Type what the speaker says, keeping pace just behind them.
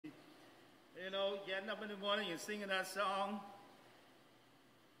getting up in the morning and singing that song.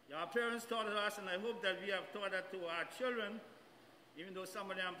 Our parents taught it us, and I hope that we have taught that to our children, even though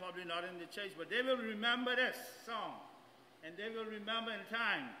some of them are probably not in the church, but they will remember this song, and they will remember in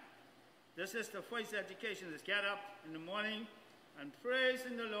time. This is the first education, is get up in the morning and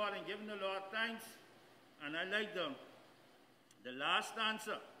praising the Lord and giving the Lord thanks. And I like the last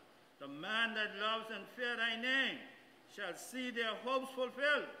answer. The man that loves and fears thy name shall see their hopes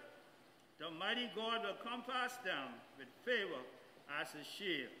fulfilled. The mighty God will compass them with favor as a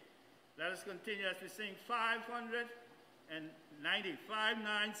shield. Let us continue as we sing 590,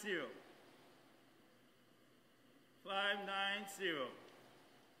 590. 590.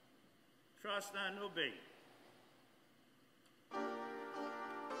 Trust and obey.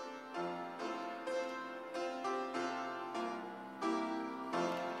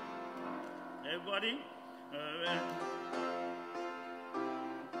 Everybody?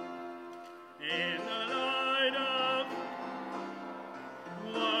 In the light of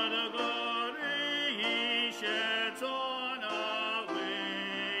what a glory he sheds on our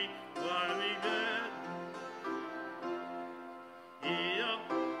way, while we get here,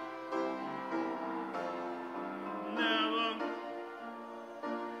 never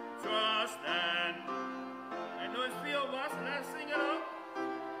trust and I know it's few of us, let's sing it up.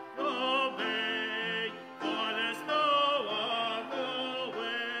 Obey, for there's no other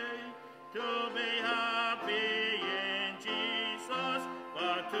way to be happy in Jesus,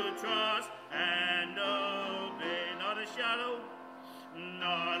 but to trust and obey. Not a shadow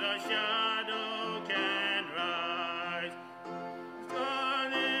can rise. It's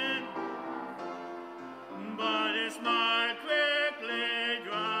running, but its smile quickly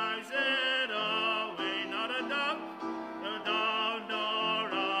drives it away. Not a doubt, no doubt,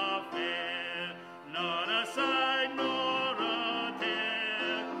 nor a fear, not a sign nor a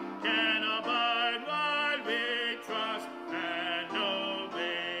tear can abide while we trust and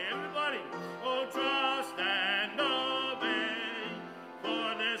obey. Everybody, oh, trust and obey,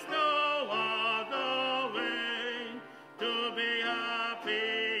 for there's no other way to be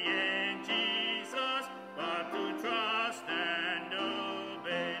happy in Jesus, but to trust and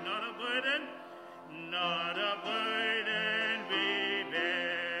obey. Not a burden we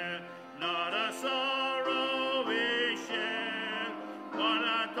bear, not a sorrow we share, but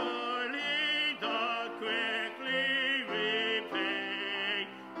a toil doth quickly repay.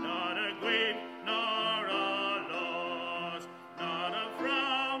 Not a grief nor a loss, not a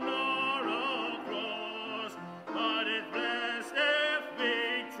frown nor a cross, but it's blessed if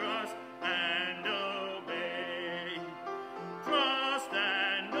we trust and obey. Trust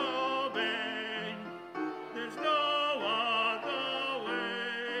and obey. There's no other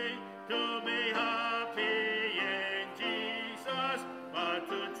way to be happy in Jesus, but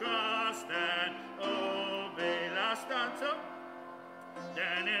to trust and obey. Last answer.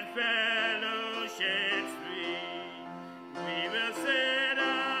 Then in fellowships we will sit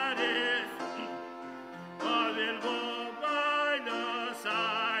at his, or we'll walk by the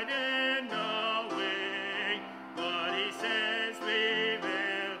side in the way. What he says we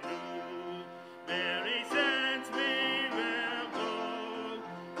will do, where he sends we will go.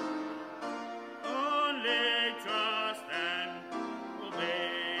 Only trust and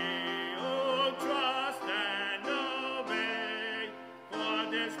obey. Oh, trust and obey, for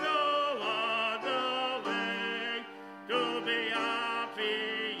there's no other way to be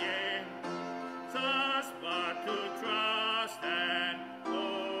happy in Jesus, but to trust and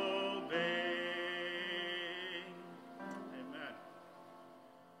obey. Amen.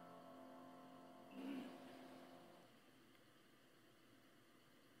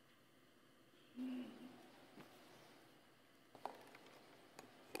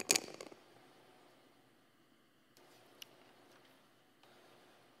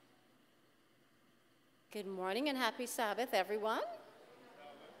 Good morning and happy Sabbath, everyone.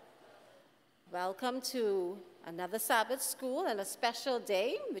 Welcome to another Sabbath school and a special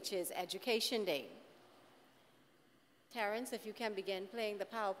day, which is Education Day. Terrence, if you can begin playing the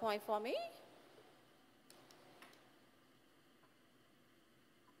PowerPoint for me.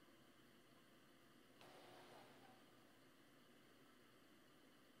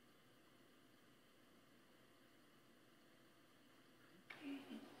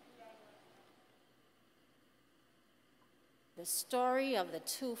 The story of the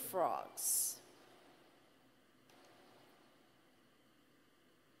two frogs.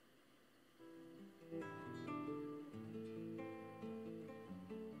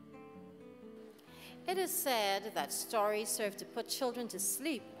 It is said that stories serve to put children to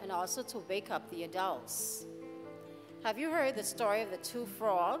sleep and also to wake up the adults. Have you heard the story of the two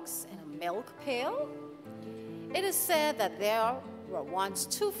frogs in a milk pail? It is said that there were once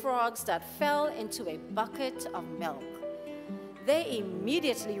two frogs that fell into a bucket of milk. They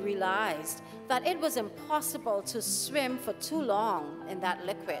immediately realized that it was impossible to swim for too long in that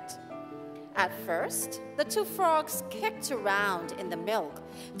liquid. At first, the two frogs kicked around in the milk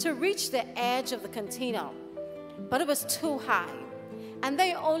to reach the edge of the container, but it was too high, and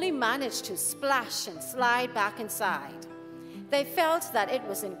they only managed to splash and slide back inside. They felt that it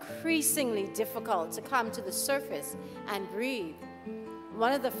was increasingly difficult to come to the surface and breathe.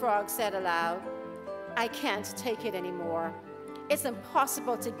 One of the frogs said aloud, "I can't take it anymore. It's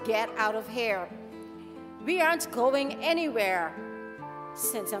impossible to get out of here. We aren't going anywhere.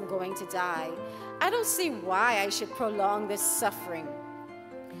 Since I'm going to die, I don't see why I should prolong this suffering.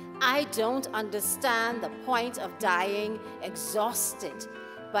 I don't understand the point of dying exhausted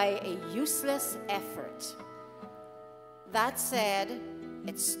by a useless effort." That said,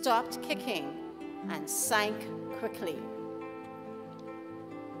 it stopped kicking and sank quickly.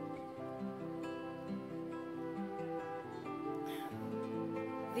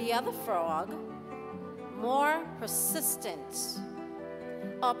 The other frog, more persistent,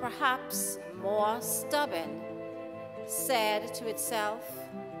 or perhaps more stubborn, said to itself,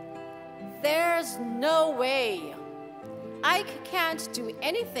 "There's no way. I can't do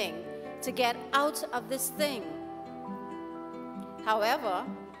anything to get out of this thing. However,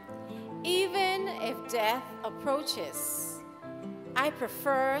 even if death approaches, I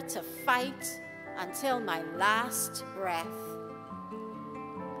prefer to fight until my last breath.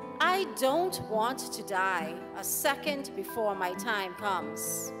 I don't want to die a second before my time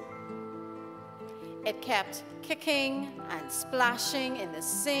comes." It kept kicking and splashing in the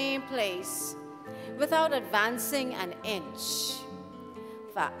same place without advancing an inch.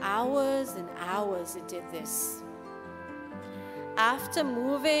 For hours and hours it did this. After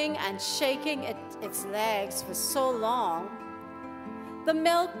moving and shaking its legs for so long, the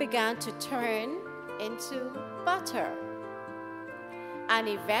milk began to turn into butter. And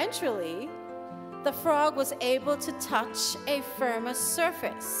eventually, the frog was able to touch a firmer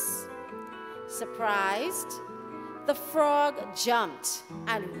surface. Surprised, the frog jumped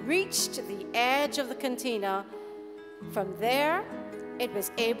and reached the edge of the container. From there, it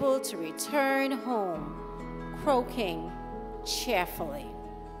was able to return home, croaking cheerfully.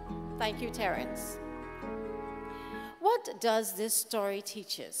 Thank you, Terence. What does this story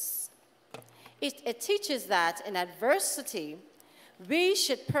teach us? It teaches that in adversity, we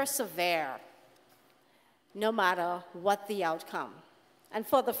should persevere, no matter what the outcome. And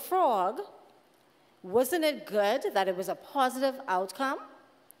for the frog, wasn't it good that it was a positive outcome?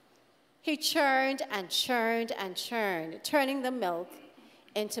 He churned and churned and churned, turning the milk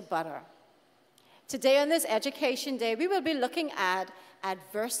into butter. Today on this Education Day, we will be looking at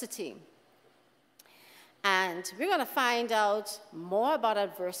adversity. And we're going to find out more about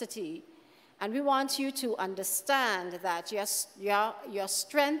adversity. And we want you to understand that your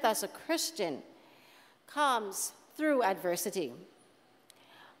strength as a Christian comes through adversity.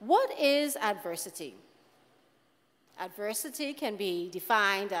 What is adversity? Adversity can be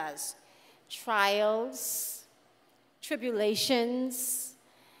defined as trials, tribulations,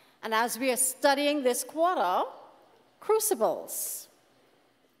 and as we are studying this quarter, crucibles.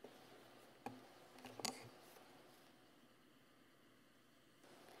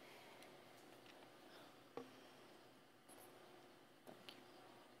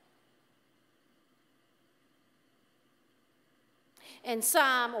 In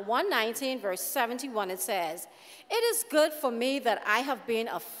Psalm 119, verse 71, it says, "It is good for me that I have been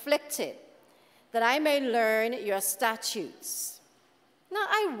afflicted, that I may learn your statutes." Now,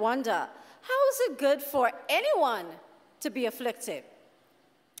 I wonder, how is it good for anyone to be afflicted?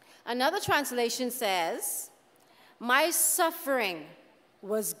 Another translation says, "My suffering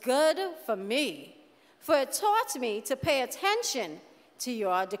was good for me, for it taught me to pay attention to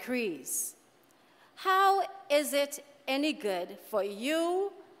your decrees." How is it any good for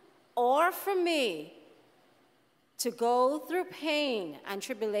you or for me to go through pain and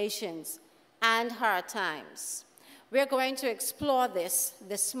tribulations and hard times? We're going to explore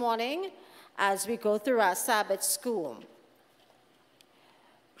this morning as we go through our Sabbath school.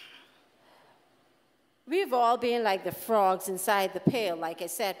 We've all been like the frogs inside the pail, like I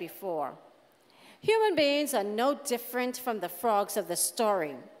said before. Human beings are no different from the frogs of the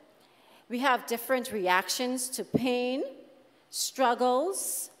story. We have different reactions to pain,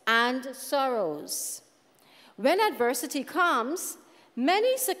 struggles, and sorrows. When adversity comes,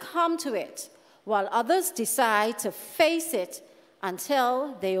 many succumb to it, while others decide to face it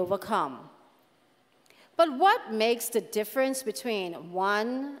until they overcome. But what makes the difference between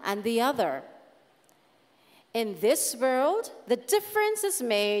one and the other? In this world, the difference is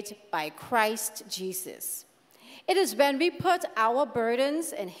made by Christ Jesus. It is when we put our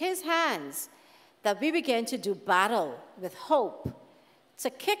burdens in his hands that we begin to do battle with hope, to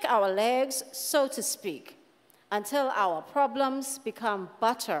kick our legs, so to speak, until our problems become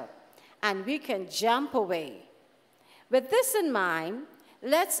butter and we can jump away. With this in mind,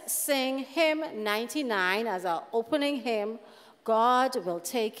 let's sing hymn 99 as our opening hymn, God Will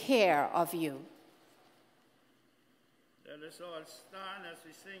Take Care of You. Let us all stand as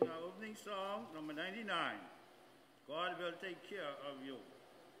we sing our opening song, number 99. God will take care of you.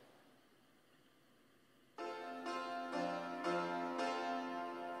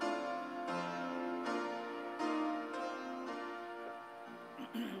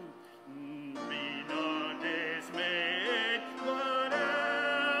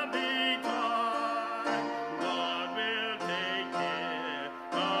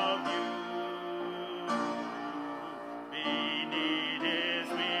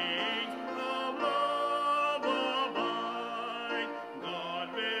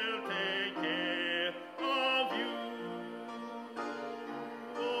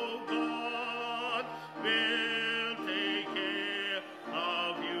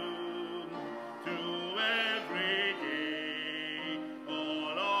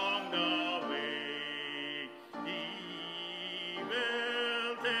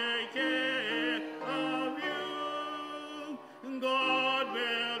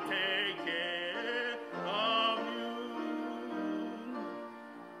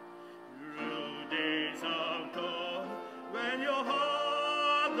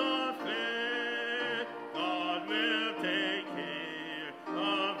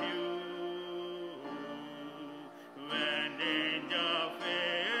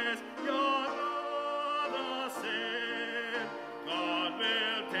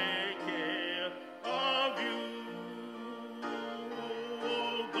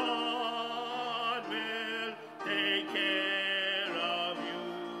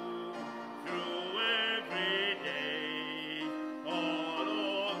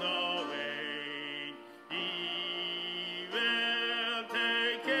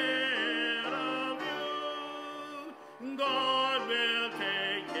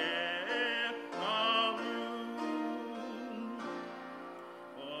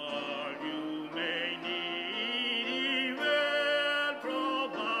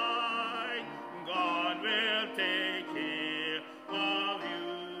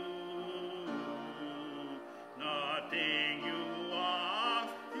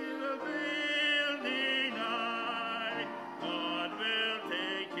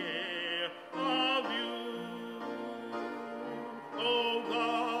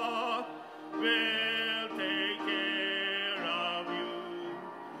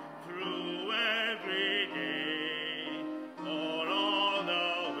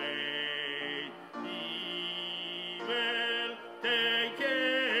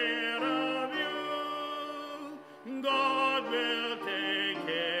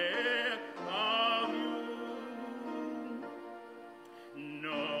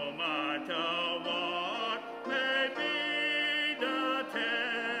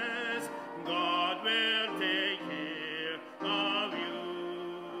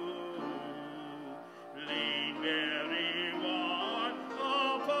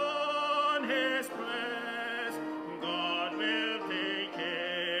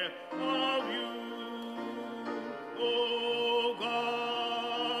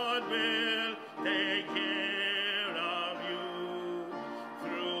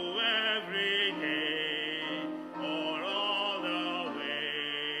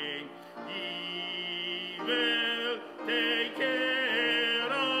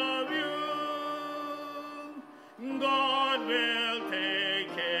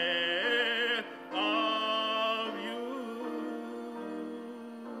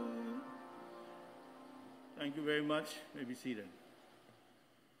 Thank you very much. You may be seated.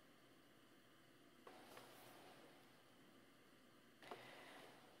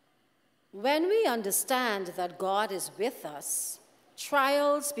 When we understand that God is with us,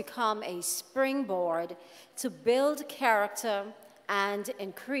 trials become a springboard to build character and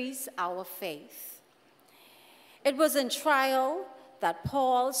increase our faith. It was in trial that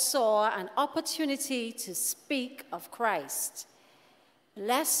Paul saw an opportunity to speak of Christ.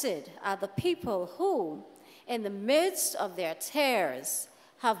 Blessed are the people who, in the midst of their tears,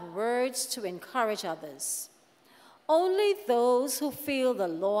 have words to encourage others. Only those who feel the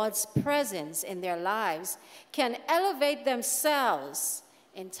Lord's presence in their lives can elevate themselves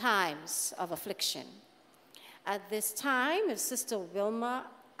in times of affliction. At this time, if Sister Wilma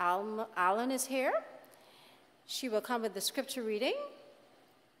Allen is here, she will come with the scripture reading.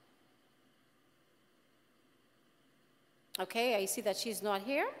 Okay, I see that she's not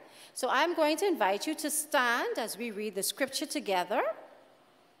here. So I'm going to invite you to stand as we read the scripture together.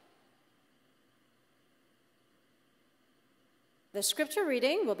 The scripture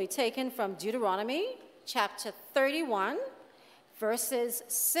reading will be taken from Deuteronomy chapter 31, verses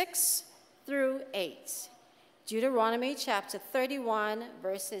 6 through 8. Deuteronomy chapter 31,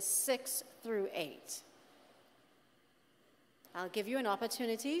 verses 6 through 8. I'll give you an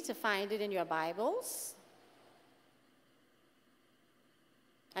opportunity to find it in your Bibles.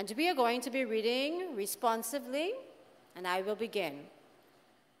 And we are going to be reading responsively, and I will begin.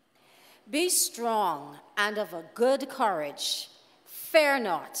 Be strong and of a good courage. Fear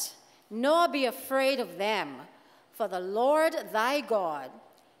not, nor be afraid of them. For the Lord thy God,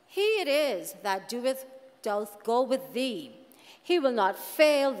 he it is that doth go with thee. He will not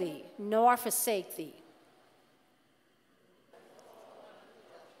fail thee, nor forsake thee.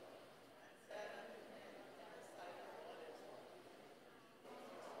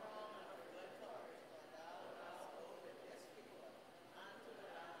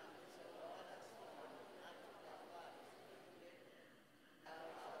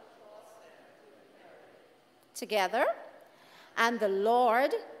 Together, and the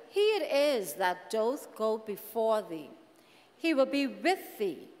Lord, he it is that doth go before thee. He will be with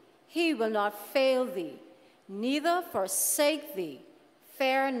thee. He will not fail thee, neither forsake thee.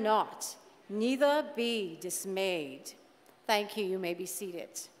 Fear not, neither be dismayed. Thank you. You may be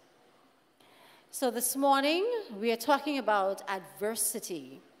seated. So this morning, we are talking about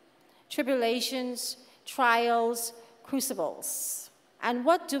adversity, tribulations, trials, crucibles. And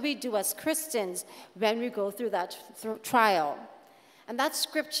what do we do as Christians when we go through that trial? And that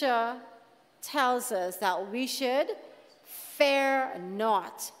scripture tells us that we should fear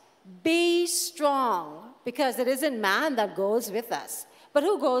not. Be strong, because it isn't man that goes with us. But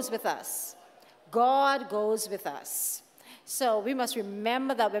who goes with us? God goes with us. So we must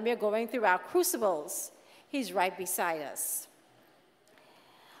remember that when we're going through our crucibles, he's right beside us.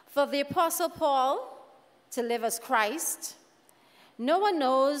 For the Apostle Paul to live as Christ, no one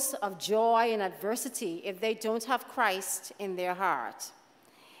knows of joy in adversity if they don't have Christ in their heart.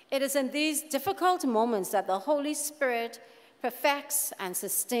 It is in these difficult moments that the Holy Spirit perfects and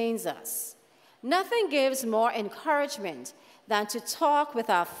sustains us. Nothing gives more encouragement than to talk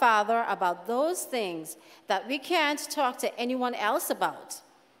with our Father about those things that we can't talk to anyone else about.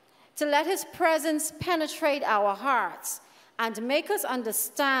 To let his presence penetrate our hearts and make us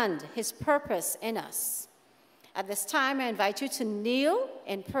understand his purpose in us. At this time, I invite you to kneel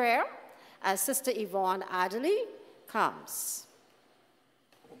in prayer as Sister Yvonne Adderley comes.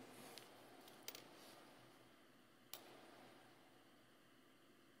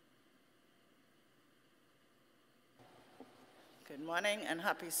 Good morning and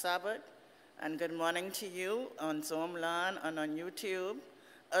happy Sabbath, and good morning to you on Zoom land and on YouTube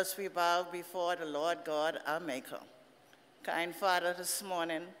as we bow before the Lord God, our Maker. Kind Father, this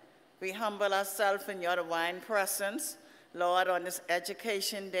morning, we humble ourselves in your divine presence. Lord, on this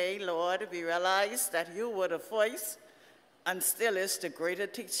education day, Lord, we realize that you were the voice and still is the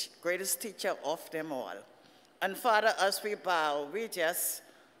greatest teacher of them all. And Father, as we bow, we just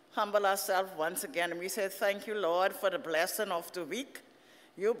humble ourselves once again, and we say thank you, Lord, for the blessing of the week.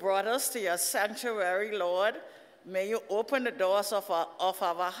 You brought us to your sanctuary, Lord. May you open the doors of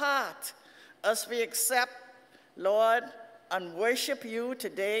our heart as we accept, Lord, and worship you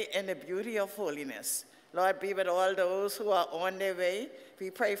today in the beauty of holiness. Lord, be with all those who are on their way. We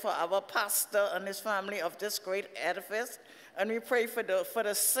pray for our pastor and his family of this great edifice, and we pray for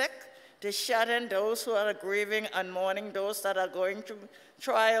the sick, the shut-in, those who are grieving and mourning, those that are going through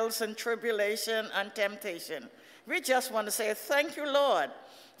trials and tribulation and temptation. We just want to say thank you, Lord,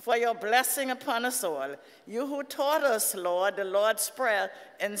 for your blessing upon us all. You who taught us, Lord, the Lord's Prayer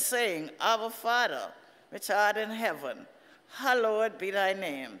in saying, Our Father, which art in heaven, hallowed be thy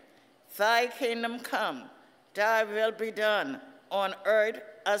name. Thy kingdom come, thy will be done on earth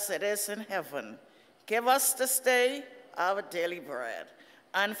as it is in heaven. Give us this day our daily bread,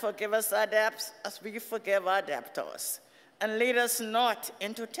 and forgive us our debts as we forgive our debtors. And lead us not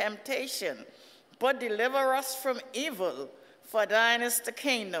into temptation, but deliver us from evil. For thine is the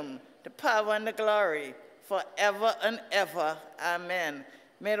kingdom, the power, and the glory, forever and ever. Amen.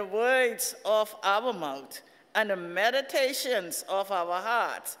 May the words of our mouth and the meditations of our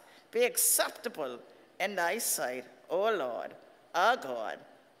hearts be acceptable in thy sight, O Lord, our God,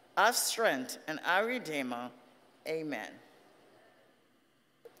 our strength, and our Redeemer. Amen.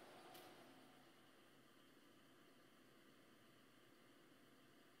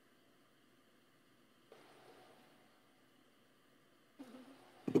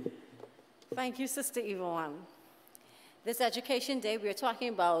 Thank you, Sister Yvonne. This Education Day, we are talking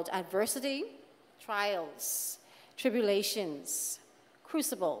about adversity, trials, tribulations,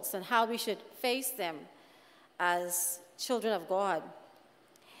 crucibles, and how we should face them as children of God.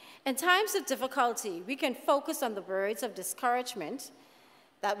 In times of difficulty, we can focus on the words of discouragement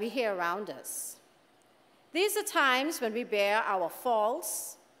that we hear around us. These are times when we bear our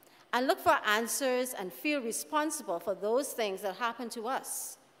faults and look for answers and feel responsible for those things that happen to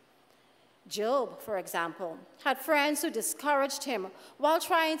us. Job, for example, had friends who discouraged him while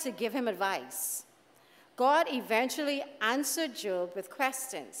trying to give him advice. God eventually answered Job with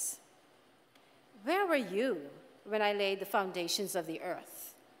questions. Where were you when I laid the foundations of the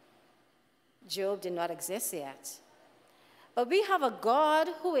earth? Job did not exist yet. But we have a God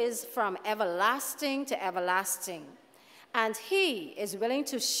who is from everlasting to everlasting, and he is willing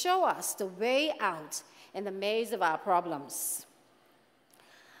to show us the way out in the maze of our problems.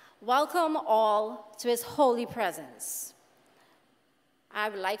 Welcome all to his holy presence. I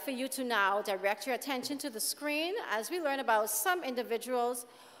would like for you to now direct your attention to the screen as we learn about some individuals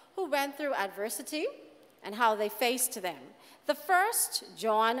who went through adversity and how they faced them. The first,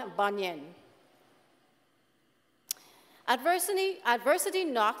 John Bunyan. Adversity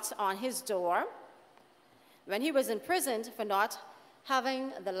knocked on his door when he was imprisoned for not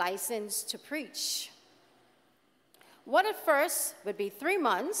having the license to preach. What at first would be 3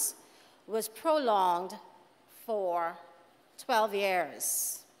 months was prolonged for 12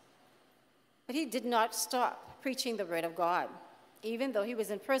 years. But he did not stop preaching the word of God, even though he was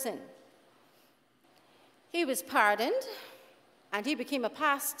in prison. He was pardoned, and he became a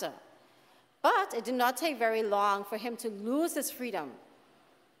pastor. But it did not take very long for him to lose his freedom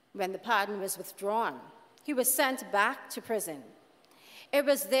when the pardon was withdrawn. He was sent back to prison. It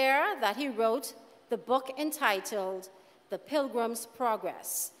was there that he wrote the book entitled The Pilgrim's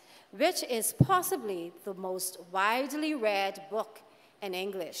Progress, which is possibly the most widely read book in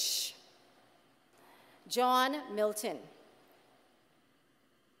English. John Milton.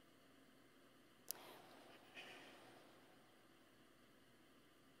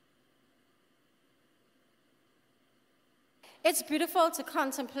 It's beautiful to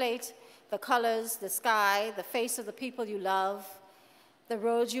contemplate the colors, the sky, the face of the people you love, the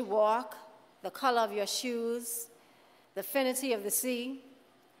road you walk, the color of your shoes, the infinity of the sea.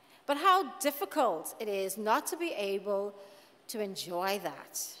 But how difficult it is not to be able to enjoy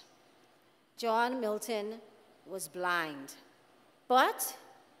that. John Milton was blind, but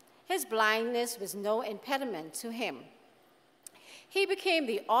his blindness was no impediment to him. He became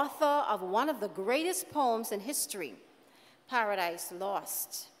the author of one of the greatest poems in history, Paradise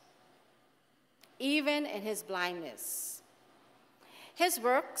Lost, even in his blindness. His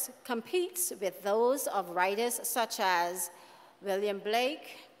works competes with those of writers such as William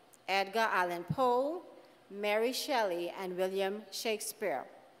Blake, Edgar Allan Poe, Mary Shelley, and William Shakespeare.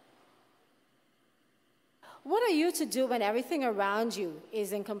 What are you to do when everything around you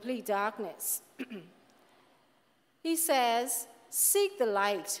is in complete darkness? He says, seek the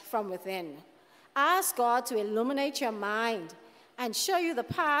light from within. Ask God to illuminate your mind and show you the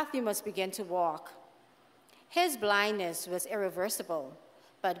path you must begin to walk. His blindness was irreversible,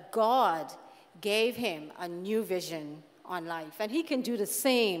 but God gave him a new vision on life, and he can do the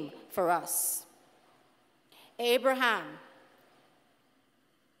same for us. Abraham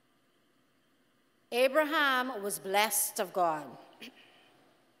was blessed of God.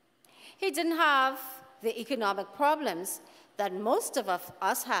 He didn't have the economic problems that most of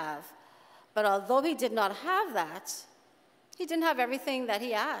us have, but although he did not have that, he didn't have everything that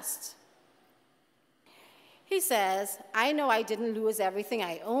he asked. He says, I know I didn't lose everything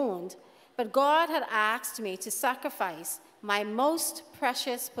I owned, but God had asked me to sacrifice my most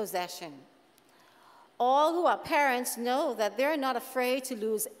precious possession. All who are parents know that they're not afraid to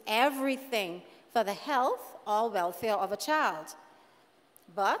lose everything for the health or welfare of a child.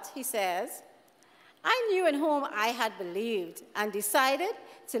 But, he says, I knew in whom I had believed and decided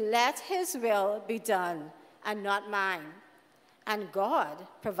to let his will be done and not mine. And God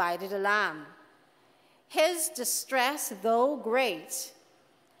provided a lamb. His distress, though great,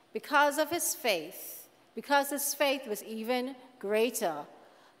 because his faith was even greater,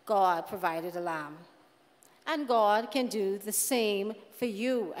 God provided a lamb. And God can do the same for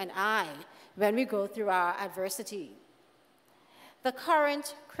you and I when we go through our adversity. The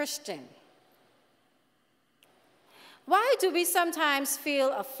current Christian. Why do we sometimes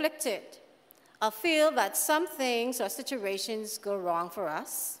feel afflicted or feel that some things or situations go wrong for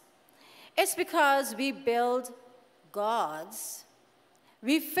us? It's because we build gods.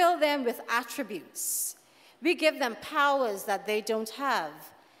 We fill them with attributes. We give them powers that they don't have,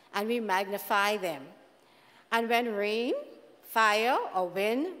 and we magnify them. And when rain, fire, or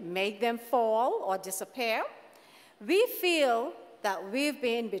wind make them fall or disappear, we feel that we've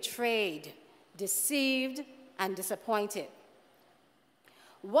been betrayed, deceived, and disappointed.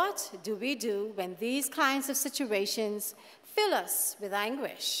 What do we do when these kinds of situations fill us with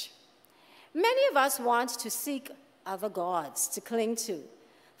anguish? Many of us want to seek other gods to cling to,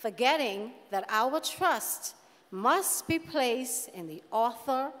 forgetting that our trust must be placed in the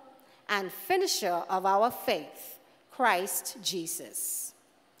author and finisher of our faith, Christ Jesus.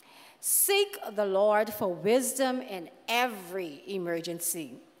 Seek the Lord for wisdom in every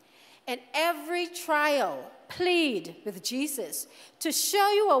emergency. In every trial, plead with Jesus to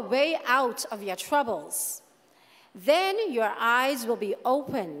show you a way out of your troubles. Then your eyes will be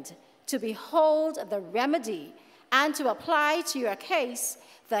opened to behold the remedy and to apply to your case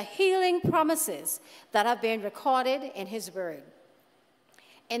the healing promises that have been recorded in his word.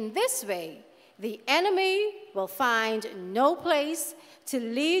 In this way, the enemy will find no place to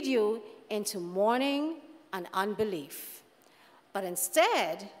lead you into mourning and unbelief. But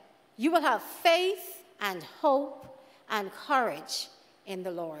instead, you will have faith and hope and courage in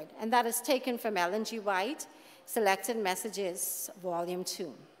the Lord. And that is taken from Ellen G. White, Selected Messages, Volume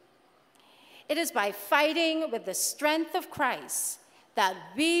 2. It is by fighting with the strength of Christ that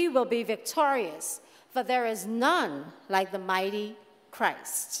we will be victorious, for there is none like the mighty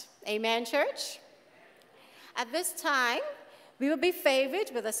Christ. Amen, church? At this time, we will be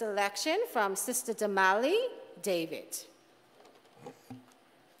favored with a selection from Sister Damali David.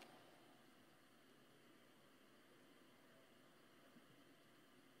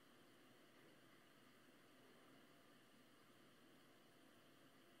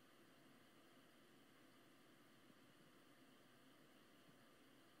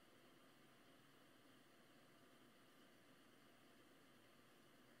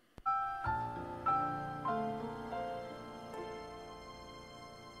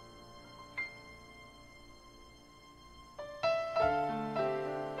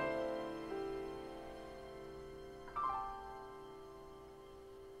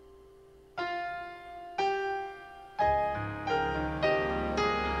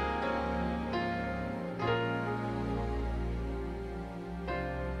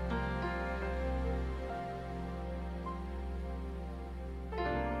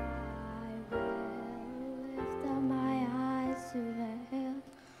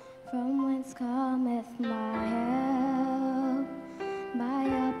 Cometh my help, my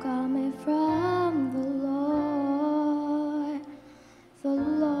help cometh from the Lord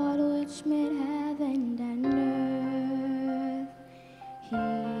which made heaven and earth.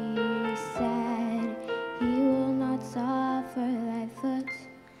 He said, he will not suffer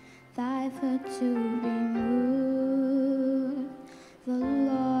thy foot to be moved. The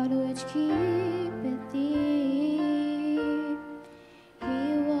Lord which keepeth thee,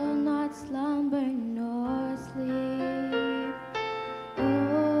 he will not slumber nor sleep.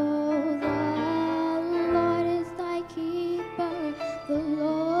 Oh, the Lord is thy keeper, the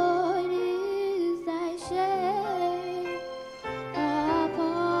Lord is thy shade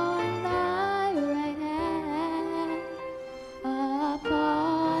upon thy right hand,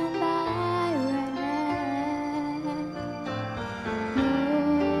 upon thy right hand.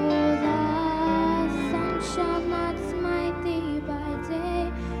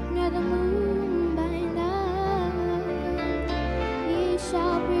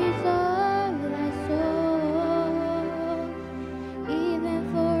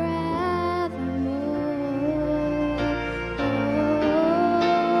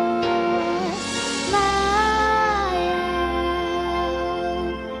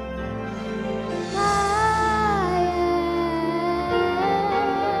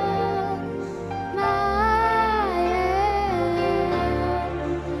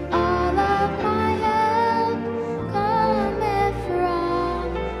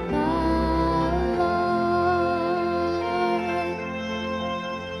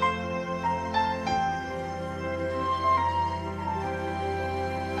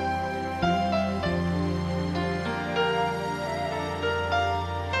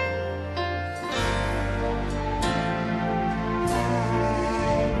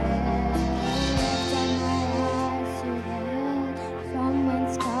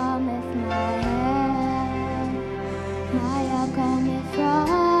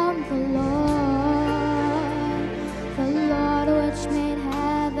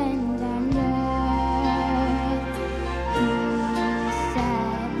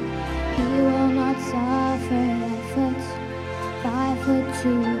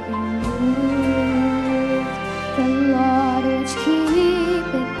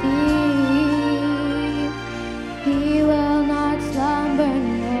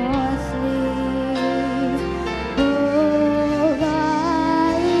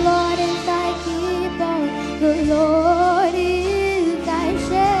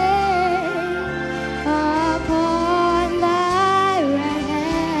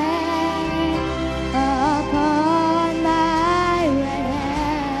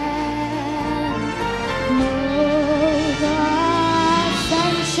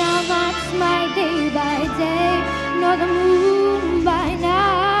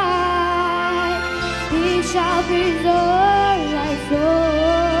 preserve thy soul,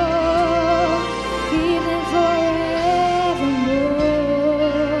 even forevermore.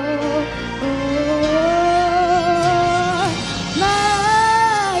 Oh, my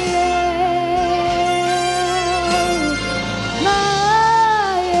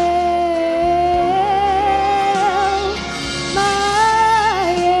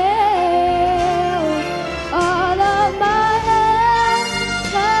all of my help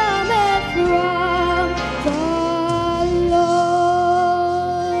cometh from the Lord.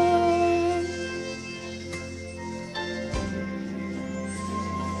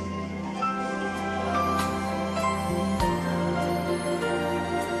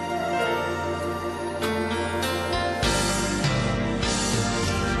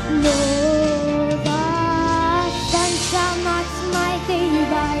 No, the sun shall not smite thee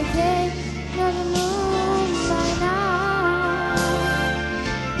by day, nor the moon by night.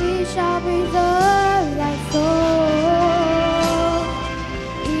 He shall preserve thy soul,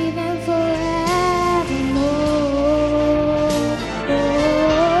 even forevermore.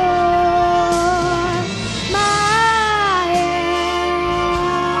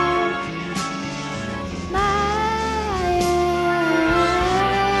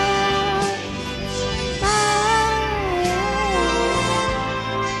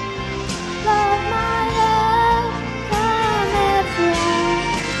 Oh, my Lord, my help cometh from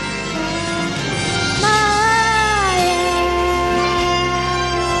my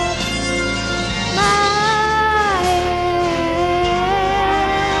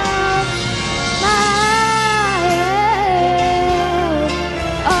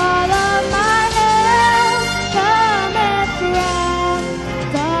all of my help cometh from the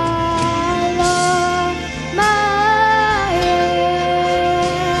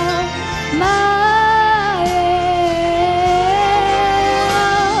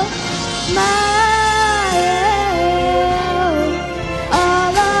Lord.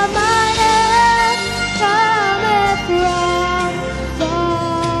 All of my help cometh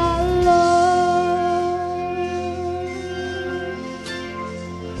from the Lord.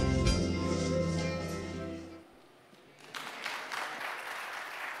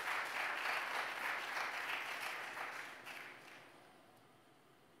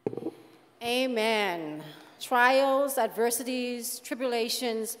 Amen. Trials, adversities,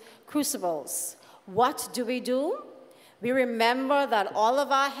 tribulations, crucibles. What do? We remember that all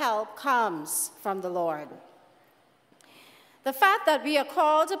of our help comes from the Lord. The fact that we are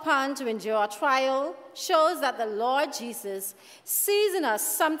called upon to endure trial shows that the Lord Jesus sees in us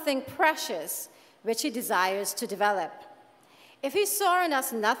something precious which he desires to develop. If he saw in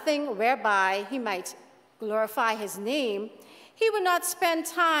us nothing whereby he might glorify his name, he would not spend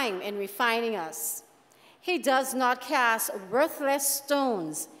time in refining us. He does not cast worthless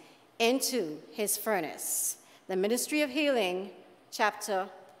stones into his furnace. The Ministry of Healing, chapter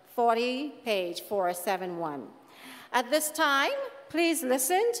 40, page 471. At this time, please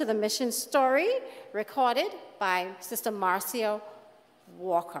listen to the mission story recorded by Sister Marcia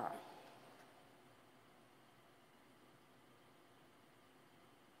Walker.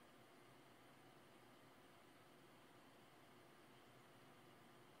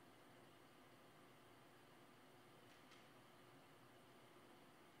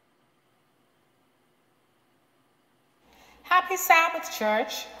 Happy Sabbath,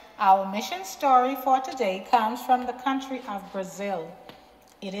 Church. Our mission story for today comes from the country of Brazil.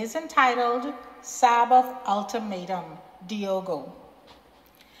 It is entitled Sabbath Ultimatum, Diogo.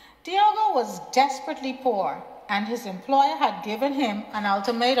 Diogo was desperately poor, and his employer had given him an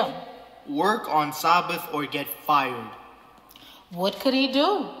ultimatum. Work on Sabbath or get fired. What could he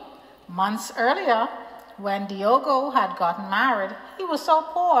do? Months earlier, when Diogo had gotten married, he was so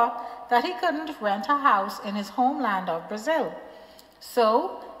poor that he couldn't rent a house in his homeland of Brazil.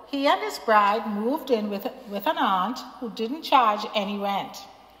 So he and his bride moved in with an aunt who didn't charge any rent.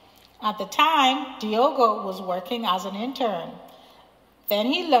 At the time, Diogo was working as an intern. Then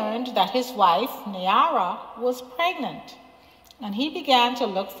he learned that his wife, Nayara, was pregnant, and he began to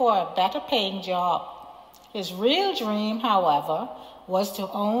look for a better paying job. His real dream, however, was to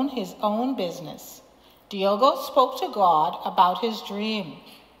own his own business. Diogo spoke to God about his dream.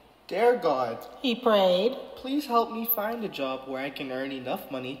 Dear God, He prayed, please help me find a job where I can earn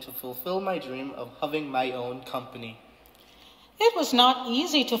enough money to fulfill my dream of having my own company. It was not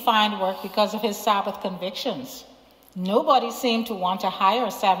easy to find work because of his Sabbath convictions. Nobody seemed to want to hire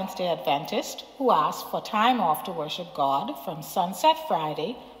a Seventh-day Adventist who asked for time off to worship God from sunset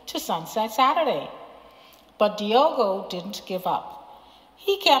Friday to sunset Saturday. But Diogo didn't give up.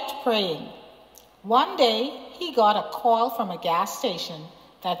 He kept praying. One day, he got a call from a gas station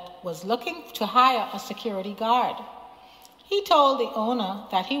that was looking to hire a security guard. He told the owner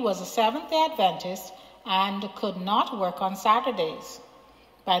that he was a Seventh-day Adventist and could not work on Saturdays.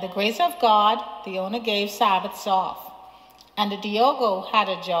 By the grace of God, the owner gave Sabbaths off, and Diogo had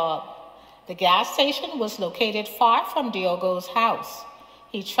a job. The gas station was located far from Diogo's house.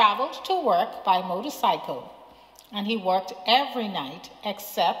 He traveled to work by motorcycle, and he worked every night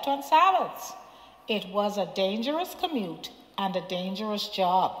except on Sabbaths. It was a dangerous commute and a dangerous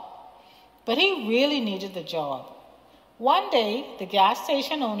job, but he really needed the job. One day, the gas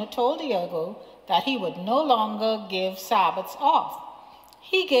station owner told Diogo that he would no longer give Sabbaths off.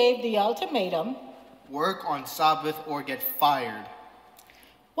 He gave the ultimatum, work on Sabbath or get fired.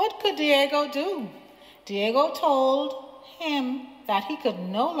 What could Diego do? Diego told him that he could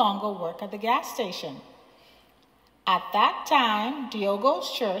no longer work at the gas station. At that time,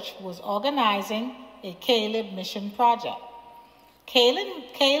 Diogo's church was organizing a Caleb Mission Project.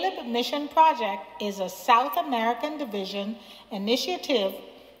 Caleb Mission Project is a South American division initiative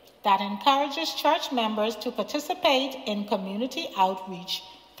that encourages church members to participate in community outreach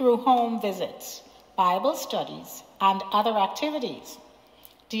through home visits, Bible studies, and other activities.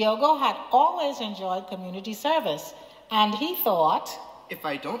 Diogo had always enjoyed community service, and he thought, if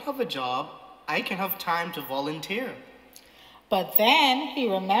I don't have a job, I can have time to volunteer. But then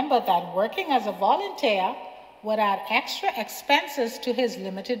he remembered that working as a volunteer would add extra expenses to his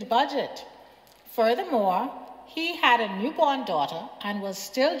limited budget. Furthermore, he had a newborn daughter and was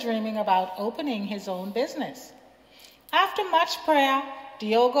still dreaming about opening his own business. After much prayer,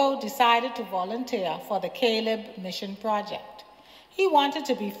 Diogo decided to volunteer for the Caleb Mission Project. He wanted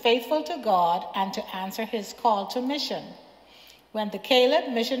to be faithful to God and to answer his call to mission. When the Caleb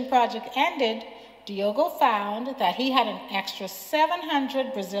Mission Project ended, Diogo found that he had an extra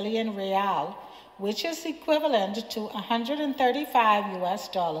 700 Brazilian real, which is equivalent to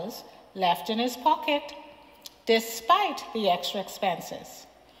 $135 left in his pocket, despite the extra expenses.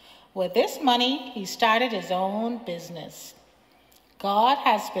 With this money, he started his own business. God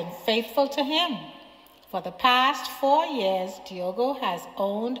has been faithful to him. For the past 4 years, Diogo has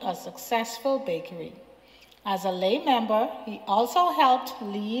owned a successful bakery. As a lay member, he also helped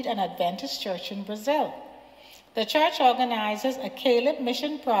lead an Adventist church in Brazil. The church organizes a Caleb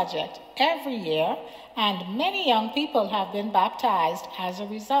Mission Project every year, and many young people have been baptized as a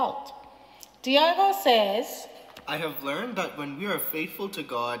result. Diogo says, I have learned that when we are faithful to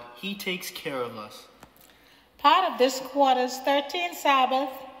God, He takes care of us. Part of this quarter's 13th Sabbath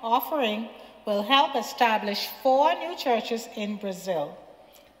offering will help establish 4 new churches in Brazil.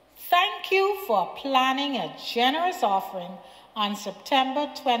 Thank you for planning a generous offering on September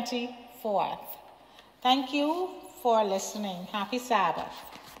 24th. Thank you for listening. Happy Sabbath.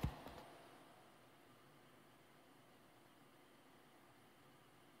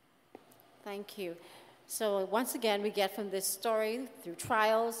 Thank you. So once again, we get from this story, through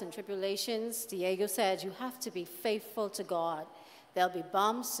trials and tribulations, Diego said, you have to be faithful to God. There'll be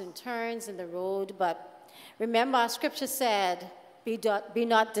bumps and turns in the road, but remember our scripture said, be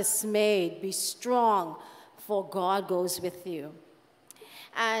not dismayed, be strong, for God goes with you.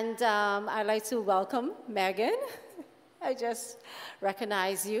 And I'd like to welcome Megan. I just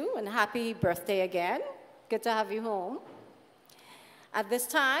recognize you, and happy birthday again. Good to have you home. At this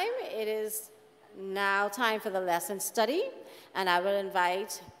time, it is now time for the lesson study, and I will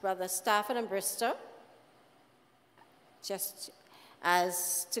invite Brother Stafford and Brister just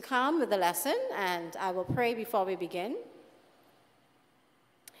as to come with the lesson, and I will pray before we begin.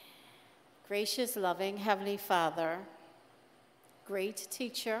 Gracious, loving Heavenly Father, great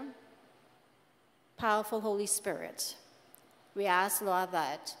teacher, powerful Holy Spirit, we ask, Lord,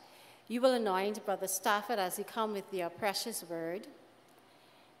 that you will anoint Brother Stafford as he comes with your precious word.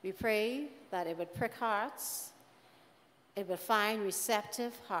 We pray that it would prick hearts, it would find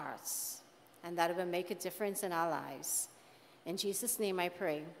receptive hearts, and that it would make a difference in our lives. In Jesus' name I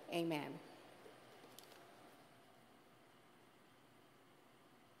pray, amen.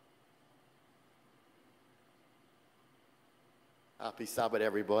 Happy Sabbath,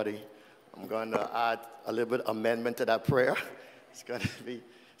 everybody. I'm going to add a little bit of amendment to that prayer. It's going to be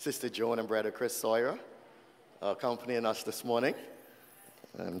Sister Joan and Brother Chris Sawyer accompanying us this morning.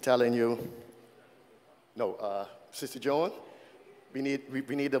 I'm telling you, Sister Joan, we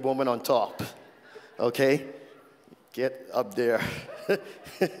need a woman on top, okay? Get up there.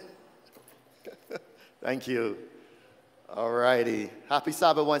 Thank you. All righty. Happy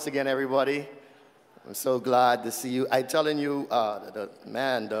Sabbath once again, everybody. I'm so glad to see you. I'm telling you,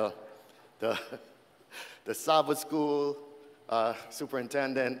 the Sabbath school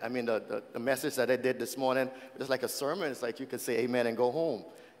Superintendent, I mean, the message that I did this morning, it's like a sermon. It's like you could say amen and go home.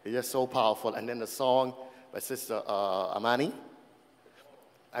 It's just so powerful. And then the song by Sister Amani.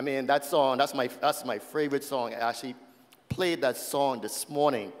 I mean, that song, that's my favorite song. I actually played that song this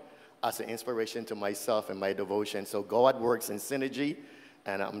morning as an inspiration to myself and my devotion. So God works in synergy,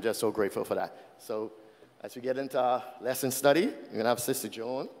 and I'm just so grateful for that. So as we get into our lesson study, we're going to have Sister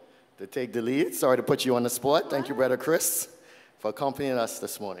Joan to take the lead. Sorry to put you on the spot. Thank you, Brother Chris, for accompanying us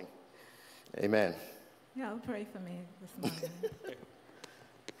this morning. Amen. Y'all pray for me this morning.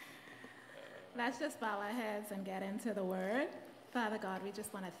 Let's just bow our heads and get into the Word. Father God, we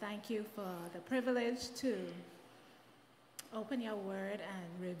just want to thank you for the privilege to open your Word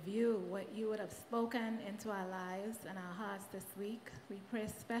and review what you would have spoken into our lives and our hearts this week. We pray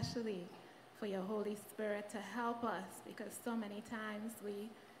especially for your Holy Spirit to help us, because so many times we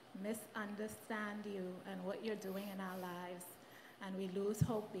misunderstand you and what you're doing in our lives, and we lose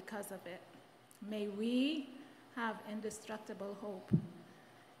hope because of it. May we have indestructible hope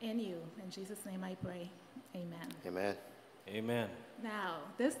in you. In Jesus' name I pray. Amen. Amen. Amen. Now,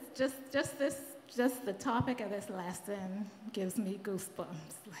 this just the topic of this lesson gives me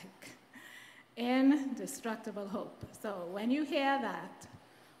goosebumps, like indestructible hope. So when you hear that,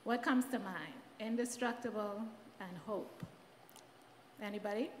 what comes to mind? Indestructible and hope.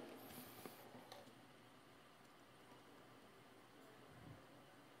 Anybody?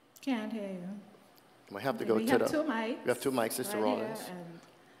 Can't hear you. You might have to go to the... We have two mics. We have two mics, Sister right Rollins. here and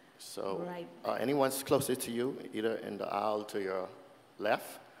So right anyone's closer to you, either in the aisle to your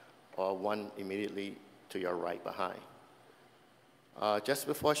left or one immediately to your right behind. Just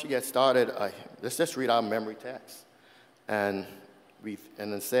before she gets started, let's just read our memory text. And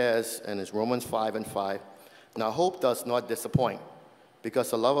it says, and it's Romans 5:5, "Now hope does not disappoint,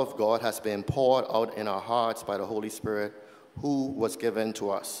 because the love of God has been poured out in our hearts by the Holy Spirit who was given to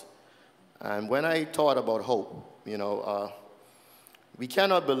us." And when I thought about hope, we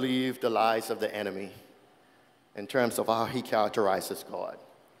cannot believe the lies of the enemy in terms of how he characterizes God.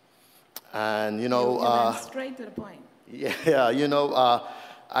 And, you went straight to the point. Yeah,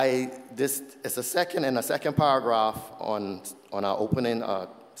 this is the second paragraph on our opening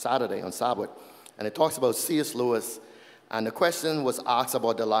Saturday on Sabbath, and it talks about C.S. Lewis, and the question was asked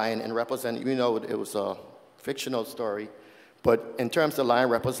about the lion and representing, it was a fictional story, but in terms of the lion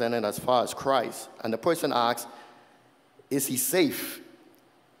represented as far as Christ, and the person asked, is he safe?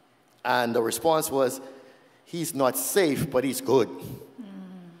 And the response was, he's not safe, but he's good.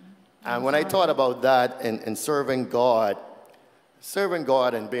 And when I thought about that in serving God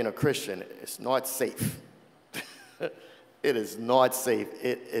and being a Christian, it's not safe. It is not safe.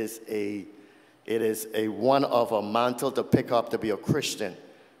 It is a one of a mantle to pick up to be a Christian.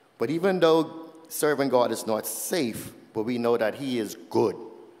 But even though serving God is not safe, but we know that he is good.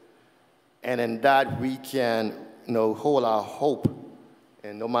 And in that we can, hold our hope.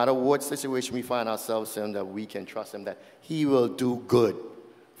 And no matter what situation we find ourselves in, that we can trust him, that he will do good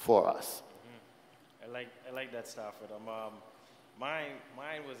for us. Mm-hmm. I like that, Stafford. Mine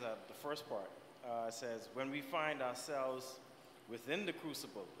was the first part. It says, when we find ourselves within the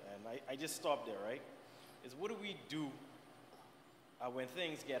crucible, and I just stopped there, right? Is what do we do when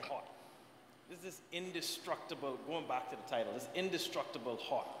things get hot? There's this indestructible, going back to the title, this indestructible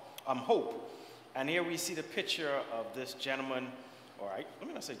hope. And here we see the picture of this gentleman, let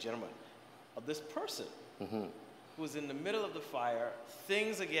me not say gentleman, of this person who's in the middle of the fire,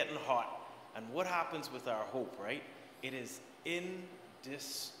 things are getting hot, and what happens with our hope, right? It is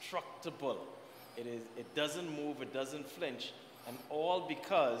indestructible. It doesn't move, it doesn't flinch, and all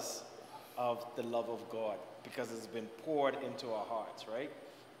because of the love of God, because it's been poured into our hearts, right?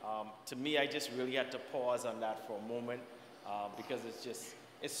 To me, I just really had to pause on that for a moment, because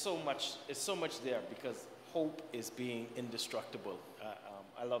it's so much there, because hope is being indestructible.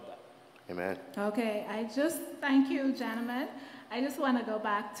 I love that. Amen. Okay, thank you, gentlemen. I just want to go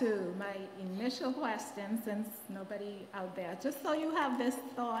back to my initial question, since nobody out there, just so you have this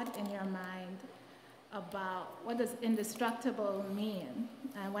thought in your mind about what does indestructible mean.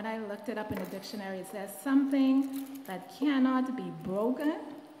 And when I looked it up in the dictionary, it says something that cannot be broken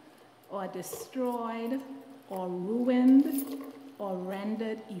or destroyed or ruined or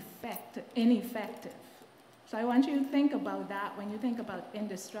rendered ineffective. So I want you to think about that when you think about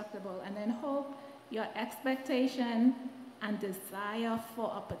indestructible, and then hope, your expectation and desire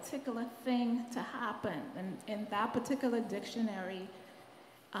for a particular thing to happen. And in that particular dictionary,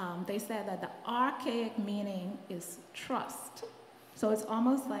 they said that the archaic meaning is trust. So it's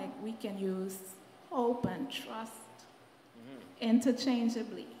almost like we can use hope and trust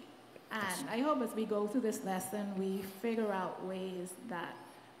interchangeably. And I hope as we go through this lesson, we figure out ways that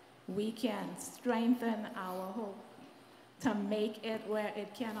we can strengthen our hope to make it where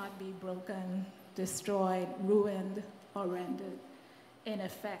it cannot be broken, destroyed, ruined, or rendered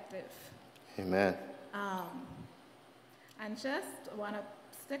ineffective. Amen. And just want to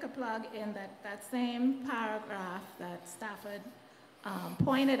stick a plug in that same paragraph that Stafford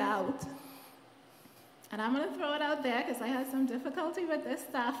pointed out. And I'm going to throw it out there because I had some difficulty with this,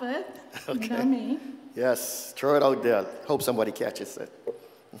 Stafford. Okay. You know me. Yes, throw it out there. Hope somebody catches it.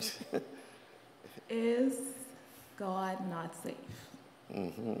 Is God not safe?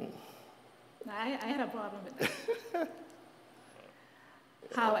 Mm-hmm. Now, I had a problem with that.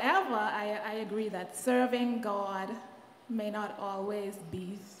 However, I agree that serving God may not always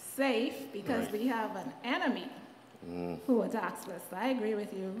be safe because we have an enemy who attacks us. I agree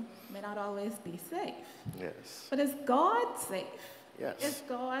with you. May not always be safe. Yes. But is God safe? Yes. Is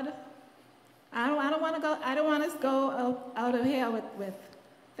God? I don't want to go. I don't want us to go out of here with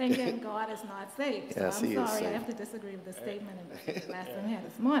thinking God is not safe. So Yes, I'm he is sorry, I safe. have to disagree with the statement in the lesson here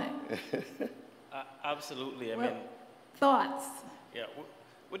this morning. Absolutely. I Well, mean, thoughts? yeah.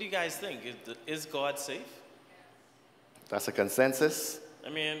 What do you guys think? Is God safe? That's a consensus? I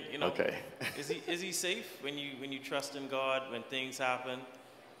mean, you know, Okay. is he safe when you trust in God when things happen?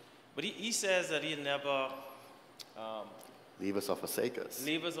 But he says that he'll never Leave us or forsake us.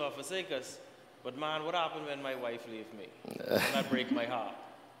 leave us or forsake us. But man, what happened when my wife leaves me? And that break my heart.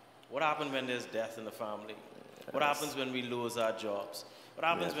 What happened when there's death in the family? What happens when we lose our jobs? What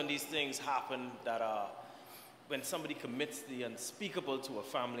happens when these things happen that are, when somebody commits the unspeakable to a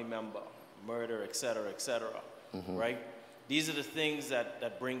family member, murder, etc., right? These are the things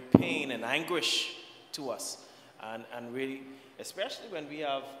that bring pain and anguish to us. And really, especially when we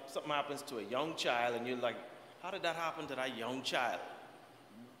have, something happens to a young child and you're like, how did that happen to that young child?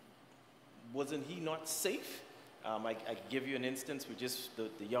 Wasn't he not safe? I give you an instance with just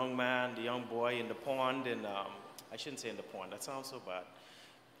the young man, the young boy in the pond, and I shouldn't say in the pond, that sounds so bad.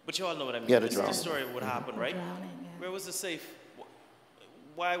 But you all know what I mean. Yeah, the This is the drowning. story of what happened, right? Drowning, yeah. Where was the safe?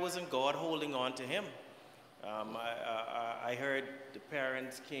 Why wasn't God holding on to him? I heard the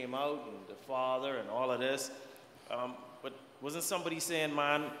parents came out and the father and all of this, but wasn't somebody saying,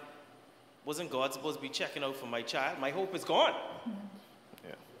 man, wasn't God supposed to be checking out for my child? My hope is gone.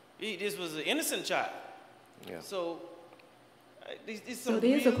 This was an innocent child. Yeah. So, These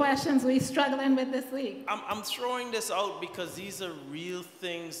are questions we're struggling with this week. I'm throwing this out because these are real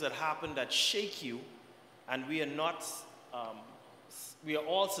things that happen that shake you, and we are not, we are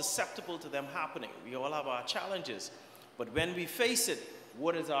all susceptible to them happening. We all have our challenges. But when we face it,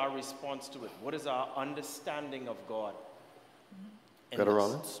 what is our response to it? What is our understanding of God? Brother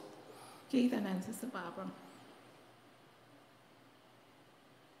Rollins? Keith and then Sister Barbara.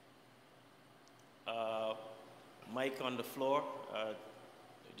 Mic on the floor.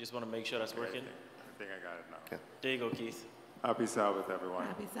 Just want to make sure that's working. I think I got it now. Okay. There you go, Keith. Happy Sabbath, everyone.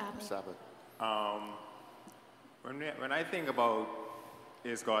 Happy Sabbath. Sabbath. When I think about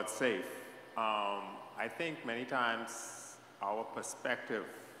is God safe, I think many times our perspective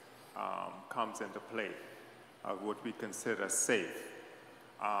comes into play of what we consider safe.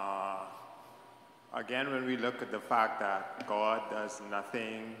 Again, when we look at the fact that God does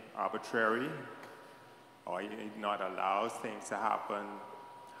nothing arbitrary, or he not allows things to happen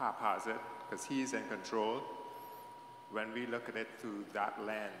haphazard, because he's in control. When we look at it through that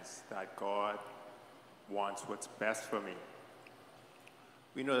lens, that God wants what's best for me,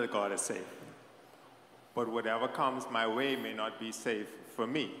 we know that God is safe. But whatever comes my way may not be safe for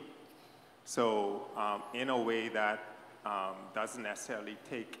me. So in a way that doesn't necessarily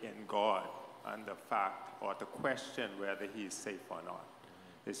take in God and the fact or to question whether he is safe or not.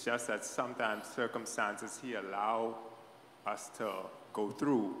 It's just that sometimes circumstances he allows us to go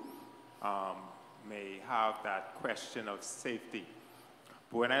through may have that question of safety.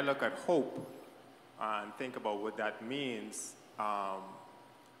 But when I look at hope and think about what that means,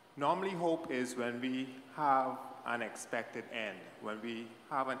 normally hope is when we have an expected end, when we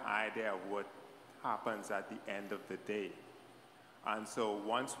have an idea of what happens at the end of the day. And so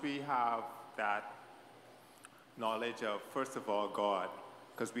once we have that knowledge of, first of all, God,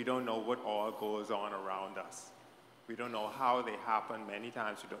 because we don't know what all goes on around us. We don't know how they happen. Many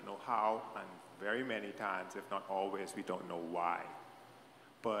times we don't know how, and very many times, if not always, we don't know why.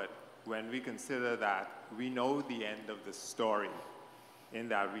 But when we consider that, we know the end of the story, in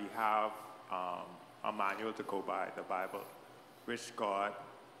that we have a manual to go by, the Bible, which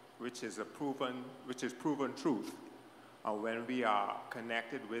is proven truth. And when we are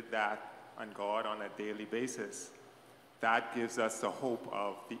connected with that and God on a daily basis, that gives us the hope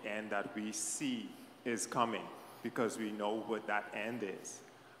of the end that we see is coming, because we know what that end is.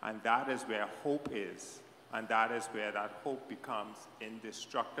 And that is where hope is. And that is where that hope becomes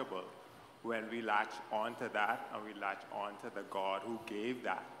indestructible, when we latch onto that and we latch onto the God who gave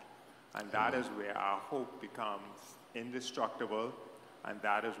that. And that is where our hope becomes indestructible, and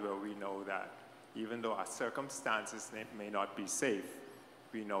that is where we know that even though our circumstances may not be safe,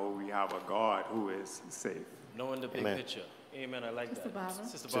 we know we have a God who is safe. Knowing the big picture. Amen. I like Sister that. Barbara.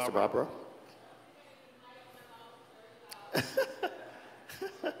 Sister Barbara.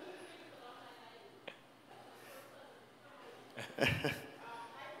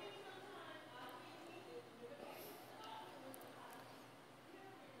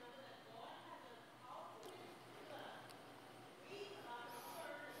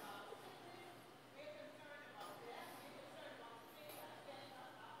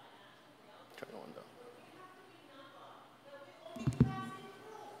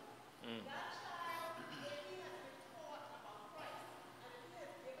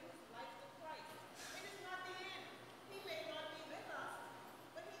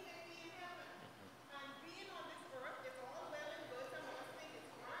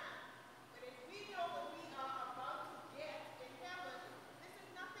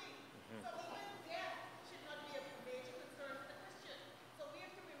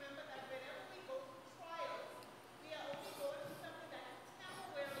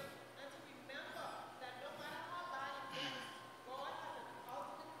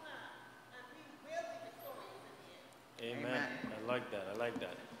 Amen. I like that. I like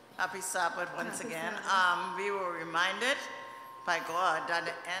that. Happy Sabbath once again. We were reminded by God that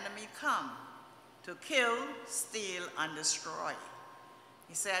the enemy come to kill, steal, and destroy.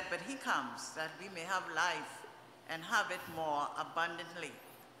 He said, but he comes that we may have life and have it more abundantly.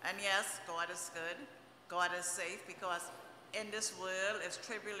 And yes, God is good. God is safe, because in this world is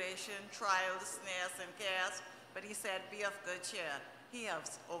tribulation, trials, snares, and cares. But he said, be of good cheer. He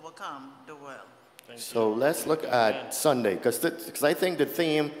has overcome the world. So let's look at Sunday, because I think the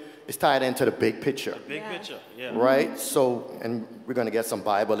theme is tied into the big picture. The big picture, yeah. Right? So, and we're going to get some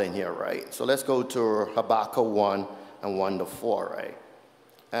Bible in here, right? So let's go to Habakkuk 1 and 1 to 4, right?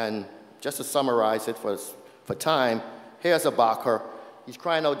 And just to summarize it for time, here's Habakkuk. He's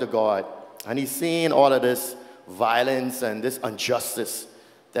crying out to God, and he's seeing all of this violence and this injustice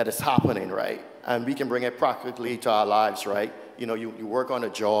that is happening, right? And we can bring it practically to our lives, right? You know, you work on a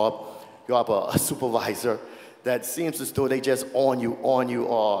job, you have a supervisor that seems as though they just on you,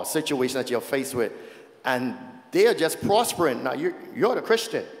 or a situation that you're faced with, and they're just prospering. Now, you're the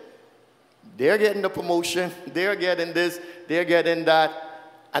Christian. They're getting the promotion, they're getting this, they're getting that,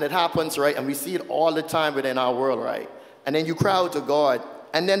 and it happens, right? And we see it all the time within our world, right? And then you cry out to God,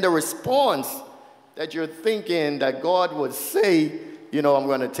 and then the response that you're thinking that God would say, you know, I'm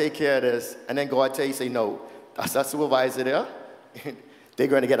going to take care of this, and then God tells you, say, no, that's that supervisor there. They're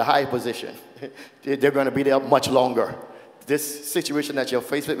going to get a higher position. They're going to be there much longer. This situation that you're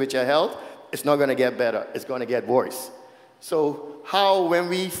faced with your health, it's not going to get better. It's going to get worse. So how, when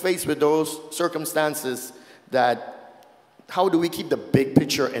we face with those circumstances, how do we keep the big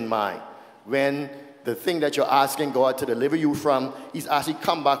picture in mind? When the thing that you're asking God to deliver you from, he's actually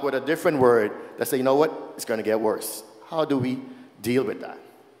come back with a different word that say, you know what, it's going to get worse. How do we deal with that?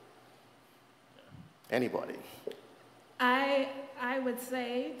 Anybody? I would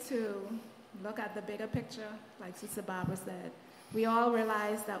say to look at the bigger picture, like Sister Barbara said. We all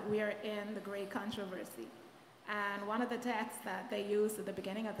realize that we are in the great controversy. And one of the texts that they used at the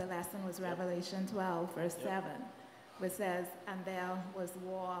beginning of the lesson was Revelation 12, verse 7, which says, and there was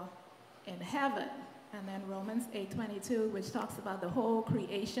war in heaven. And then Romans 8:22, which talks about the whole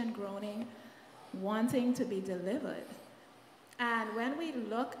creation groaning, wanting to be delivered. And when we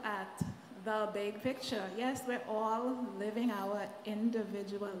look at the big picture, yes, we're all living our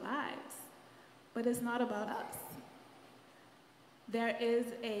individual lives, but it's not about us. There is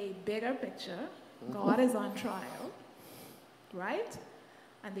a bigger picture. God is on trial, right?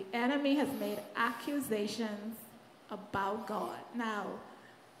 And the enemy has made accusations about God. Now,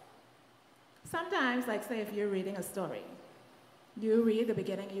 sometimes, like say if you're reading a story, you read the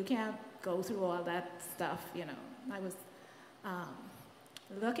beginning, you can't go through all that stuff, you know. I was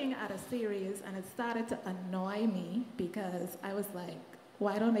looking at a series, and it started to annoy me because I was like,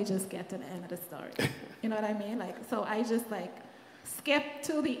 why don't they just get to the end of the story? You know what I mean? Like, so I just like skipped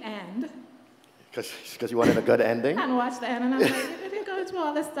to the end. Because you wanted a good ending? And watched the end, and I'm like, did you go through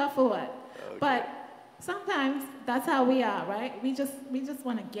all this stuff or what? Okay. But sometimes that's how we are, right? We just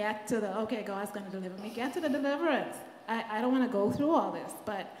want to get to the, okay, God's going to deliver me. Get to the deliverance. I don't want to go through all this,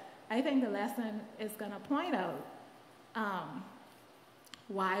 but I think the lesson is going to point out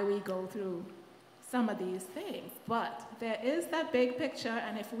why we go through some of these things. But there is that big picture,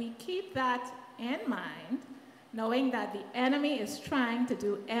 and if we keep that in mind, knowing that the enemy is trying to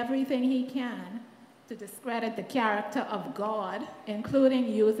do everything he can to discredit the character of God, including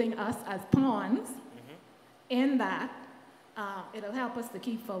using us as pawns in that, it'll help us to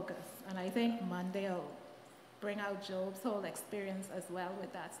keep focus. And I think Monday will bring out Job's whole experience as well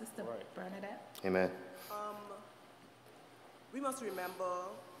with that, Sister Bernadette. Amen. We must remember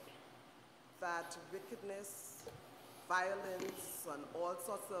that wickedness, violence, and all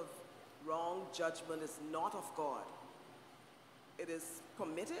sorts of wrong judgment is not of God. It is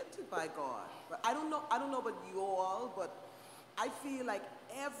permitted by God. But I don't know about you all, but I feel like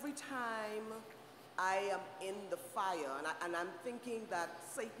every time I am in the fire, and I'm thinking that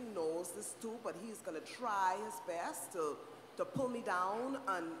Satan knows this too, but he's going to try his best to pull me down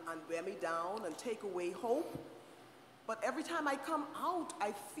and wear me down and take away hope. But every time I come out,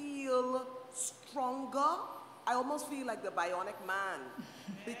 I feel stronger. I almost feel like the bionic man,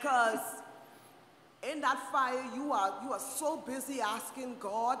 because in that fire, you are so busy asking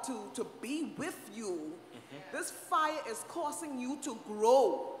God to be with you. This fire is causing you to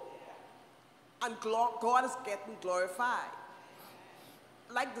grow, and God is getting glorified.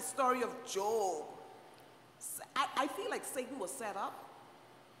 Like the story of Job, I feel like Satan was set up,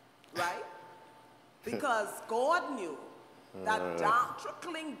 right? Because God knew that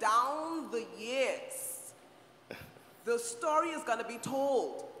trickling down the years, the story is going to be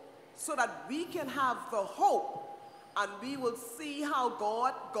told so that we can have the hope, and we will see how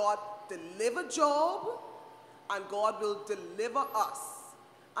God delivered Job, and God will deliver us.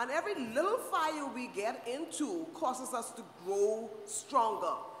 And every little fire we get into causes us to grow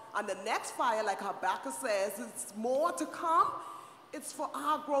stronger. And the next fire, like Habakkuk says, it's more to come. It's for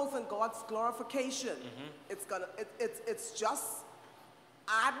our growth and God's glorification. It's just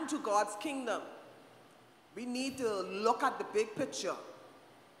adding to God's kingdom. We need to look at the big picture,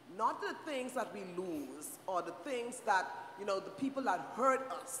 not the things that we lose or the things that, the people that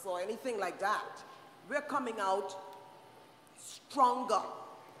hurt us or anything like that. We're coming out stronger,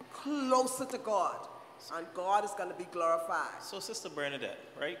 closer to God, and God is going to be glorified. So, Sister Bernadette,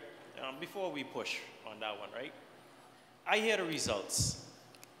 right? Before we push on that one, right? I hear the results,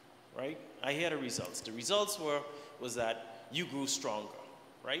 right? I hear the results. The results was that you grew stronger,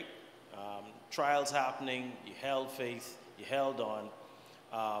 right? Trials happening, you held faith, you held on,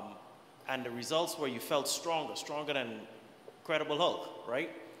 and the results were you felt stronger than Incredible Hulk, right?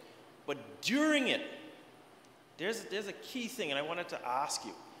 But during it, there's a key thing, and I wanted to ask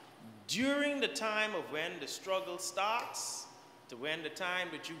you. During the time of when the struggle starts to when the time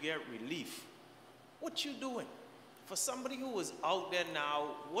that you get relief, what you doing? For somebody who is out there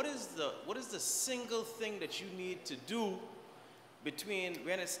now, what is the single thing that you need to do between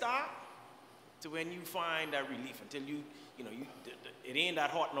when it starts to when you find that relief, until it ain't that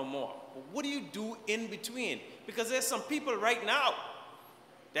hot no more? But what do you do in between? Because there's some people right now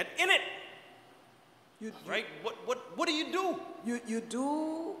that in it, right? What do you do? You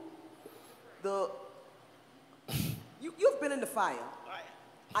do you've been in the fire.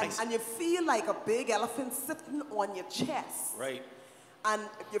 And you feel like a big elephant sitting on your chest. Right. And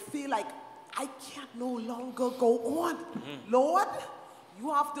you feel like, I can't no longer go on. Lord, you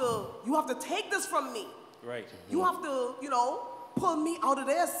have to take this from me. Right. You have to, pull me out of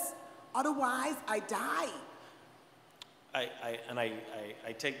this. Otherwise, I die.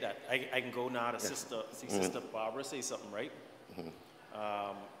 I take that. I can go now to Sister Barbara say something, right?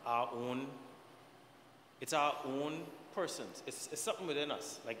 It's our own persons. It's something within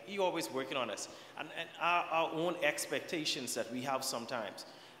us. Like, He always working on us. And our own expectations that we have sometimes.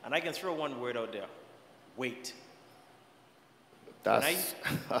 And I can throw one word out there. Wait. That's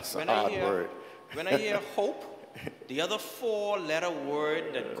a hard word. When I hear hope, the other 4-letter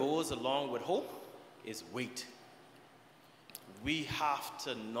word that goes along with hope is wait. We have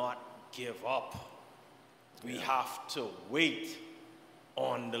to not give up. We have to wait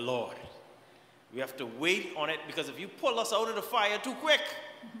on the Lord. We have to wait on it, because if you pull us out of the fire too quick,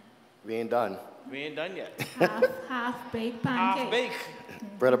 we ain't done. We ain't done yet. Half-baked pancake.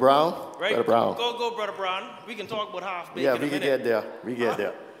 Half-baked. Brother Brown? Right? Brother Brown. Go, Brother Brown. We can talk about half-baked Yeah, in a we can minute. get there. We get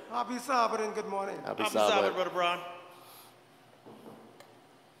there. Happy Sabbath and good morning. Happy Sabbath, Sabbath. Brother Brown.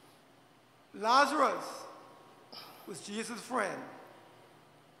 Lazarus was Jesus' friend.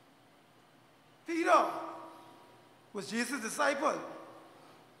 Peter was Jesus' disciple.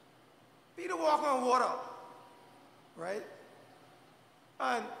 Peter walked on water, right?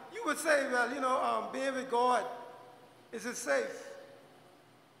 And you would say, well, being with God, is it safe?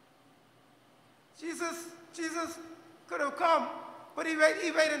 Jesus could have come, but he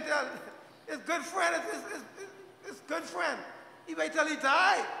waited until his good friend, his good friend, he waited till he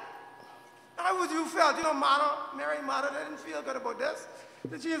died. How would you feel? You know, Mary, Martha didn't feel good about this.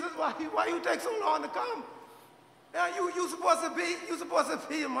 Jesus, why you take so long to come? Now you supposed to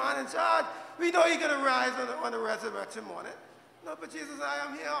be the man in charge. We know you're gonna rise on the resurrection morning. No, but Jesus, I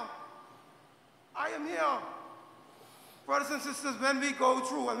am here. I am here. Brothers and sisters, when we go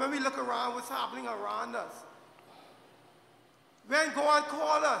through and when we look around what's happening around us, when God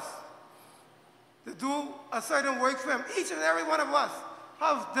called us to do a certain work for him, each and every one of us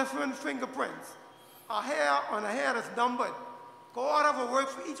have different fingerprints. Our hair on the head is numbered. God have a work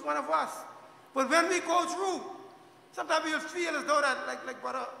for each one of us. But when we go through, sometimes we feel as though that, like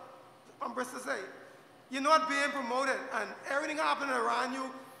Brother Bristol say, you're not being promoted and everything happening around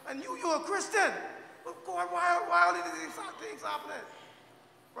you, and you're a Christian. But God, why are these things happening?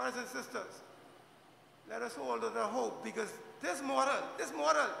 Brothers and sisters, let us hold on to hope, because this mortal,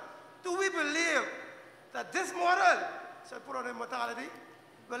 do we believe that this mortal shall put on immortality?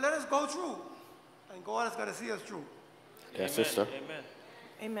 But let us go through, and God is going to see us through. Yes, sister. Amen.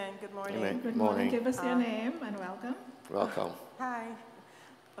 Amen. Good morning. Amen. Good morning. Give us your name and welcome. Welcome. Hi.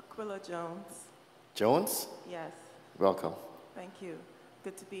 Aquila Jones. Jones? Yes. Welcome. Thank you.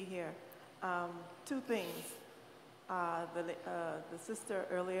 Good to be here. Two things. The sister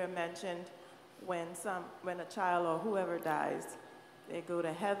earlier mentioned when a child or whoever dies, they go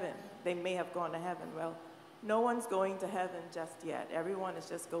to heaven. They may have gone to heaven. Well, no one's going to heaven just yet. Everyone is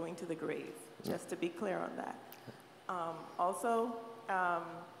just going to the grave, just to be clear on that. Also,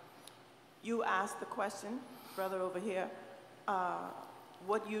 you asked the question, brother over here,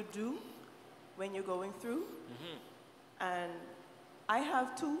 what you do when you're going through. And I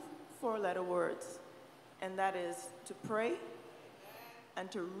have 2 4-letter words, and that is to pray and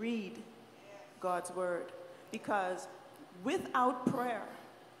to read God's word. Because without prayer,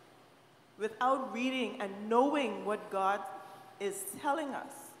 without reading and knowing what God is telling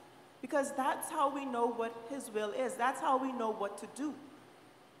us, because that's how we know what his will is. That's how we know what to do.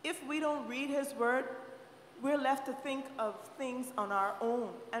 If we don't read his word, we're left to think of things on our own,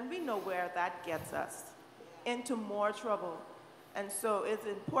 and we know where that gets us, into more trouble. And so it's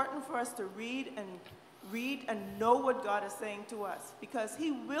important for us to read and know what God is saying to us, because he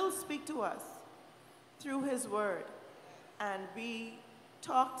will speak to us through his word. And we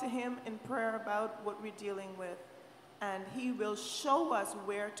talk to him in prayer about what we're dealing with, and he will show us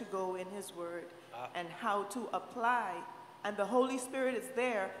where to go in his word and how to apply. And the Holy Spirit is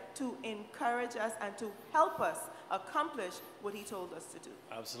there to encourage us and to help us accomplish what he told us to do.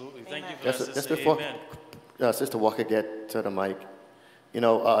 Absolutely. Amen. Thank you for that, Just sister. before Amen. Sister Walker get to the mic, you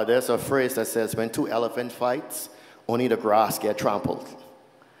know, there's a phrase that says, when 2 elephants fight, only the grass get trampled.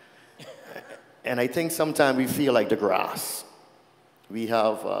 And I think sometimes we feel like the grass. We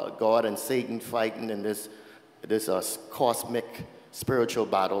have God and Satan fighting in this cosmic spiritual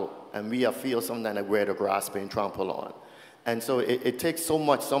battle, and we feel sometimes like we're the grass being trampled on. And so it takes so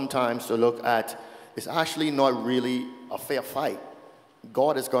much sometimes to look at, it's actually not really a fair fight.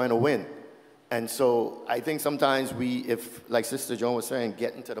 God is going to win. And so I think sometimes if, like Sister Joan was saying,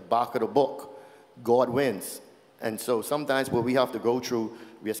 get into the back of the book, God wins. And so sometimes what we have to go through,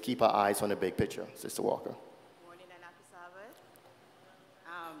 we just keep our eyes on the big picture. Sister Walker. Good morning and happy Sabbath.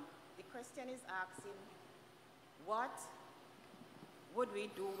 The question is asking, what would we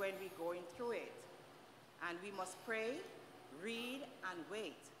do when we're going through it? And we must pray, read, and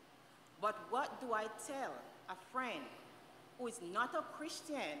wait. But what do I tell a friend who is not a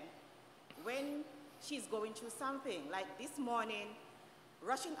Christian when she's going through something? Like this morning,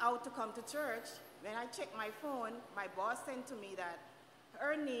 rushing out to come to church, when I checked my phone, my boss sent to me that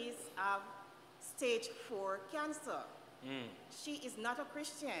her niece have stage 4 cancer. She is not a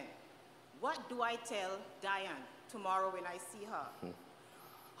Christian. What do I tell Diane tomorrow when I see her?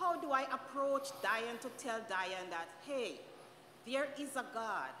 How do I approach Diane to tell Diane that, hey, there is a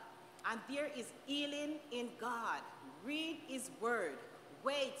God, and there is healing in God. Read his word.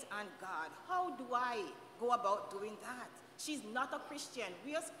 Wait on God. How do I go about doing that? She's not a Christian.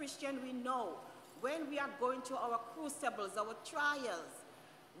 We as Christians, we know when we are going through our crucibles, our trials,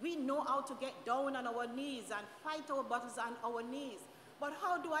 we know how to get down on our knees and fight our battles on our knees. But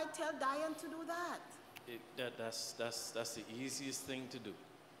how do I tell Diane to do that? That's the easiest thing to do.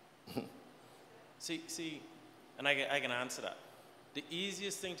 see, and I can answer that. The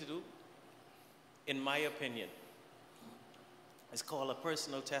easiest thing to do, in my opinion, is called a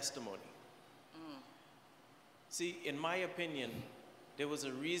personal testimony. See, in my opinion, there was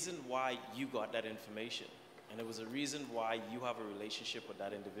a reason why you got that information, and there was a reason why you have a relationship with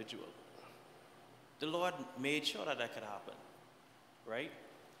that individual. the Lord made sure that that could happen, right?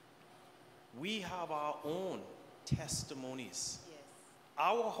 We have our own testimonies. Yes.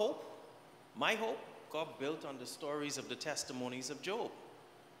 Our hope, my hope, God built on the stories of the testimonies of Job,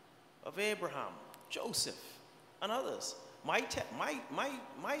 of Abraham, Joseph, and others. My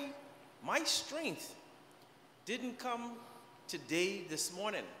strength didn't come today, this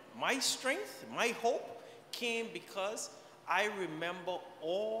morning. My strength, my hope came because I remember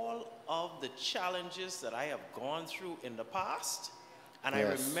all of the challenges that I have gone through in the past, and I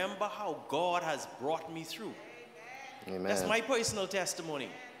remember how God has brought me through. Amen. That's my personal testimony.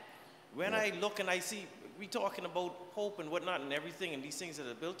 When I look and I see, we talking about hope and whatnot and everything and these things that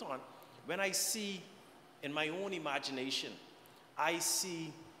are built on, when I see in my own imagination, I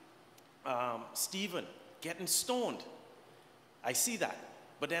see Stephen getting stoned. I see that.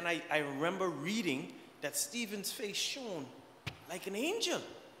 But then I remember reading that Stephen's face shone like an angel.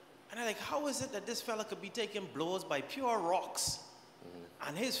 And I'm like, how is it that this fella could be taking blows by pure rocks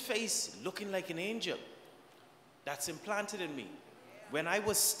and his face looking like an angel? That's implanted in me. When I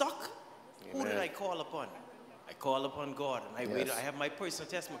was stuck, who did I call upon? I call upon God, and I waited. I have my personal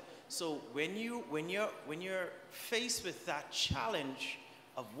testimony. So when you're faced with that challenge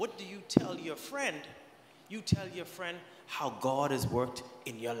of what do you tell your friend, you tell your friend how God has worked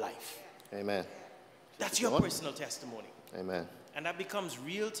in your life. Amen. That's your personal testimony. Amen. And that becomes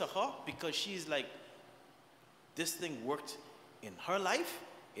real to her because she's like, this thing worked in her life.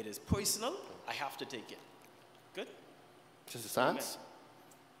 It is personal. I have to take it. Good? Sister Sands?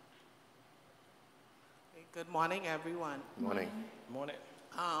 Good morning, everyone. Good morning. Morning.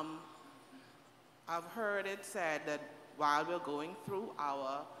 I've heard it said that while we're going through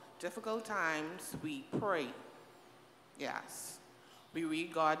our difficult times, we pray. Yes. We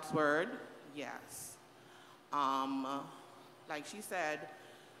read God's word. Yes. Like she said,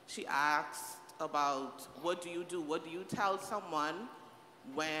 she asked about what do you do? What do you tell someone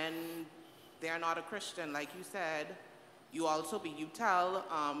when they're not a Christian? Like you said, you tell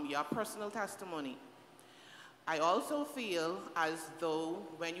your personal testimony. I also feel as though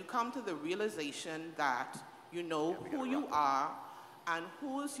when you come to the realization that you know who you are and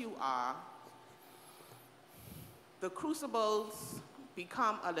whose you are, the crucibles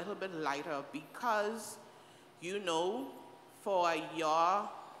become a little bit lighter because you know for your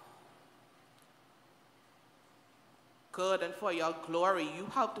good and for your glory, you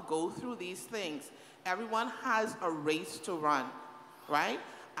have to go through these things. Everyone has a race to run, right?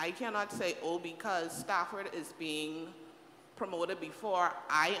 I cannot say, oh, because Stafford is being promoted before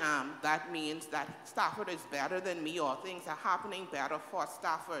I am, that means that Stafford is better than me or things are happening better for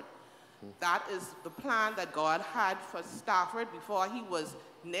Stafford. That is the plan that God had for Stafford before he was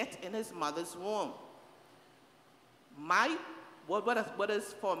knit in his mother's womb. What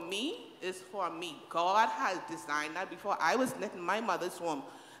is for me is for me. God has designed that before I was knit in my mother's womb.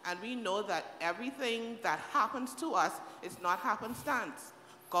 And we know that everything that happens to us is not happenstance.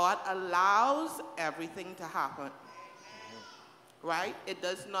 God allows everything to happen. Right? It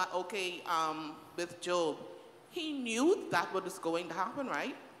does not, with Job, he knew that what was going to happen,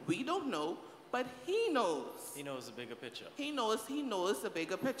 right? We don't know, but he knows. He knows the bigger picture. He knows the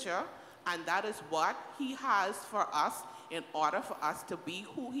bigger picture, and that is what he has for us in order for us to be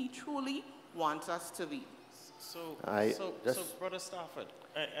who he truly wants us to be. So Brother Stafford,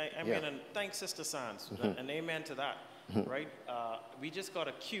 I mean, and thanks Sister Sands, and amen to that, right? We just got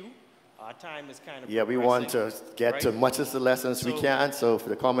a cue. Our time is kind of we want to get to much of the lessons we can, so if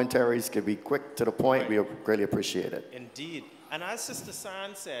the commentaries could be quick to the point, we greatly appreciate it. Indeed. And as Sister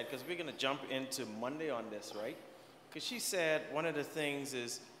Sands said, because we're going to jump into Monday on this, right? Because she said one of the things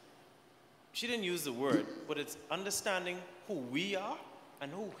is, she didn't use the word, but it's understanding who we are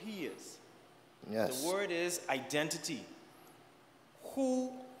and who he is. Yes. The word is identity.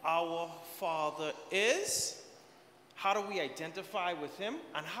 Who our Father is, how do we identify with him,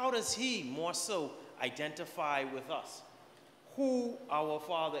 and how does he more so identify with us? Who our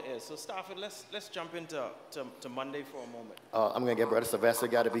Father is. So Stafford, let's jump into Monday for a moment. I'm going to get Brother Sylvester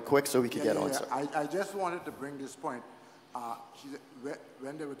got to be quick so we can get on, sir. I just wanted to bring this point.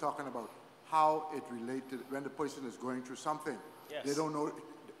 When they were talking about how it related, when the person is going through something, they don't know,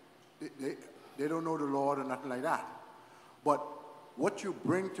 they don't know the Lord or nothing like that. But what you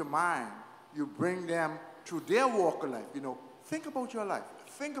bring to mind, you bring them through their walk of life. You know, think about your life.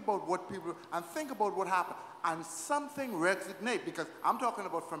 Think about what people, and think about what happened. And something resonates, because I'm talking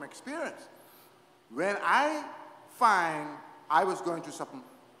about from experience. When I find I was going through something,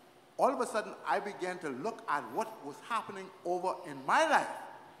 all of a sudden I began to look at what was happening over in my life.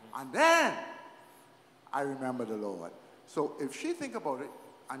 And then I remember the Lord. So if she think about it,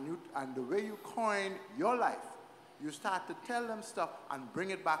 and the way you coin your life, you start to tell them stuff and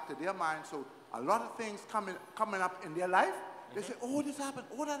bring it back to their mind. So a lot of things coming up in their life, they say, oh, this happened,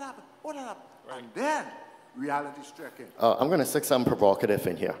 oh, that happened, oh, that happened. Right. And then reality struck in. I'm going to stick something provocative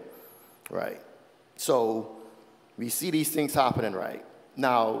in here, right? So we see these things happening, right?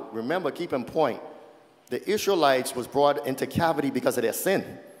 Now, remember, keep in point, the Israelites was brought into captivity because of their sin,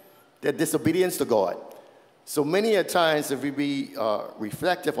 their disobedience to God. So many a times, if we be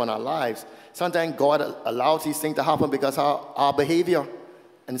reflective on our lives, sometimes God allows these things to happen because of our behavior,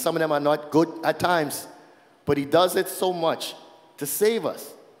 and some of them are not good at times, but he does it so much to save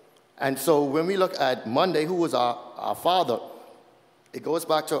us. And so when we look at Monday, who was our father, it goes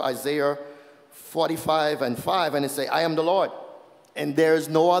back to Isaiah 45:5, and it says, I am the Lord, and there is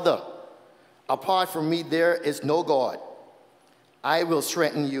no other. Apart from me, there is no God. I will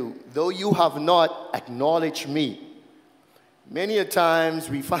strengthen you, though you have not acknowledged me. Many a times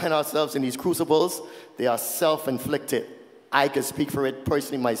we find ourselves in these crucibles. They are self-inflicted. I can speak for it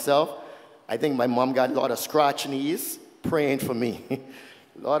personally myself. I think my mom got a lot of scratch knees praying for me.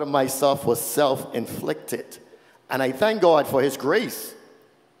 A lot of my stuff was self-inflicted. And I thank God for his grace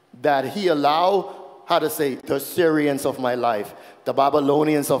that he allowed, the Syrians of my life, the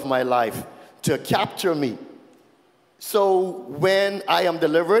Babylonians of my life, to capture me. So when I am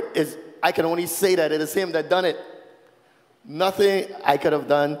delivered, I can only say that it is him that done it. Nothing I could have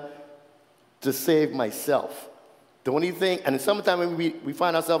done to save myself. The only thing, and sometimes when we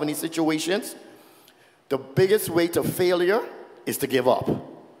find ourselves in these situations, the biggest way to failure is to give up.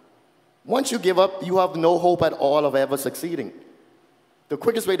 Once you give up, you have no hope at all of ever succeeding. The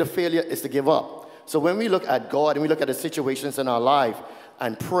quickest way to failure is to give up. So when we look at God and we look at the situations in our life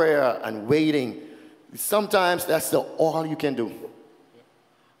and prayer and waiting, sometimes that's all you can do.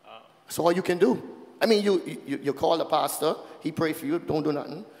 That's all you can do. I mean, you call the pastor, he pray for you, don't do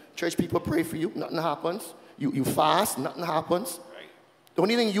nothing. Church people pray for you, nothing happens. You fast, nothing happens. Right. The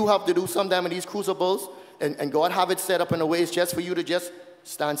only thing you have to do sometime in these crucibles, and God have it set up in a way, is just for you to just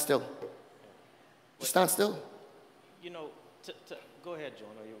stand still. Just stand still. You know, go ahead, John.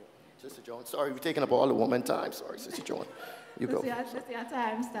 Sister Joan, sorry, we're taking up all the woman time. Sorry, Sister Joan. You go. It's your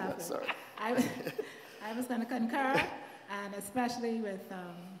time, Stafford. Yeah, sorry. I was going to concur, and especially with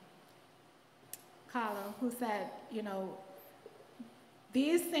Carla, who said, you know,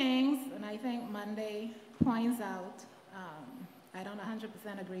 these things, and I think Monday points out, I don't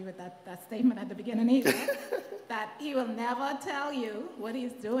 100% agree with that statement at the beginning either, that he will never tell you what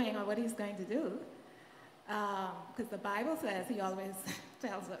he's doing or what he's going to do, because the Bible says he always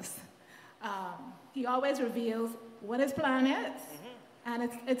tells us. He always reveals what his plan is, and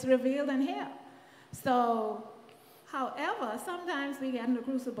it's revealed in here. So, however, sometimes we get in the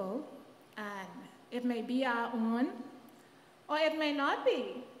crucible, and it may be our own, or it may not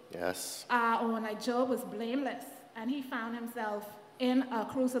be our own. Like Job was blameless, and he found himself in a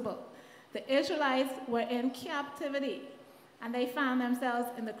crucible. The Israelites were in captivity, and they found themselves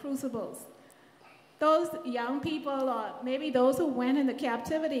in the crucibles. Those young people, or maybe those who went into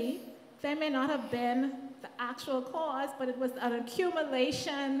captivity, they may not have been the actual cause, but it was an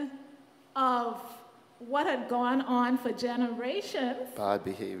accumulation of what had gone on for generations. Bad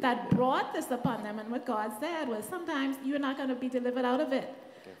behavior. That brought this upon them. And what God said was, sometimes you're not going to be delivered out of it.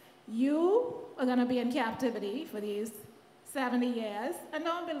 Okay. You are going to be in captivity for these 70 years. And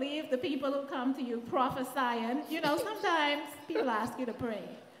don't believe the people who come to you prophesying. You know, sometimes people ask you to pray.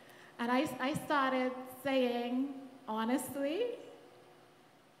 And I started saying, honestly,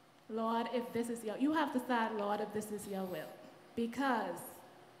 Lord, if this is you have to start, Lord, if this is your will. Because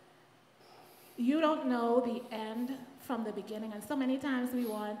you don't know the end from the beginning. And so many times we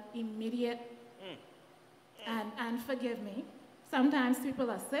want immediate, and forgive me, sometimes people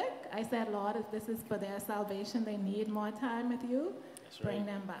are sick. I said, Lord, if this is for their salvation, they need more time with you, bring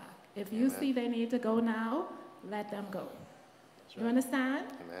them back. If you see they need to go now, let them go. You understand?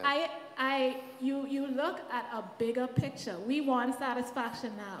 You look at a bigger picture. We want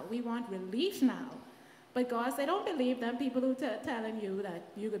satisfaction now. We want relief now. But God said, don't believe them people who telling you that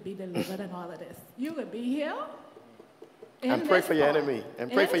you could be delivered and all of this. You could be here. And pray for your enemy. And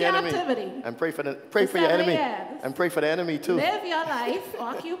pray for your enemy. And pray for your enemy. And pray for the enemy too. Live your life,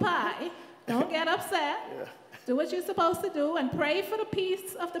 occupy. Don't get upset. Do what you're supposed to do and pray for the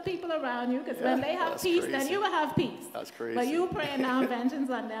peace of the people around you, because when they have peace, then you will have peace. That's crazy. But you praying down vengeance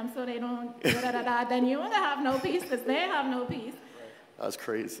on them so they don't, then you will have no peace because they have no peace. That's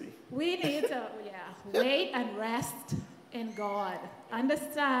crazy. We need to, wait and rest in God.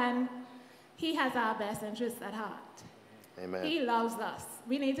 Understand he has our best interests at heart. Amen. He loves us.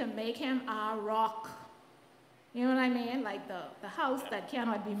 We need to make him our rock. You know what I mean? Like the house that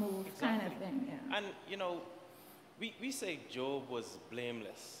cannot be moved, kind of thing. Yeah. And, you know, we say Job was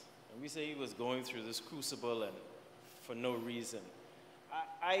blameless. And we say he was going through this crucible and for no reason.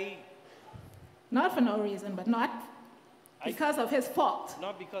 Not for no reason, but not because of his fault.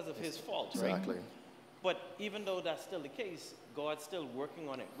 Not because of his fault, right? Exactly. But even though that's still the case, God's still working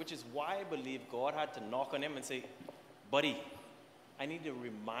on it, which is why I believe God had to knock on him and say, buddy, I need to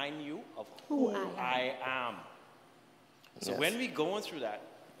remind you of who I am. So when we're going through that,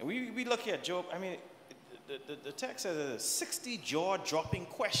 and we look here at Job, I mean, the text says there's 60 jaw-dropping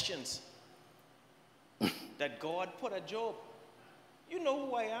questions that God put at Job. You know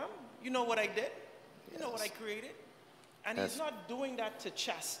who I am. You know what I did. You know what I created. And he's not doing that to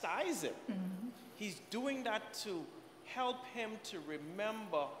chastise him. Mm-hmm. He's doing that to help him to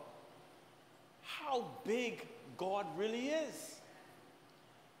remember how big God really is.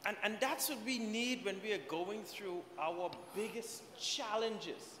 And that's what we need when we are going through our biggest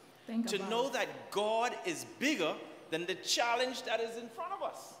challenges. To know that God is bigger than the challenge that is in front of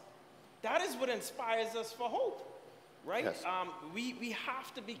us. That is what inspires us for hope, right? Yes. We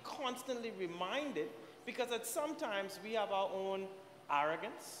have to be constantly reminded, because at sometimes we have our own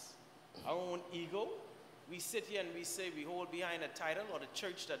arrogance, our own ego. We sit here and we say we hold behind a title or the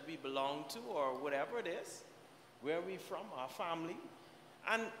church that we belong to or whatever it is, where we from, our family.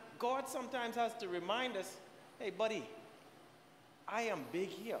 And God sometimes has to remind us, hey, buddy, I am big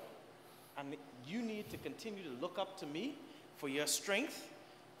here. And you need to continue to look up to me for your strength,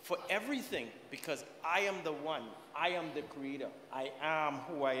 for everything, because I am the one. I am the creator. I am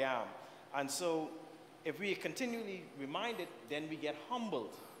who I am. And so if we are continually reminded, then we get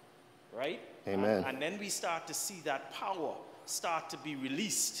humbled, right? Amen. And then we start to see that power start to be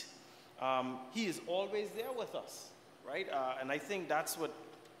released. He is always there with us, right? And I think that's what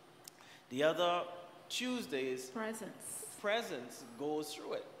the other Tuesdays, presence goes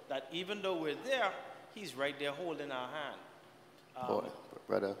through it. That even though we're there, he's right there holding our hand.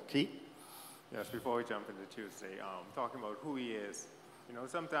 Brother Keith? Yes, before we jump into Tuesday, talking about who he is. You know,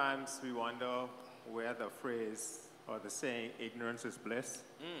 sometimes we wonder where the phrase or the saying, ignorance is bliss,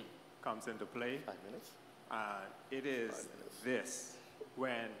 comes into play. 5 minutes. It is this,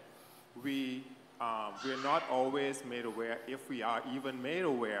 when we're not always made aware, if we are even made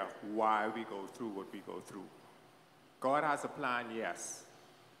aware, why we go through what we go through. God has a plan, yes.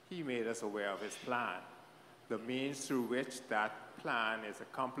 He made us aware of his plan. The means through which that plan is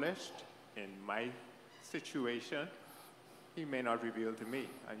accomplished in my situation, he may not reveal to me,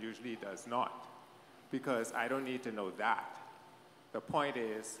 and usually he does not, because I don't need to know that. The point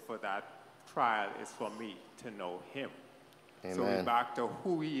is, for that trial is for me to know him. Amen. So we're back to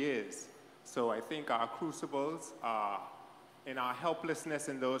who he is. So I think our crucibles are, in our helplessness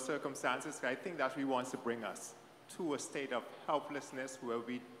in those circumstances, I think that he wants to bring us to a state of helplessness where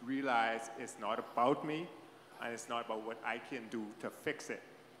we realize it's not about me and it's not about what I can do to fix it.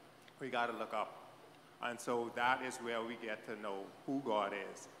 We got to look up. And so that is where we get to know who God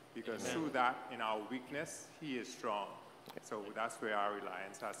is, because through that, in our weakness, he is strong. So that's where our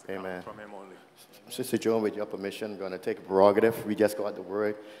reliance has to come from him only. Sister Joan, with your permission, I'm going to take a prerogative. We just got the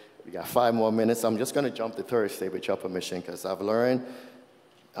word. We got 5 more minutes. I'm just going to jump to Thursday with your permission, because I've learned,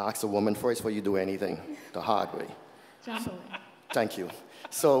 ask a woman first before you do anything, the hard way. Thank you.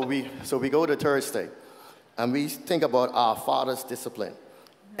 So we go to Thursday, and we think about our Father's discipline.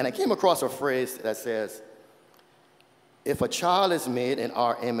 And I came across a phrase that says, if a child is made in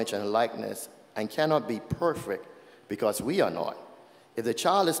our image and likeness and cannot be perfect because we are not, if the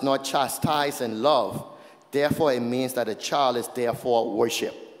child is not chastised in love, therefore it means that the child is therefore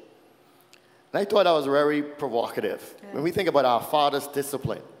worship. And I thought that was very provocative. When we think about our Father's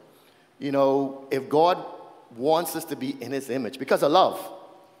discipline, you know, if God wants us to be in his image, because of love,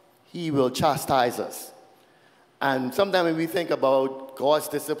 he will chastise us. And sometimes when we think about God's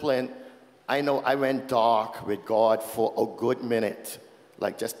discipline, I know I went dark with God for a good minute,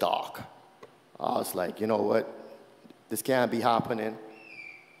 like just dark. I was like, you know what? This can't be happening.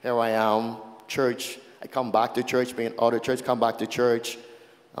 Here I am, church. I come back to church, being out of church, come back to church.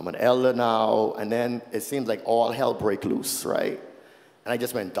 I'm an elder now, and then it seems like all hell break loose, right? And I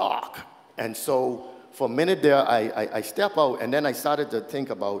just went dark. And so for a minute there, I step out, and then I started to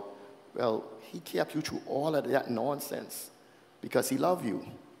think about, well, he kept you through all of that nonsense because he loved you.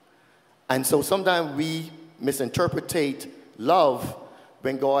 And so sometimes we misinterpret love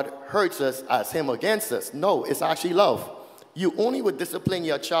when God hurts us as him against us. No, it's actually love. You only would discipline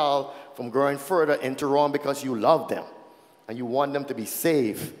your child from growing further into wrong because you love them and you want them to be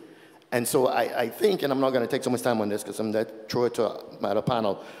saved. And so I think, and I'm not going to take so much time on this because I'm going to throw it to my other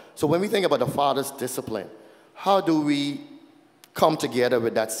panel. So when we think about the Father's discipline, how do we come together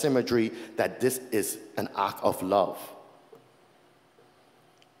with that symmetry that this is an act of love?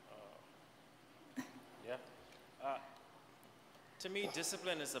 To me,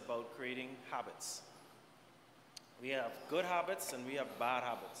 discipline is about creating habits. We have good habits and we have bad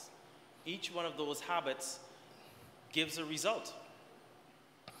habits. Each one of those habits gives a result.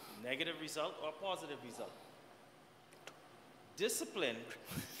 Negative result or positive result. Discipline,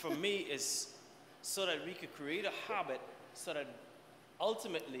 for me, is so that we could create a habit so that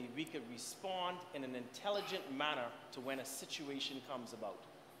ultimately we could respond in an intelligent manner to when a situation comes about.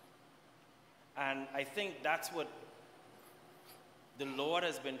 And I think that's what the Lord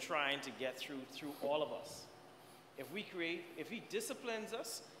has been trying to get through all of us. If he disciplines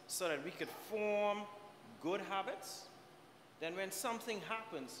us so that we could form good habits, then when something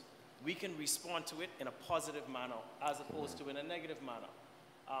happens, we can respond to it in a positive manner as opposed to in a negative manner.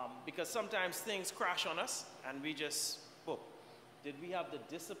 Because sometimes things crash on us and we just, boom. Did we have the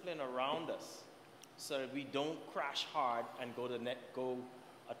discipline around us so that we don't crash hard and go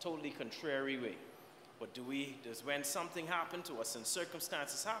a totally contrary way? But does when something happened to us and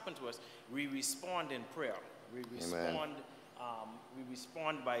circumstances happen to us, we respond in prayer. We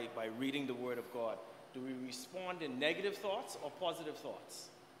respond by reading the Word of God. Do we respond in negative thoughts or positive thoughts?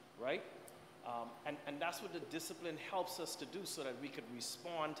 Right? And that's what the discipline helps us to do so that we could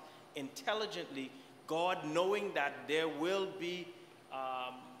respond intelligently, God knowing that there will be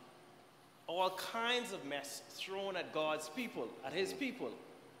all kinds of mess thrown at God's people, at his people.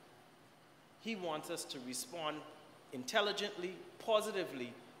 He wants us to respond intelligently,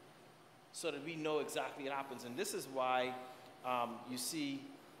 positively, so that we know exactly what happens. And this is why you see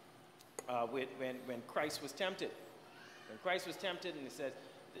when Christ was tempted. When Christ was tempted and he said,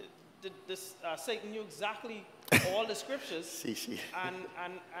 Satan knew exactly all the scriptures. and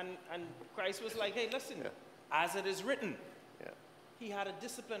Christ was like, hey, listen, as it is written. He had a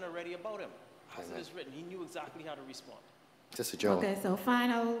discipline already about him. As it is written, he knew exactly how to respond. Sister Joan. Okay, so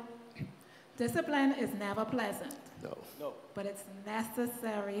final. Discipline is never pleasant. No. But it's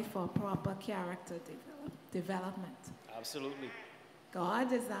necessary for proper character development. Absolutely. God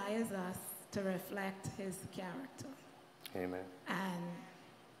desires us to reflect his character. Amen. And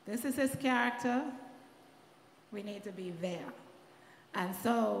this is his character. We need to be there. And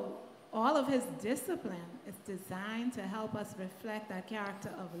so all of his discipline is designed to help us reflect that character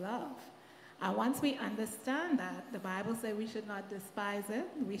of love. And once we understand that, the Bible says we should not despise it,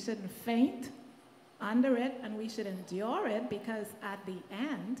 we shouldn't faint under it, and we should endure it, because at the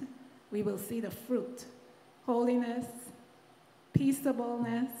end, we will see the fruit. Holiness,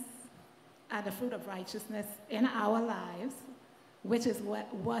 peaceableness, and the fruit of righteousness in our lives, which is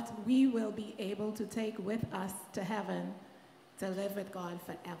what we will be able to take with us to heaven to live with God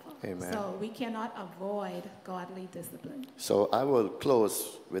forever. Amen. So we cannot avoid godly discipline. So I will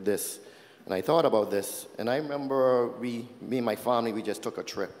close with this. And I thought about this, and I remember me and my family, we just took a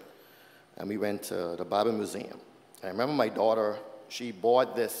trip, and we went to the Bible Museum. I remember my daughter, she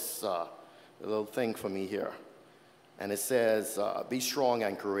bought this little thing for me here, and it says, be strong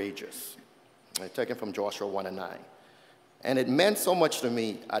and courageous. I took it from Joshua 1:9. And it meant so much to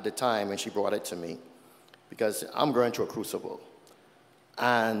me at the time when she brought it to me, because I'm going through a crucible.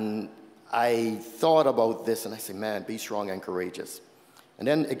 And I thought about this, and I said, man, be strong and courageous. And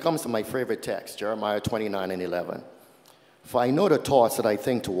then it comes to my favorite text, Jeremiah 29:11. For I know the thoughts that I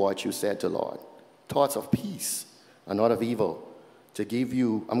think towards you, said the Lord, thoughts of peace and not of evil, to give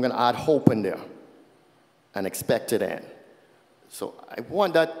you, I'm going to add hope in there, an expected end. So I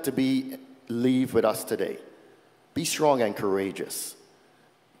want that to leave with us today. Be strong and courageous.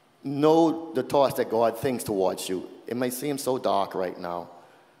 Know the thoughts that God thinks towards you. It may seem so dark right now.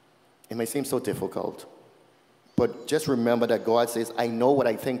 It may seem so difficult. But just remember that God says, I know what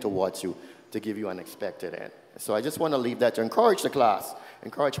I think towards you, to give you an expected end. So I just want to leave that to encourage the class,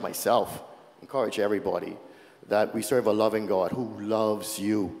 encourage myself, encourage everybody, that we serve a loving God who loves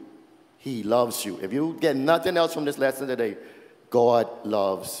you. He loves you. If you get nothing else from this lesson today, God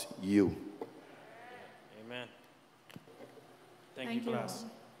loves you. Amen. Thank you, class.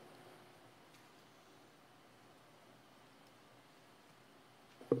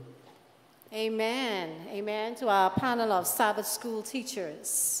 Amen. Amen to our panel of Sabbath school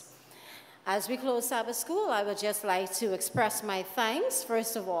teachers. As we close Sabbath school, I would just like to express my thanks,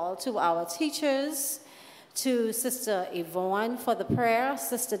 first of all, to our teachers, to Sister Yvonne for the prayer,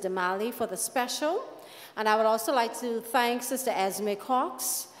 Sister Damali for the special, and I would also like to thank Sister Esme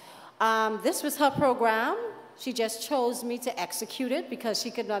Cox. This was her program. She just chose me to execute it because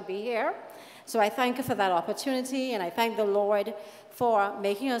she could not be here. So I thank her for that opportunity, and I thank the Lord for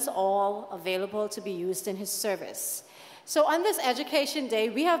making us all available to be used in his service. So on this Education Day,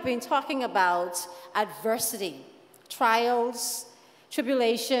 we have been talking about adversity, trials,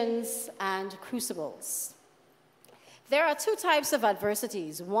 tribulations, and crucibles. There are two types of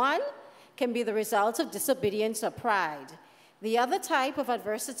adversities. One can be the result of disobedience or pride. The other type of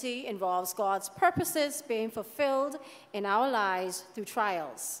adversity involves God's purposes being fulfilled in our lives through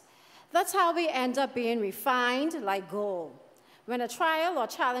trials. That's how we end up being refined like gold. When a trial or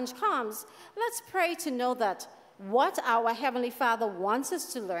challenge comes, let's pray to know that what our Heavenly Father wants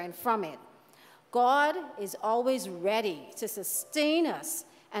us to learn from it. God is always ready to sustain us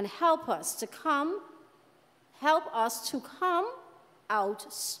and help us to come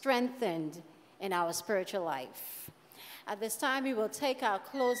out strengthened in our spiritual life. At this time, we will take our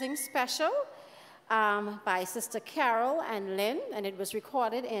closing special by Sister Carol and Lynn, and it was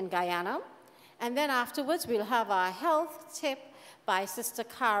recorded in Guyana. And then afterwards, we'll have our health tip by Sister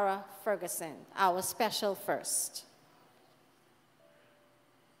Cara Ferguson, our special first.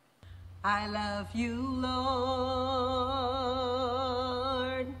 I love you, Lord.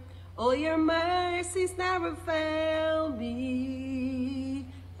 Oh, your mercies never fail me.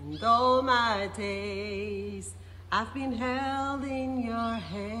 And all my days I've been held in your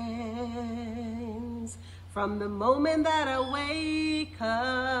hands. From the moment that I wake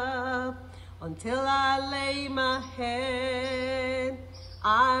up until I lay my head,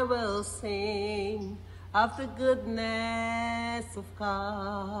 I will sing of the goodness of God.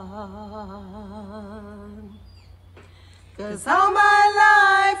 'Cause all my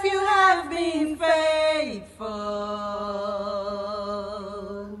life you have been faithful.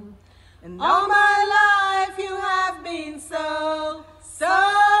 And all my life you have been so,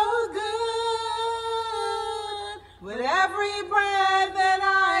 so good. With every breath that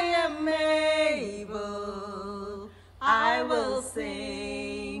I am able, I will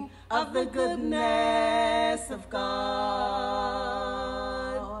sing of the goodness of God.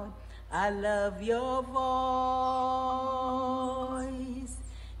 I love your voice.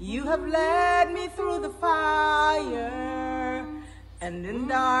 You have led me through the fire, and in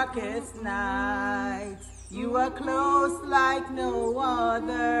darkest nights, you are close like no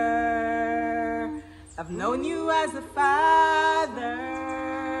other. I've known you as a father,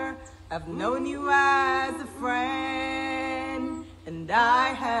 I've known you as a friend, and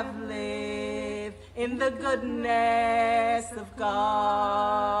I have lived in the goodness of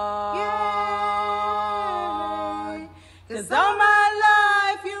God. Yeah. 'Cause all my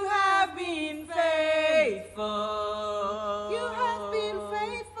life you have been faithful. You have been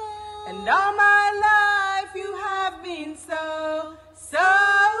faithful. And all my life you have been so, so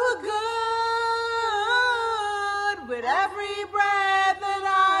good. With every breath that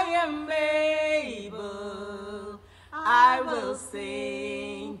I am able, I will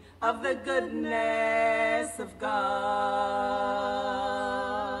sing of the goodness of God.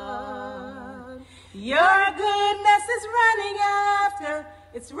 Your goodness is running after,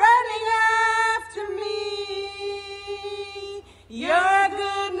 it's running after me. Your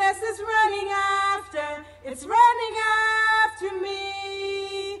goodness is running after, it's running after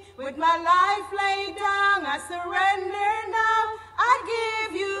me. With my life laid down, I surrender now. I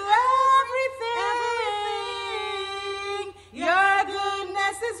give you everything. Your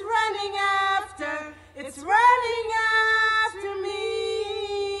goodness is running after, it's running after me.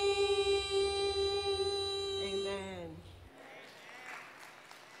 Amen.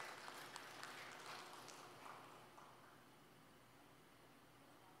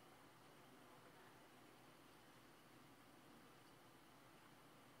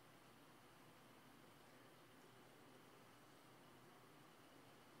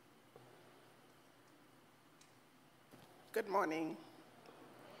 Good morning.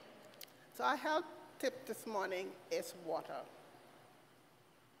 So our health tip this morning is water.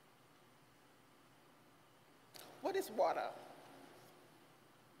 What is water?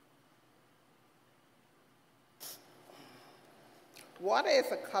 Water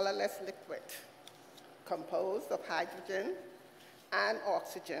is a colorless liquid composed of hydrogen and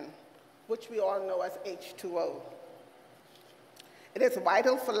oxygen, which we all know as H2O. It is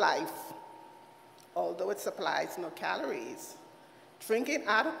vital for life, although it supplies no calories. Drinking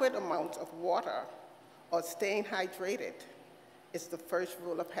adequate amounts of water or staying hydrated is the first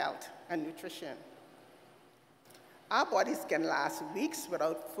rule of health and nutrition. Our bodies can last weeks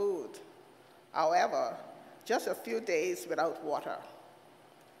without food. However, just a few days without water.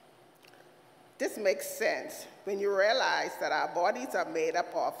 This makes sense when you realize that our bodies are made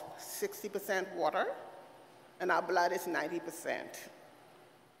up of 60% water and our blood is 90%.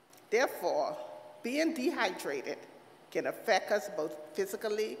 Therefore, being dehydrated can affect us both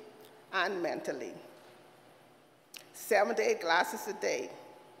physically and mentally. 7 to 8 glasses a day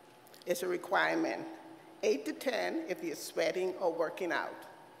is a requirement. 8 to 10 if you're sweating or working out.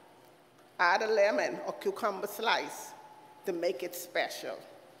 Add a lemon or cucumber slice to make it special.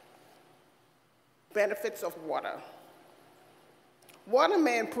 Benefits of water. Water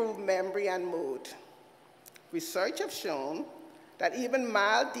may improve memory and mood. Research has shown that even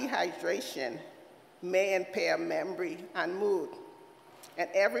mild dehydration may impair memory and mood, and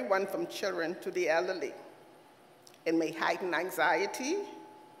everyone from children to the elderly. It may heighten anxiety.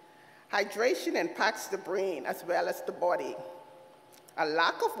 Hydration impacts the brain as well as the body. A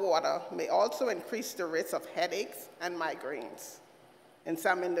lack of water may also increase the risk of headaches and migraines in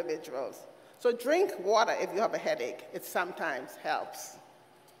some individuals. So drink water if you have a headache. It sometimes helps.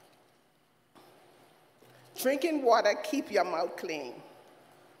 Drinking water keeps your mouth clean.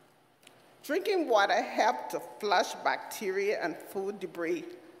 Drinking water helps to flush bacteria and food debris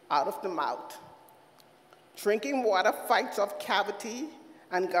out of the mouth. Drinking water fights off cavity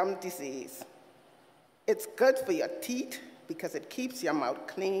and gum disease. It's good for your teeth because it keeps your mouth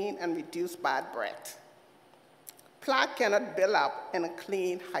clean and reduces bad breath. Plaque cannot build up in a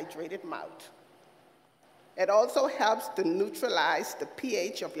clean, hydrated mouth. It also helps to neutralize the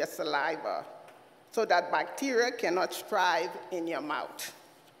pH of your saliva so that bacteria cannot thrive in your mouth.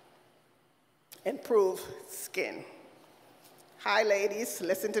 Improve skin. Hi, ladies,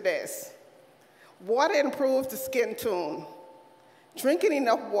 listen to this. Water improves the skin tone. Drinking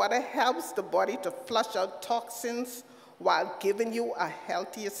enough water helps the body to flush out toxins while giving you a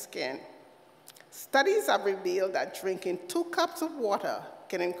healthier skin. Studies have revealed that drinking 2 cups of water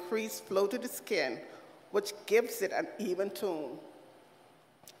can increase flow to the skin, which gives it an even tone.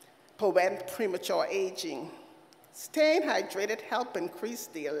 Prevent premature aging. Staying hydrated helps increase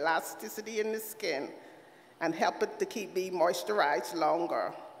the elasticity in the skin and help it to keep being moisturized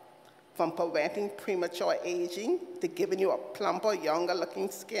longer. From preventing premature aging to giving you a plumper, younger-looking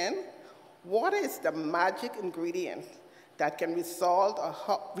skin, water is the magic ingredient that can resolve a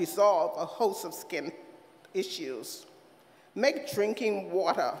host of skin issues. Make drinking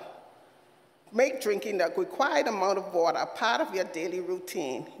the required amount of water a part of your daily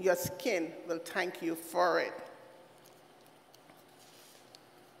routine. Your skin will thank you for it.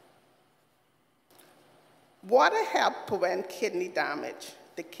 Water helps prevent kidney damage.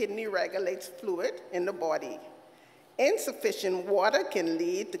 The kidney regulates fluid in the body. Insufficient water can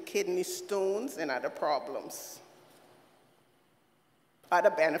lead to kidney stones and other problems. Other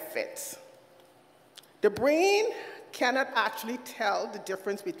benefits. The brain cannot actually tell the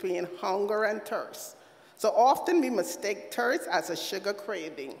difference between hunger and thirst. So often we mistake thirst as a sugar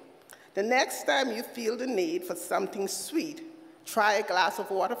craving. The next time you feel the need for something sweet, try a glass of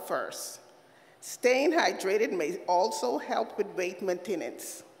water first. Staying hydrated may also help with weight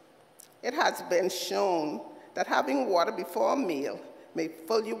maintenance. It has been shown that having water before a meal may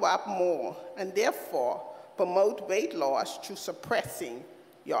fill you up more and therefore promote weight loss through suppressing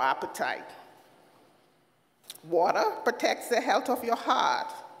your appetite. Water protects the health of your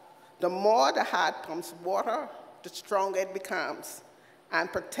heart. The more the heart pumps water, the stronger it becomes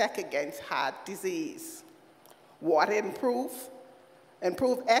and protect against heart disease. Water improve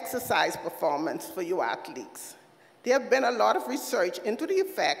exercise performance for you athletes. There have been a lot of research into the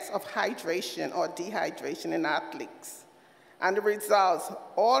effects of hydration or dehydration in athletes, and the results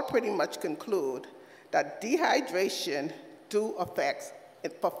all pretty much conclude that dehydration do affect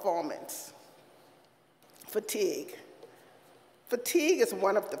performance. Fatigue. Fatigue is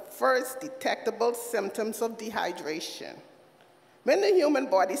one of the first detectable symptoms of dehydration. When the human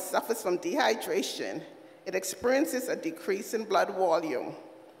body suffers from dehydration, it experiences a decrease in blood volume.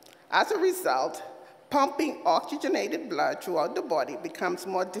 As a result, pumping oxygenated blood throughout the body becomes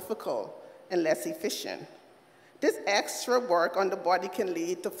more difficult and less efficient. This extra work on the body can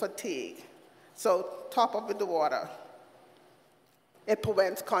lead to fatigue. So top up with the water. It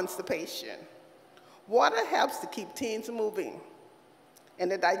prevents constipation. Water helps to keep things moving in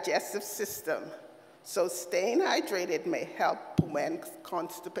the digestive system. So staying hydrated may help prevent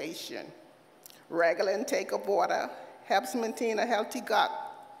constipation. Regular intake of water helps maintain a healthy gut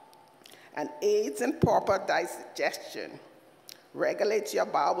and aids in proper digestion, regulates your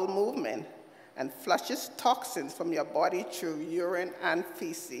bowel movement, and flushes toxins from your body through urine and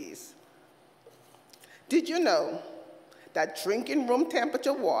feces. Did you know that drinking room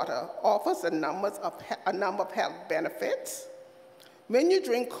temperature water offers a number of health benefits? When you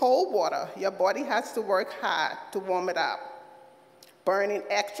drink cold water, your body has to work hard to warm it up, burning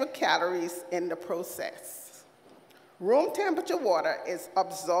extra calories in the process. Room temperature water is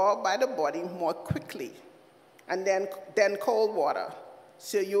absorbed by the body more quickly and than cold water,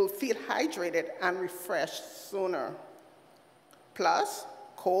 so you'll feel hydrated and refreshed sooner. Plus,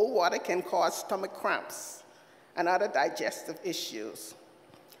 cold water can cause stomach cramps and other digestive issues.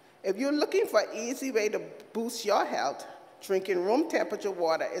 If you're looking for an easy way to boost your health, drinking room temperature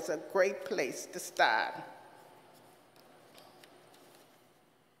water is a great place to start.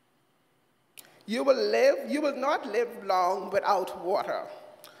 You will not live long without water.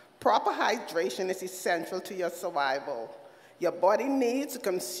 Proper hydration is essential to your survival. Your body needs to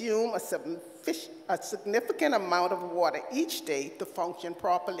consume a significant amount of water each day to function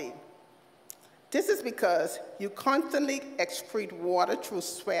properly. This is because you constantly excrete water through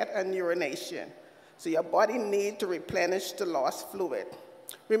sweat and urination, so your body needs to replenish the lost fluid.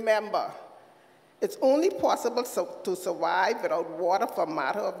 Remember, it's only possible to survive without water for a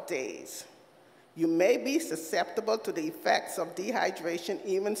matter of days. You may be susceptible to the effects of dehydration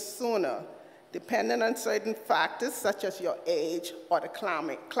even sooner, depending on certain factors such as your age or the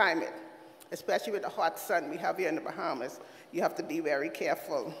climate. Especially with the hot sun we have here in the Bahamas, you have to be very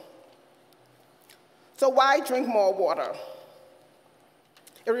careful. So why drink more water?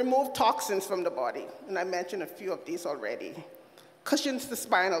 It removes toxins from the body, and I mentioned a few of these already. Cushions the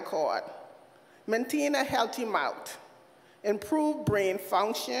spinal cord, maintain a healthy mouth, improve brain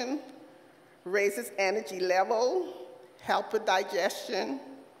function, raises energy level, help with digestion,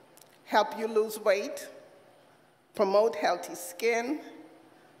 help you lose weight, promote healthy skin,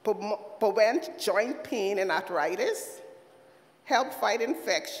 prevent joint pain and arthritis, help fight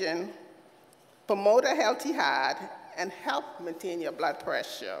infection, promote a healthy heart, and help maintain your blood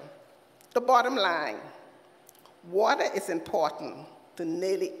pressure. The bottom line, water is important to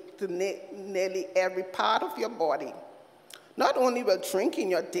nearly every part of your body. Not only will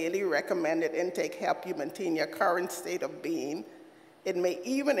drinking your daily recommended intake help you maintain your current state of being, it may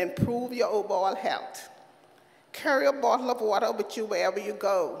even improve your overall health. Carry a bottle of water with you wherever you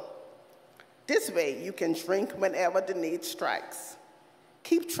go. This way, you can drink whenever the need strikes.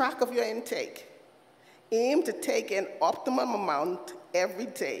 Keep track of your intake. Aim to take an optimum amount every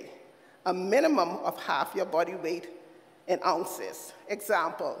day, a minimum of half your body weight in ounces.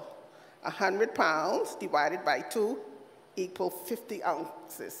 Example, 100 pounds divided by 2 equals 50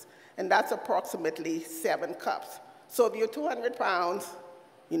 ounces, and that's approximately 7 cups. So if you're 200 pounds,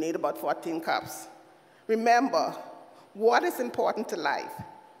 you need about 14 cups. Remember, water is important to life.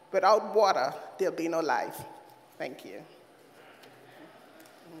 Without water, there'll be no life. Thank you.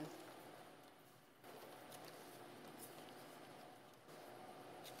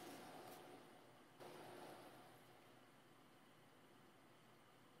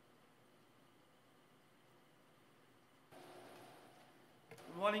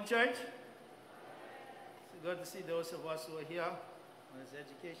 Good morning, church. It's good to see those of us who are here on this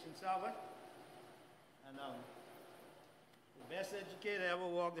education Sabbath. And the best educator ever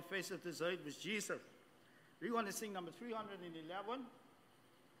walked the face of this earth was Jesus. We're going to sing number 311.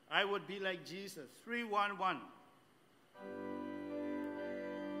 I would be like Jesus. 311.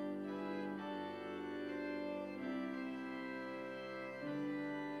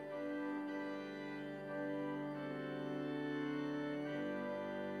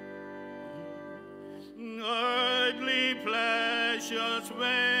 Earthly pleasures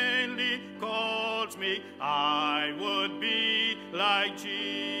vainly calls me, I would be like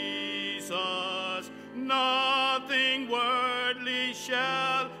Jesus. Nothing worldly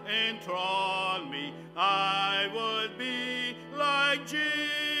shall enthrall me, I would be like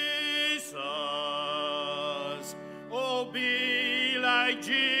Jesus. Oh, be like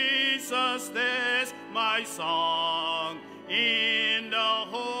Jesus, there's my song, in the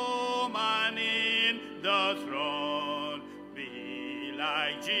home and in the throne. Be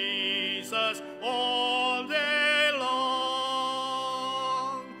like Jesus all day long.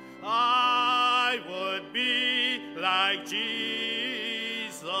 I would be like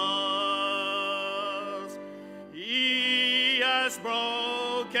Jesus. He has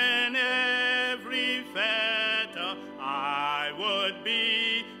broken every fetter. I would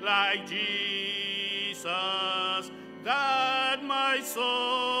be like Jesus, that my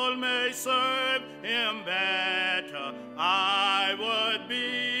soul may serve him better. I would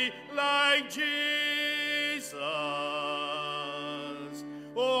be like Jesus.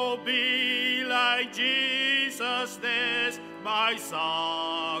 Oh, be like Jesus, there's my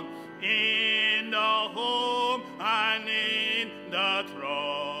song, in the home and in the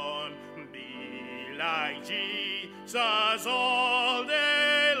throne. Be like Jesus all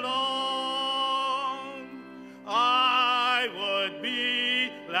day long. I would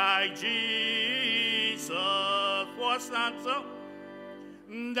be like Jesus. For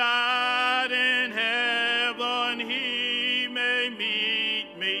that in heaven he may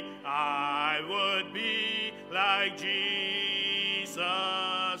meet me. I would be like Jesus,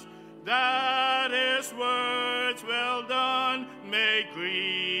 that his words well done may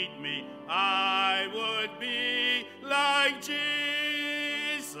greet me. I would be like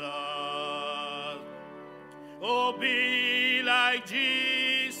Jesus. Oh, be like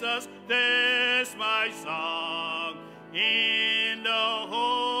Jesus, this my song, in the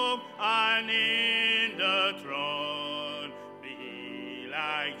home and in the throne. Be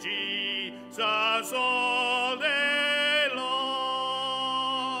like Jesus all day long.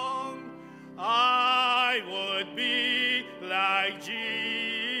 I would be like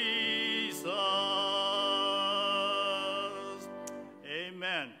Jesus.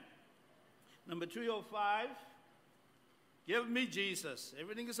 Amen. Number 305. Give me Jesus.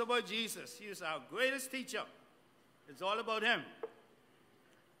 Everything is about Jesus. He is our greatest teacher. It's all about him.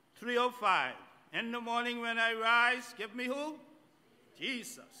 305. In the morning when I rise, give me who?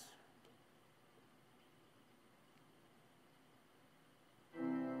 Jesus.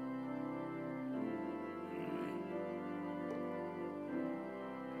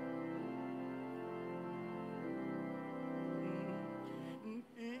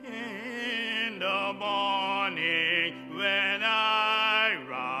 In the morning when I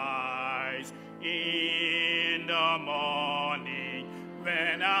rise, in the morning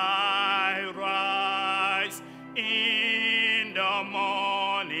when I rise, in the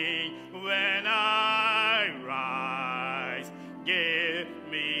morning when I rise, give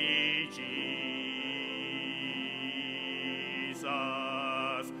me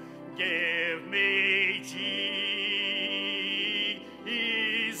Jesus, give me Jesus.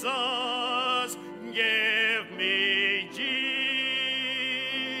 Jesus, give me Jesus.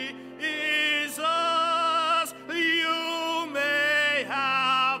 You may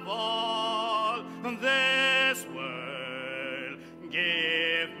have all this world.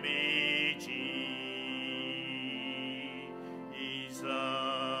 Give me Jesus.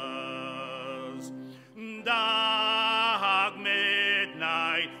 Dark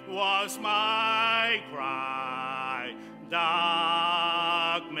midnight was my cry.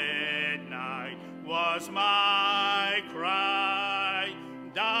 Dark midnight was my cry.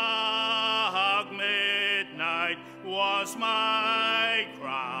 Dark midnight was my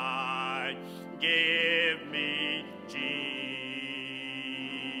cry. Give me Jesus.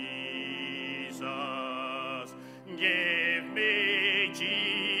 Give me Jesus.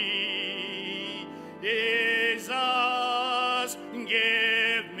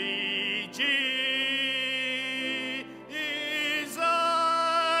 Give me Jesus.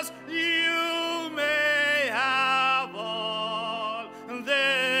 You may have all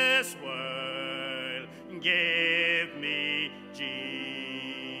this world. Give me Jesus.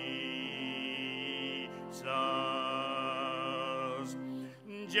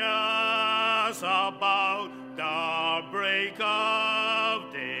 Just about the break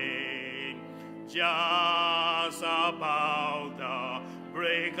of day, just about the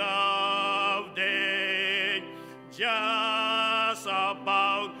break of day, just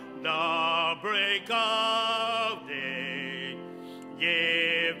about the break of day,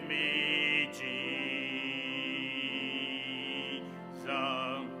 give me Jesus,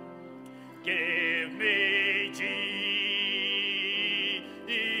 give me Jesus,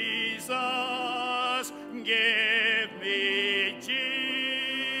 give me Jesus.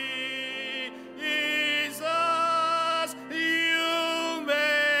 You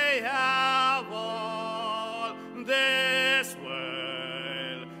may have all this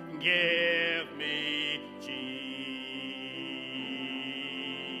world. Give me Jesus.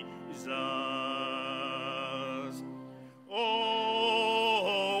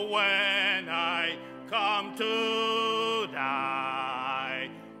 Oh, when I come to die,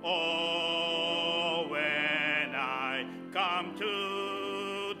 oh, when I come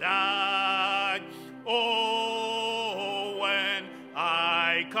to die, oh, when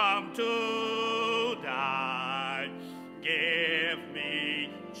I come to die, give me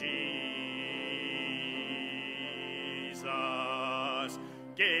Jesus,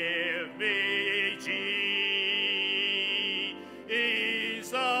 give me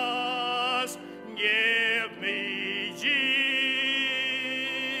Jesus, give me Jesus.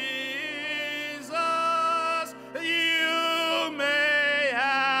 You may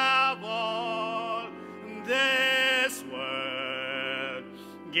have all this world.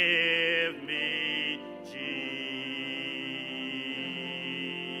 Give me Jesus.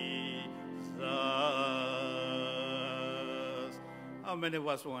 How many of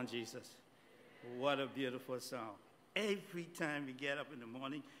us want Jesus? What a beautiful song. Every time we get up in the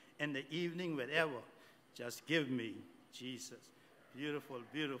morning, in the evening, whatever, just give me Jesus. Beautiful,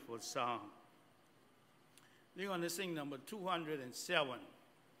 beautiful song. We're going to sing number 207.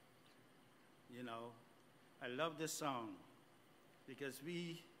 You know, I love this song because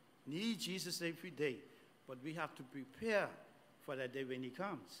we need Jesus every day, but we have to prepare for that day when he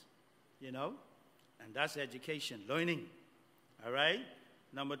comes, you know, and that's education, learning, all right?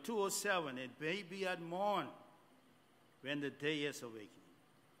 Number 207, it may be at morn when the day is awakening.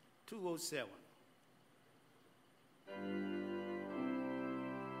 207.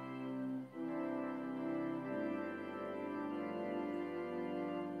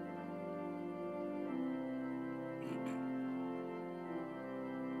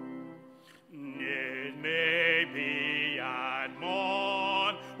 It may be at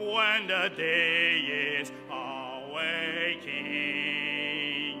morn when the day is awaking,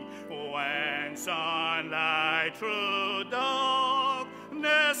 when sunlight through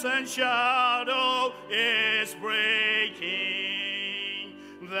darkness and shadow is breaking,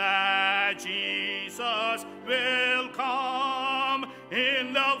 that Jesus will come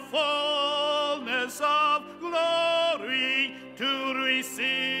in the fullness of glory to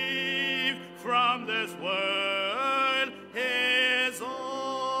receive from this world his own.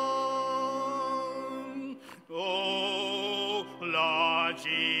 Oh, Lord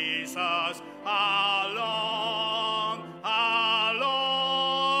Jesus, how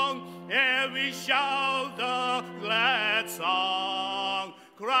long, ere we shout the glad song,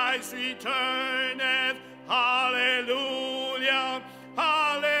 Christ returneth, hallelujah,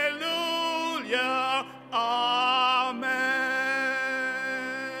 hallelujah, amen,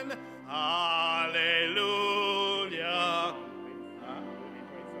 hallelujah.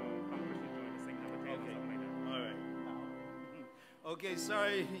 Okay,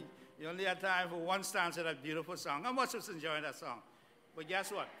 sorry, you only had time for one stanza of that beautiful song. How much was enjoying that song? But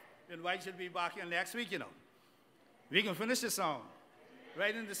guess what? The invite should be back here next week, you know. We can finish the song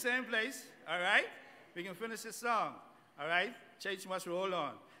right in the same place, all right? We can finish the song, all right? Church must roll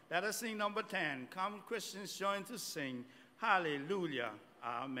on. Let us sing number 10. Come, Christians, join to sing. Hallelujah,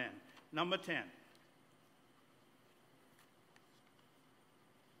 amen. Number 10.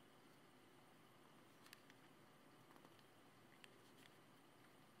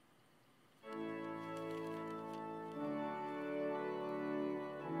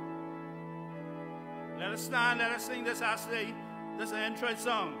 Let us stand, let us sing this as this is an entrance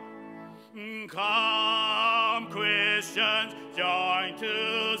song. Come, Christians, join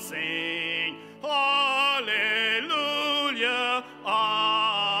to sing. Hallelujah,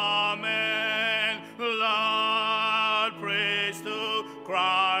 amen. Loud praise to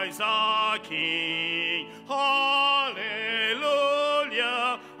Christ our King. Hallelujah,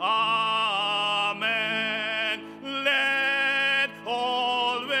 amen. Let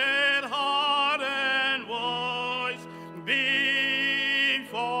all with heart and voice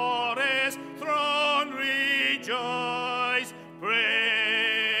before his throne rejoice.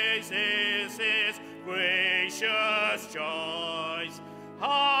 Praise is his gracious choice.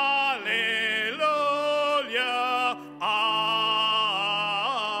 Hallelujah, amen.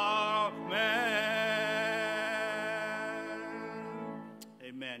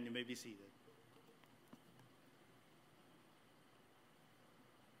 Amen. You may be seated.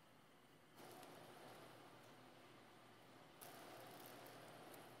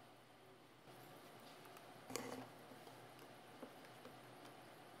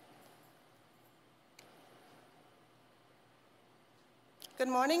 Good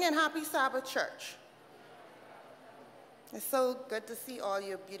morning and happy Sabbath, church. It's so good to see all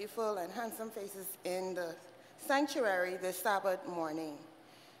your beautiful and handsome faces in the sanctuary this Sabbath morning.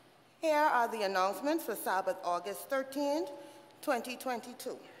 Here are the announcements for Sabbath, August 13th,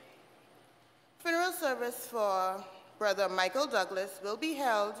 2022. Funeral service for Brother Michael Douglas will be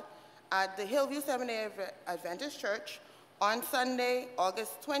held at the Hillview Seminary Adventist Church on Sunday,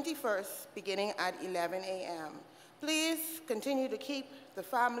 August 21st, beginning at 11 a.m. Please continue to keep the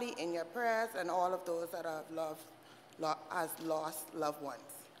family in your prayers and all of those that have lost loved ones.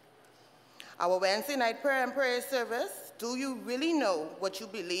 Our Wednesday night prayer and prayer service, do you really know what you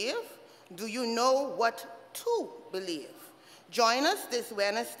believe? Do you know what to believe? Join us this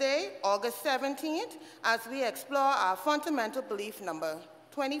Wednesday, August 17th, as we explore our fundamental belief number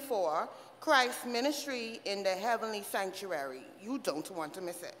 24, Christ's ministry in the heavenly sanctuary. You don't want to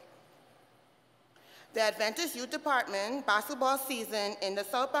miss it. The Adventist Youth Department basketball season in the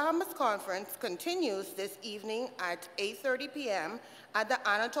Nassau.Bahmas Conference continues this evening at 8:30 p.m. at the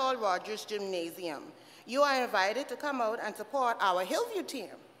Anatole Rogers Gymnasium. You are invited to come out and support our Hillview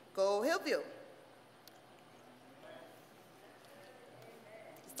team. Go Hillview.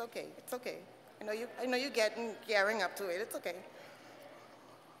 okay. It's okay. I know you're gearing up to it. It's okay.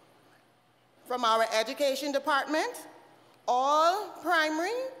 From our education department, all primary,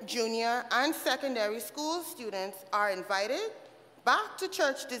 junior, and secondary school students are invited back to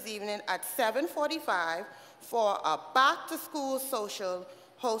church this evening at 7:45 for a back-to-school social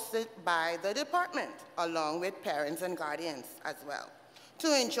hosted by the department, along with parents and guardians as well,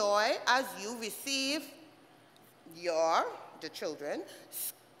 to enjoy as you receive the children,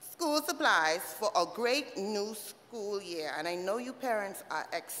 school supplies for a great new school year. And I know you parents are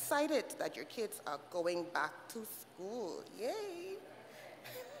excited that your kids are going back to school. Yay!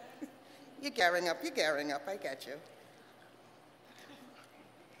 You're gearing up, I get you.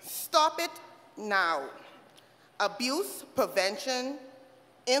 Stop it now. Abuse prevention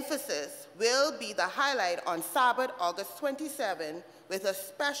emphasis will be the highlight on Sabbath, August 27, with a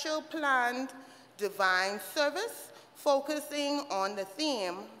special planned divine service focusing on the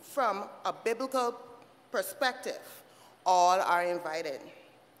theme from a biblical perspective. All are invited.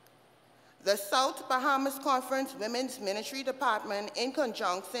 The Nassau.Bahmas Conference Women's Ministry Department, in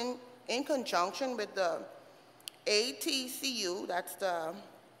conjunction with the ATCU, that's the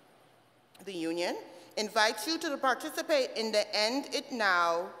union, invites you to participate in the End It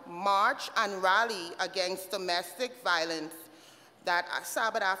Now March and Rally against domestic violence that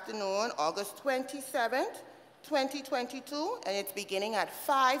Sabbath afternoon, August 27th, 2022, and it's beginning at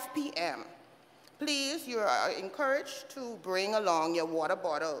 5 p.m. Please, you are encouraged to bring along your water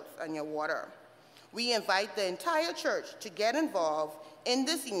bottles and your water. We invite the entire church to get involved in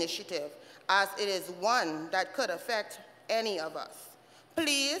this initiative, as it is one that could affect any of us.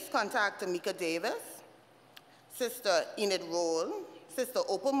 Please contact Tamika Davis, Sister Enid Roll, Sister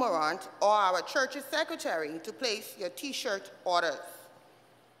Opal Morant, or our church's secretary to place your t-shirt orders.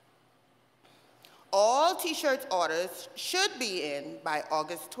 All t-shirt orders should be in by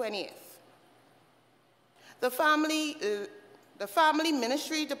August 20th. The Family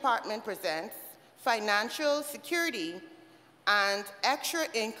Ministry Department presents Financial Security and Extra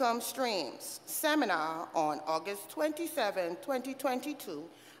Income Streams seminar on August 27, 2022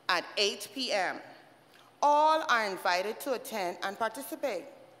 at 8 p.m. All are invited to attend and participate.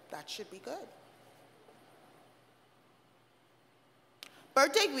 That should be good.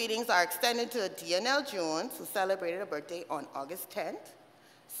 Birthday greetings are extended to DNL Jones, who celebrated a birthday on August 10th,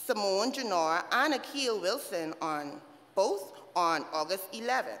 Simone Janora and Akil Wilson both on August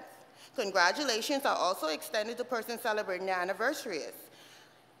 11th. Congratulations are also extended to persons celebrating their anniversaries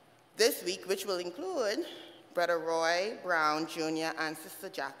this week, which will include Brother Roy Brown Jr. and Sister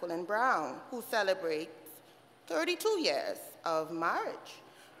Jacqueline Brown, who celebrate 32 years of marriage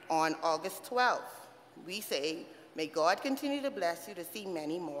on August 12th. We say, may God continue to bless you to see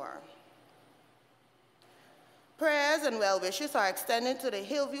many more. Prayers and well wishes are extended to the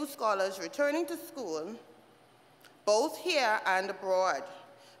Hillview scholars returning to school, both here and abroad.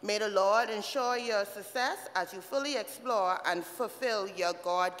 May the Lord ensure your success as you fully explore and fulfill your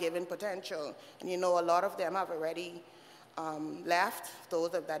God-given potential. And you know, a lot of them have already left. Those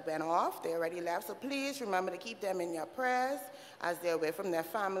that went off, they already left. So please remember to keep them in your prayers as they're away from their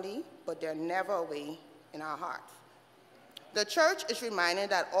family, but they're never away in our hearts. The church is reminded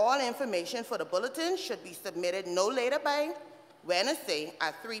that all information for the bulletin should be submitted no later by Wednesday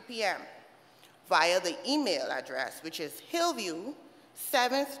at 3 p.m. via the email address, which is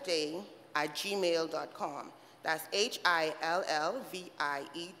hillview7thday@gmail.com. That's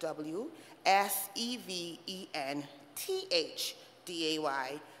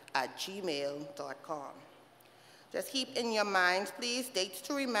HILLVIEWSEVENTHDAY@gmail.com. Just keep in your minds, please, dates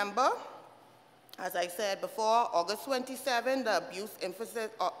to remember. As I said before, August 27, the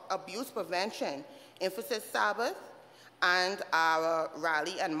abuse prevention emphasis Sabbath, and our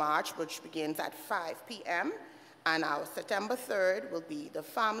rally and march, which begins at 5 p.m. And our September 3rd will be the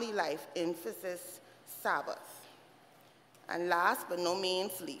family life emphasis Sabbath. And last but no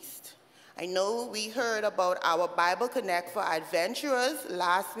means least, I know we heard about our Bible Connect for Adventurers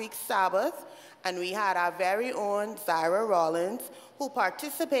last week's Sabbath, and we had our very own Zyra Rollins, who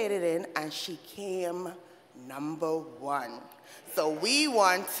participated in, and she came #1. So we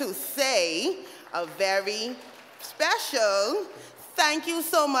want to say a very special thank you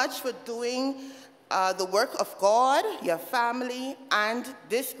so much for doing the work of God, your family, and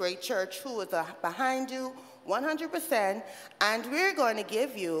this great church who is behind you 100%. And we're going to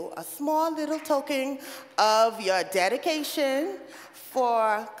give you a small little token of your dedication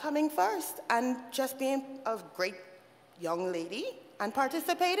for coming first and just being a great young lady and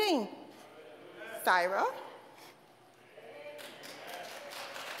participating. Syra?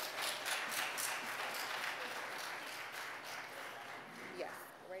 Yes,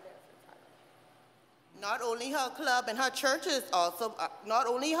 right not only her club and her church is also, not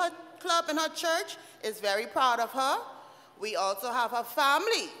only her club and her church is very proud of her, we also have her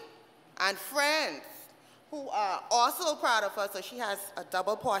family and friends who are also proud of her, so she has a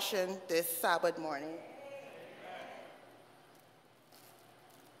double portion this Sabbath morning.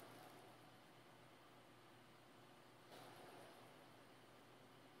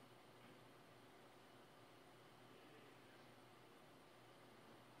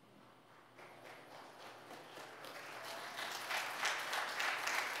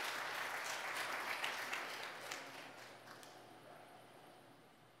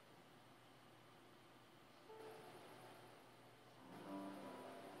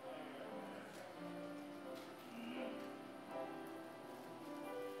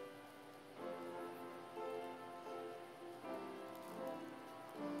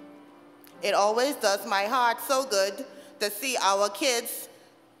 It always does my heart so good to see our kids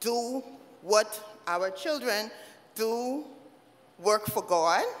do what our children do, work for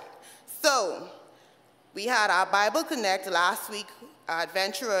God. So we had our Bible Connect last week,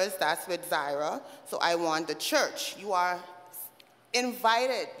 Adventurers, that's with Zyra. So I want the church. You are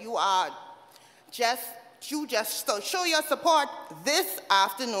invited. You just show your support this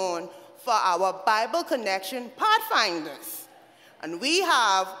afternoon for our Bible Connection Pathfinders. And we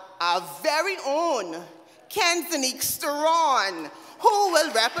have our very own Kenzanique Steron, who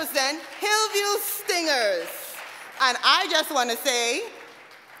will represent Hillview Stingers. And I just want to say,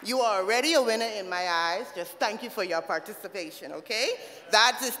 you are already a winner in my eyes. Just thank you for your participation, okay?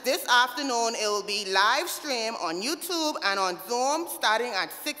 That is this afternoon. It will be live stream on YouTube and on Zoom starting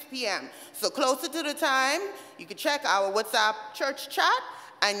at 6 p.m. So closer to the time, you can check our WhatsApp church chat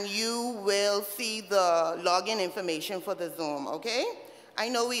and you will see the login information for the Zoom, okay? I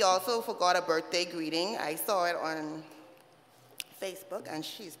know we also forgot a birthday greeting. I saw it on Facebook, and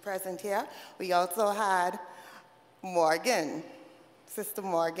she's present here. We also had Morgan, Sister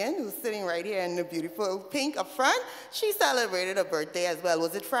Morgan, who's sitting right here in the beautiful pink up front. She celebrated her birthday as well.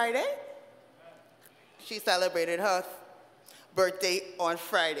 Was it Friday? She celebrated her birthday on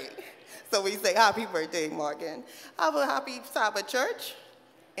Friday. So we say happy birthday, Morgan. Have a happy Sabbath, church.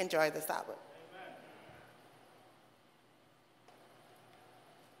 Enjoy the Sabbath.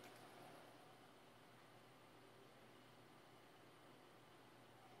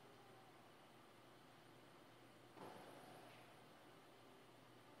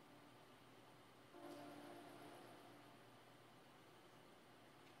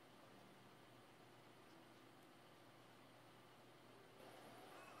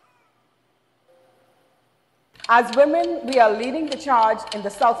 As women, we are leading the charge in the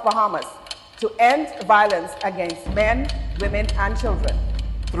Nassau.Bahmas to end violence against men, women, and children.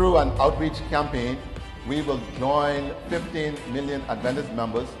 Through an outreach campaign, we will join 15 million Adventist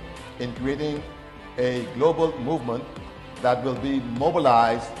members in creating a global movement that will be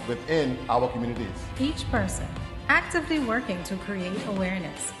mobilized within our communities. Each person actively working to create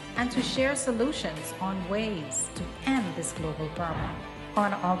awareness and to share solutions on ways to end this global problem.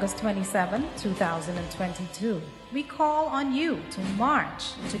 On August 27, 2022, we call on you to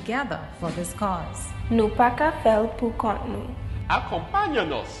march together for this cause. Nupaka fel pukotnu.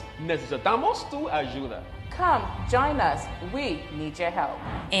 Acompáñanos, necesitamos tu ayuda. Come, join us. We need your help.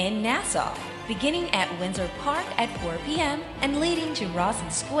 In Nassau, beginning at Windsor Park at 4 p.m. and leading to Rawson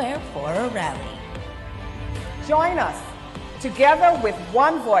Square for a rally. Join us. Together with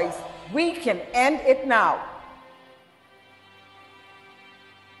one voice, we can end it now.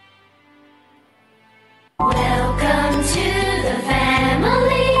 Welcome to the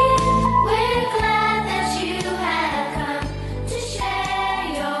family. We're glad that you have come to share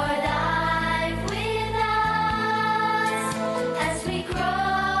your life with us as we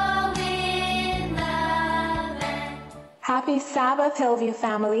grow in love and Happy Sabbath, Hillview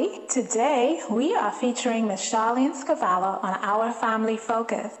family. Today, we are featuring Ms. Charlene Scavallo on our Family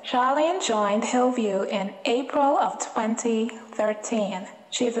Focus. Charlene joined Hillview in April of 2013.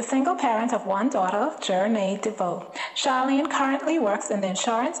 She is a single parent of one daughter, Journey DeVoe. Charlene currently works in the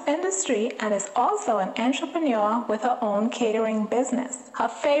insurance industry and is also an entrepreneur with her own catering business. Her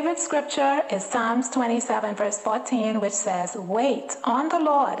favorite scripture is Psalms 27, verse 14, which says, "Wait on the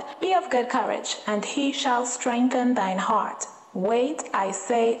Lord, be of good courage, and he shall strengthen thine heart. Wait, I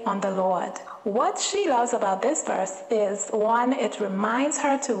say, on the Lord." What she loves about this verse is, one, it reminds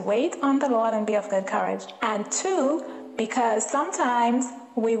her to wait on the Lord and be of good courage, and two, because sometimes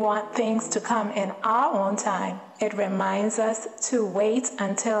we want things to come in our own time. It reminds us to wait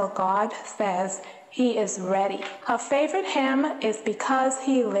until God says he is ready. Her favorite hymn is Because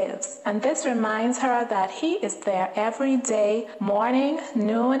He Lives, and this reminds her that he is there every day, morning,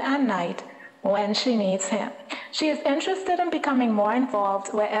 noon, and night, when she needs him. She is interested in becoming more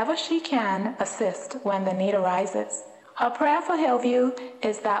involved wherever she can assist when the need arises. Her prayer for Hillview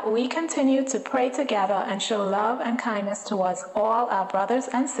is that we continue to pray together and show love and kindness towards all our brothers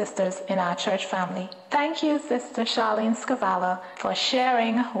and sisters in our church family. Thank you, Sister Charlene Scavala, for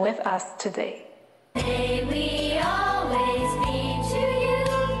sharing with us today. May we always be to you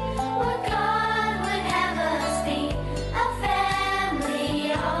what God would have us be, a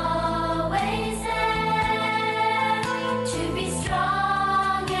family always there, to be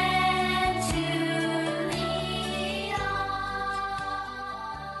strong and to lean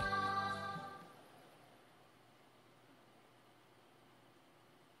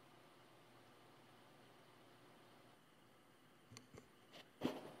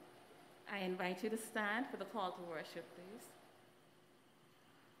I invite you to stand for the call to worship, please.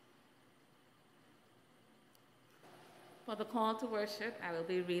 For the call to worship, I will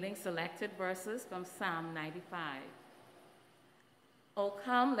be reading selected verses from Psalm 95. O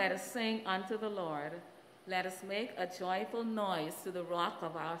come, let us sing unto the Lord. Let us make a joyful noise to the rock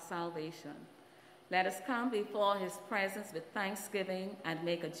of our salvation. Let us come before his presence with thanksgiving and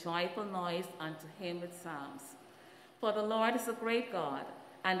make a joyful noise unto him with psalms. For the Lord is a great God,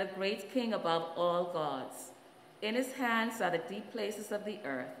 and a great King above all gods. In his hands are the deep places of the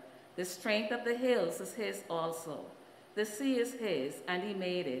earth. The strength of the hills is his also. The sea is his, and he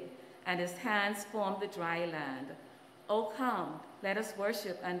made it, and his hands formed the dry land. O come, let us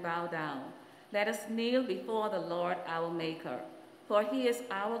worship and bow down. Let us kneel before the Lord our Maker. For he is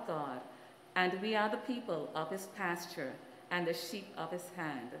our God, and we are the people of his pasture, and the sheep of his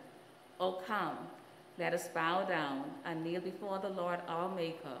hand. O come, let us bow down and kneel before the Lord our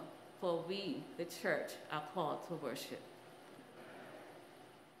Maker, for we, the church, are called to worship.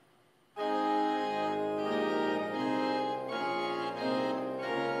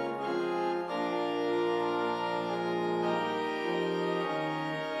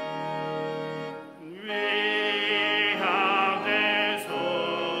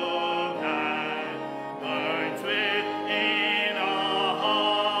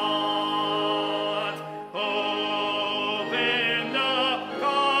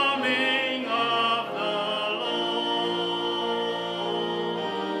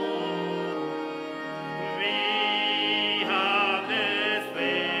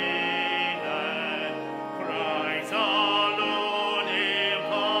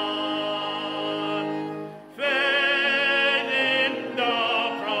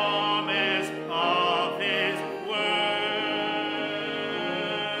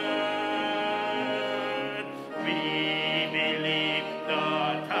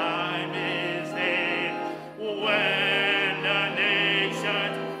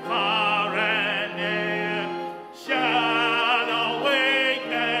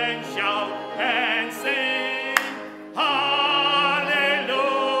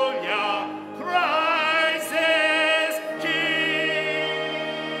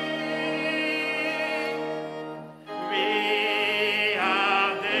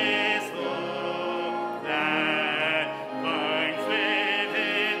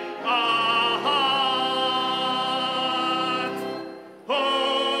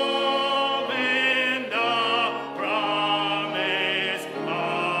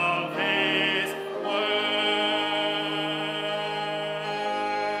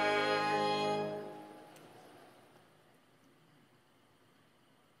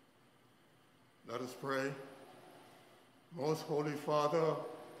 Let us pray. Most Holy Father,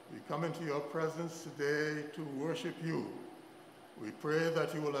 we come into your presence today to worship you. We pray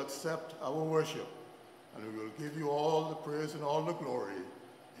that you will accept our worship, and we will give you all the praise and all the glory.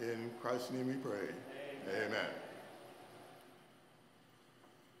 In Christ's name we pray. Amen. Amen.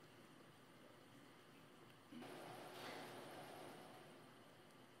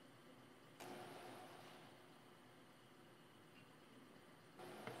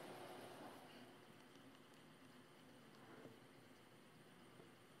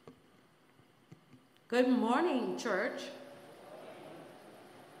 Good morning, church.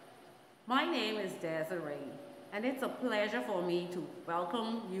 My name is Desiree, and it's a pleasure for me to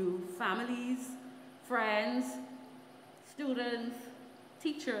welcome you families, friends, students,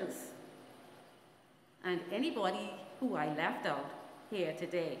 teachers, and anybody who I left out here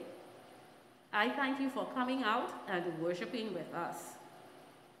today. I thank you for coming out and worshiping with us.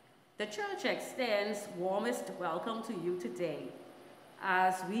 The church extends warmest welcome to you today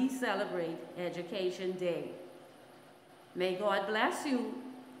as we celebrate Education Day. May God bless you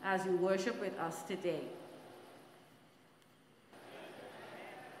as you worship with us today.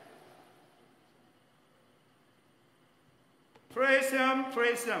 Praise him,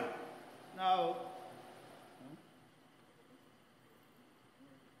 praise him. Now,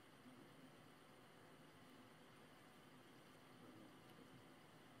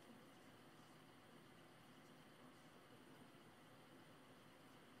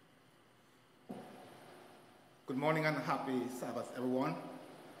 good morning and happy Sabbath, everyone.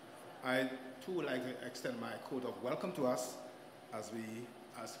 I too would like to extend my quote of welcome to us as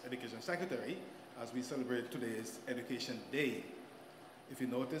Education Secretary, as we celebrate today's Education Day. If you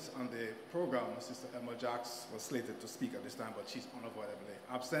notice on the program, Sister Emma Jacks was slated to speak at this time, but she's unavoidably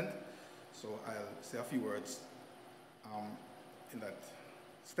absent. So I'll say a few words in that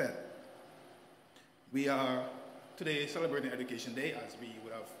stead. We are today celebrating Education Day, as we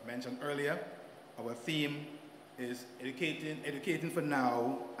would have mentioned earlier. Our theme is educating for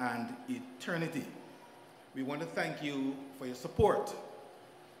now and eternity. We want to thank you for your support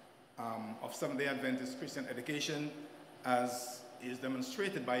of Seventh-day Adventist Christian education, as is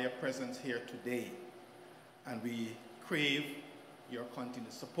demonstrated by your presence here today. And we crave your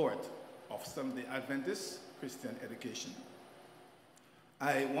continued support of Seventh-day Adventist Christian education.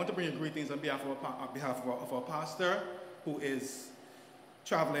 I want to bring you greetings on behalf of our pastor, who is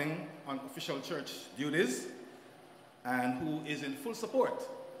traveling on official church duties and who is in full support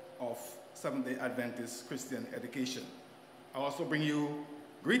of Seventh-day Adventist Christian education. I also bring you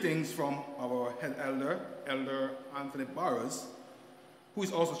greetings from our head elder, Elder Anthony Barrows, who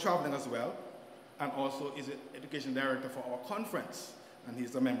is also traveling as well, and also is the education director for our conference, and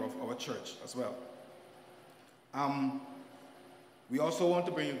he's a member of our church as well. We also want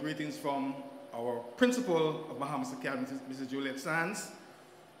to bring you greetings from our principal of Bahamas Academy, Mrs. Juliet Sands,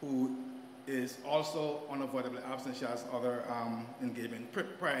 who is also unavoidably absent. She has other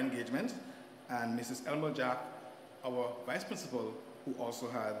prior engagements, and Mrs. Elmer Jack, our vice principal, who also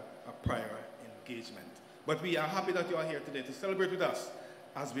had a prior engagement. But we are happy that you are here today to celebrate with us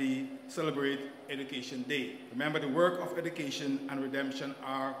as we celebrate Education Day. Remember, the work of education and redemption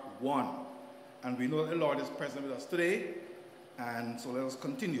are one, and we know that the Lord is present with us today, and so let us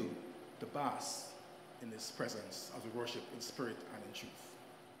continue to bask in His presence as we worship in spirit and in truth.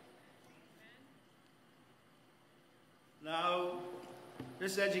 Now,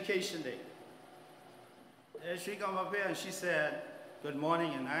 this is Education Day. And she come up here and she said, good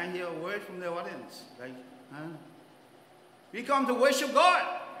morning, and I hear a word from the audience. Like, huh? We come to worship God.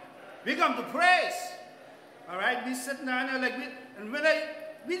 We come to praise. All right? We sitting down there like,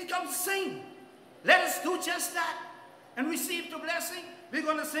 we come to sing. Let us do just that and receive the blessing. We're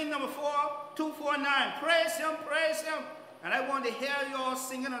going to sing number 249. Praise Him, praise Him. And I want to hear you all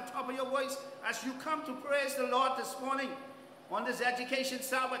singing on top of your voice as you come to praise the Lord this morning on this Education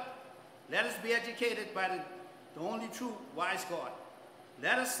Sabbath. Let us be educated by the only true wise God.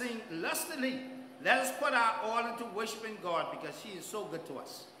 Let us sing lustily. Let us put our all into worshiping God, because He is so good to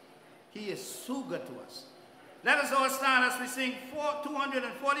us. He is so good to us. Let us all stand as we sing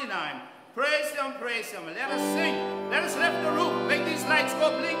 249. Praise Him, praise Him. And let us sing. Let us lift the roof. Make these lights go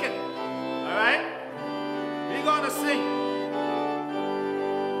blinking. All right? We're going to sing.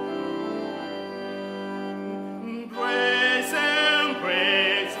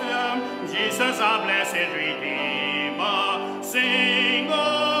 Praise Him, Jesus our blessed Redeemer. Sing,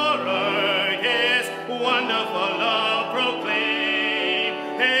 O earth, His wonderful love proclaim.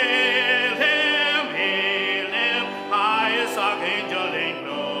 Hail Him, highest archangel in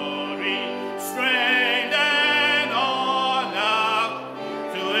glory. Strength and honor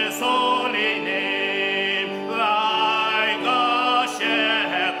to His holy name. Like a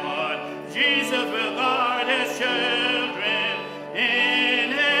shepherd, Jesus will guard His children.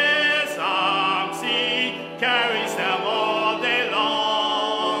 In His arms He carries them all day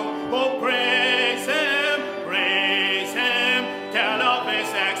long. Oh, praise Him, tell of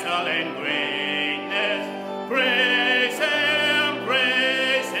His excellent greatness. Praise Him,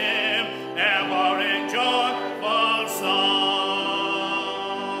 ever in joyful song.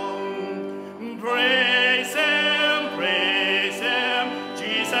 Praise Him,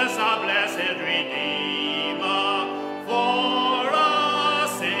 Jesus our blessed Redeemer. For our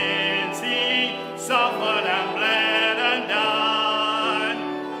sins He suffered and bled and died.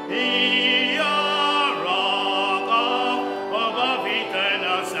 He a rock of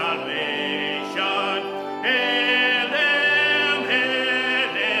eternal salvation. Hail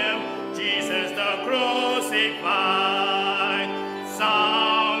Him, Jesus the crucified.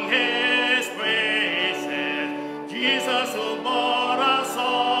 Song His praises, Jesus who bore our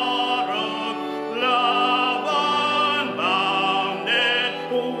sorrow. Love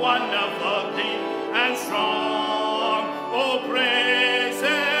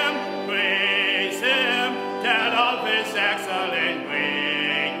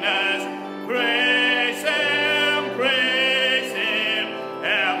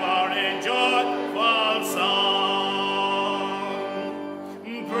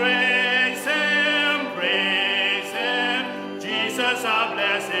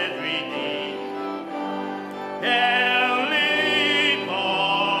blessed Redeemer. Heavenly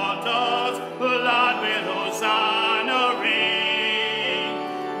portals, Lord, with Hosanna ring.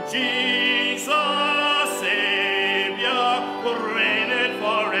 Jesus, Savior, reigneth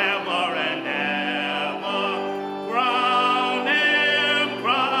forever and ever. Crown him,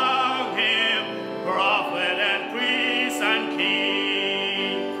 prophet and priest and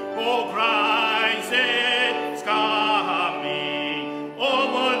king. Oh, Christ is coming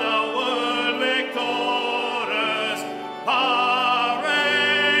over the world victorious. Power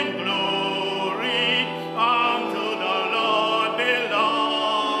and glory unto the Lord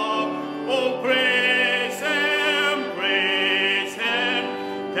belong. Oh, praise him,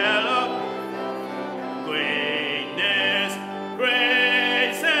 tell of greatness.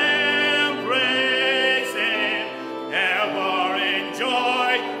 Praise him, ever in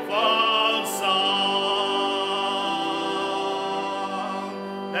joyful song.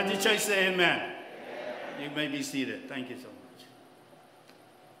 Let the church say amen. You may be seated. Thank you so much.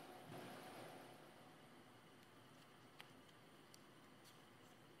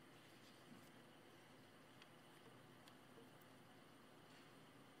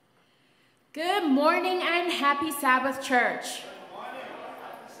 Good morning and happy Sabbath, church.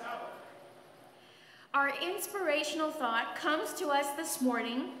 Our inspirational thought comes to us this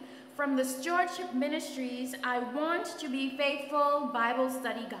morning from the Stewardship Ministries' I Want to Be Faithful Bible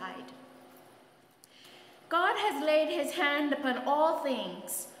Study Guide. God has laid his hand upon all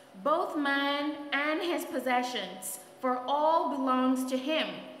things, both man and his possessions, for all belongs to him.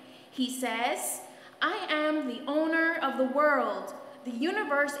 He says, I am the owner of the world. The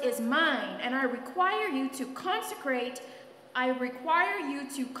universe is mine, and I require you to consecrate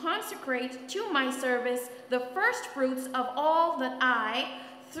to my service the first fruits of all that I,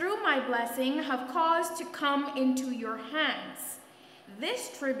 through my blessing, have caused to come into your hands.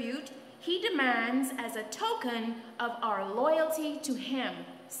 This tribute he demands as a token of our loyalty to him.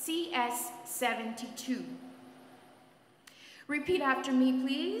 CS 72. Repeat after me,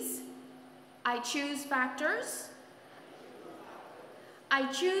 please. I choose factors.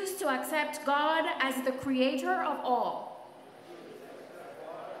 I choose to accept God as the creator of all.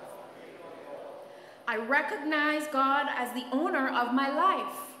 I recognize God as the owner of my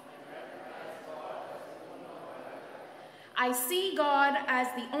life. I see God as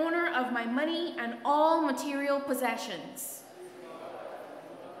the owner of my money and all material possessions.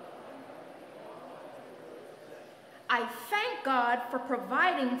 I thank God for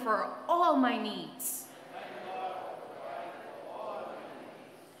providing for all my needs.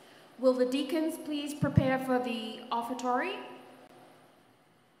 Will the deacons please prepare for the offertory?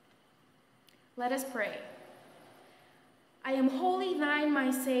 Let us pray. I am wholly thine,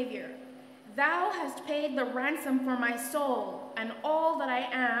 my Savior. Thou hast paid the ransom for my soul and all that I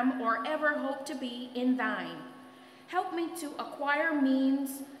am or ever hope to be in thine. Help me to acquire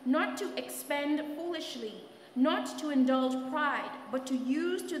means, not to expend foolishly, not to indulge pride, but to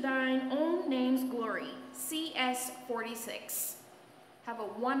use to thine own name's glory. CS 46. Have a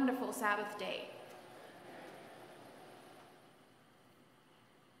wonderful Sabbath day.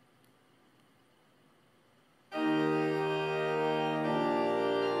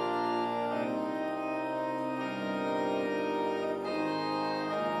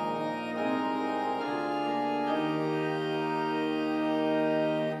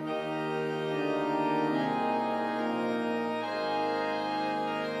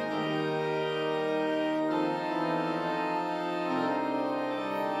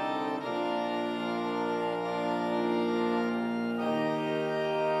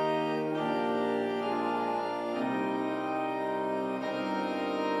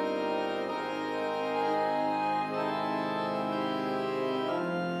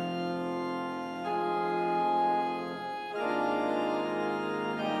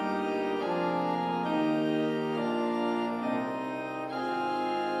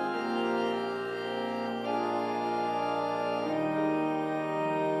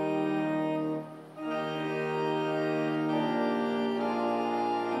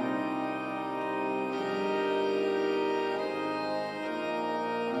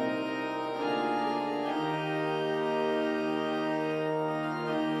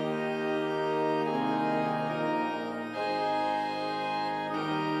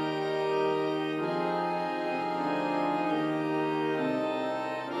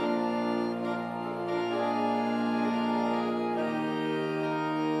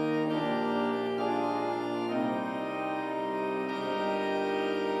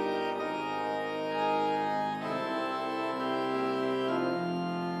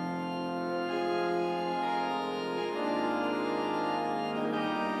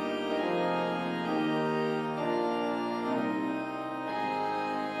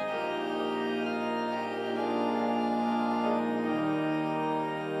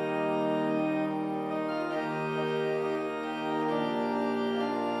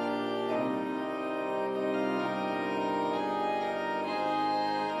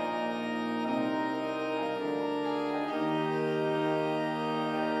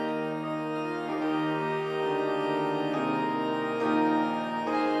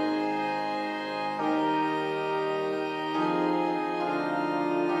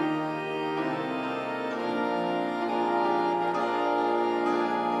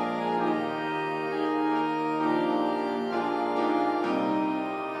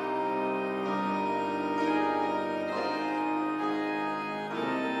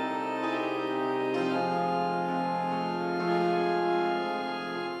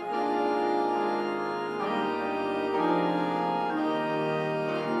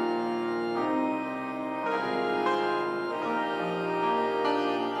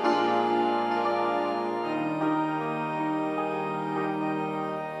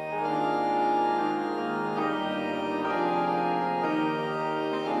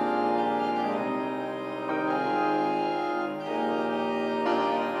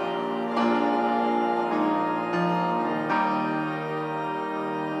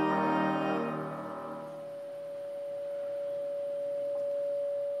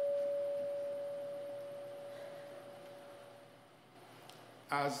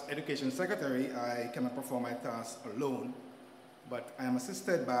 As Education Secretary, I cannot perform my tasks alone, but I am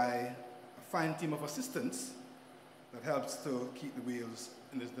assisted by a fine team of assistants that helps to keep the wheels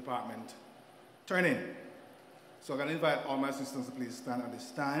in this department turning. So I'm going to invite all my assistants to please stand at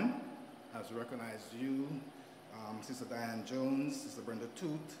this time as we recognize you, Sister Diane Jones, Sister Brenda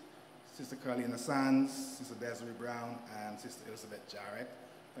Toot, Sister Carlina Sands, Sister Desiree Brown, and Sister Elizabeth Jarrett.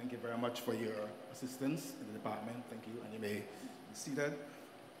 Thank you very much for your assistance in the department. Thank you, and you may be seated.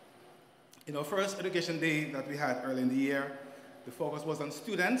 In our first Education Day that we had early in the year, the focus was on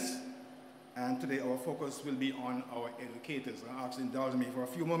students, and today our focus will be on our educators. I'll ask you to indulge me for a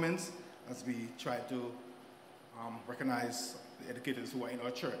few moments as we try to recognize the educators who are in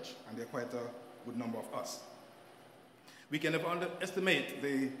our church, and there are quite a good number of us. We can never underestimate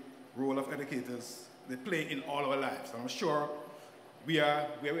the role of educators they play in all our lives. And I'm sure we are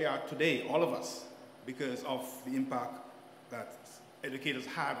where we are today, all of us, because of the impact that educators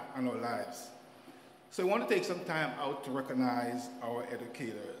had on our lives. So I want to take some time out to recognize our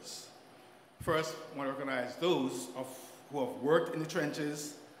educators. First, I want to recognize those who have worked in the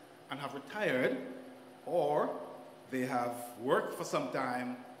trenches and have retired, or they have worked for some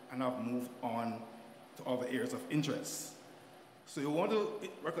time and have moved on to other areas of interest. So you want to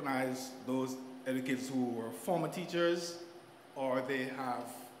recognize those educators who were former teachers, or they have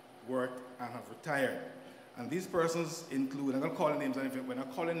worked and have retired. And these persons include, I'm going to call the names, and when I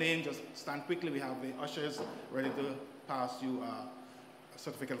call a name, just stand quickly. We have the ushers ready to pass you a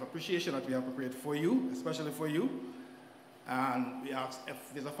certificate of appreciation that we have prepared for you, especially for you. And we ask if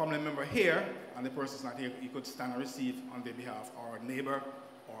there's a family member here and the person's not here, you could stand and receive on their behalf, or a neighbor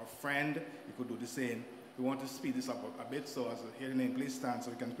or a friend, you could do the same. We want to speed this up a bit, so as I hear the name, please stand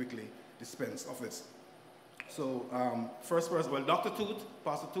so we can quickly dispense of this. So first person, well, Dr. Toot,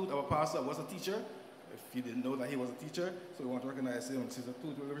 Pastor Toot, our pastor, was a teacher. If you didn't know that he was a teacher, so we want to recognize him. Sister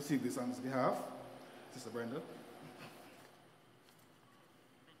Toot will receive this on his behalf. Sister Brenda.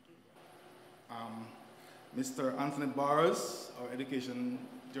 Mr. Anthony Barrs, our education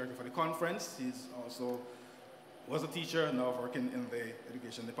director for the conference. He's also was a teacher, now working in the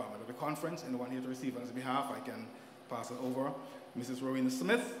education department of the conference. Anyone here to receive on his behalf, I can pass it over. Mrs. Rowena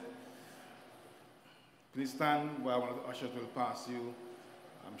Smith. Please stand while one of the ushers will pass you.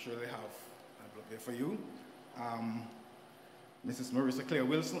 I'm sure they have an envelope there for you. Mrs. Marissa Claire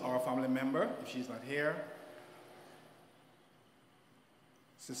Wilson, our family member, if she's not here.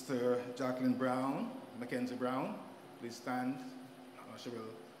 Sister Jacqueline Brown, Mackenzie Brown, please stand. She will,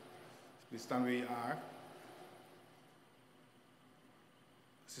 please stand where you are.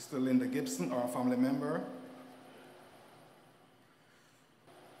 Sister Linda Gibson, our family member.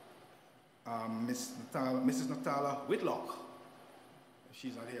 Mrs. Natala Whitlock, if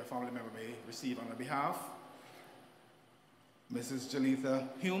she's not here, a family member may receive on her behalf. Mrs. Jalitha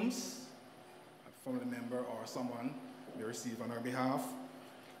Humes, a family member or someone may receive on her behalf.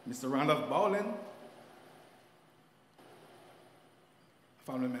 Mr. Randolph Bowlin,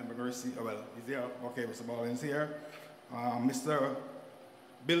 family member may receive, oh, well, he's there, okay, Mr. Bowlin's here. Mr.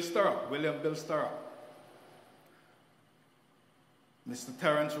 Bill Stirrup, William Bill Stirrup. Mr.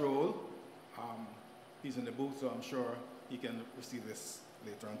 Terrence Roll, he's in the booth, so I'm sure he can receive this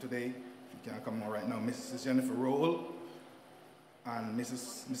later on today. If he can't come on right now. Mrs. Jennifer Roll and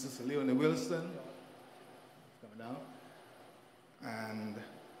Mrs. Leonie Wilson, coming down, and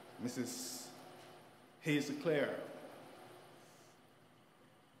Mrs. Hazel Clare.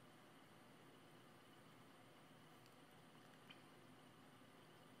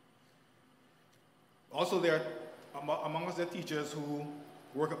 Also, there are among us, there are teachers who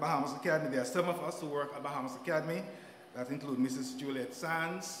work at Bahamas Academy. There are 7 of us who work at Bahamas Academy. That include Mrs. Juliet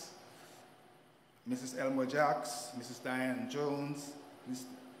Sands, Mrs. Elmore Jacks, Mrs. Diane Jones. Please,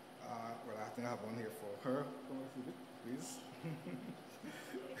 well, I think I have one here for her. Please.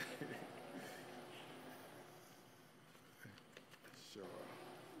 Sure.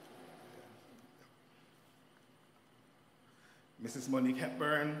 Mrs. Monique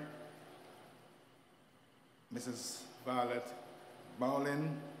Hepburn, Mrs. Violet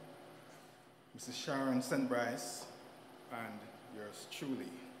Bowlin, Mrs. Sharon St. Bryce, and yours truly.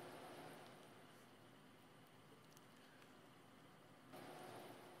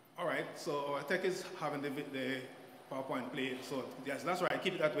 All right, so our tech is having the PowerPoint play. So yes, that's right,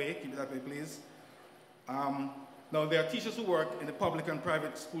 keep it that way, please. Now there are teachers who work in the public and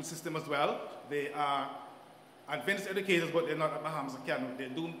private school system as well. They are advanced educators, but they're not at Bahamas Academy. They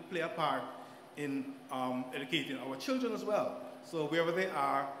do play a part in educating our children as well. So wherever they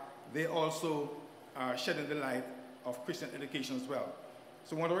are, they also are shedding the light of Christian education as well.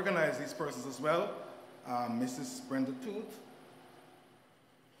 So we want to recognize these persons as well. Mrs. Brenda Toot,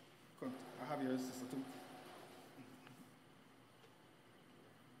 have your sister too.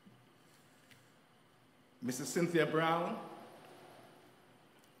 Mrs. Cynthia Brown.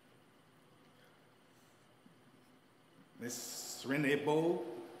 Miss Renee Bow.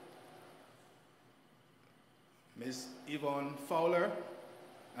 Miss Yvonne Fowler.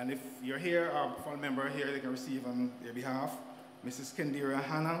 And if you're here, or a family member here, they can receive on their behalf. Mrs. Kendira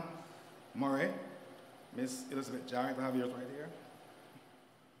Hannah Murray. Miss Elizabeth Jarrett, I have yours right here.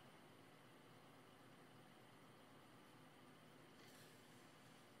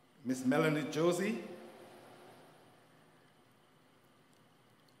 Miss Melanie Josie.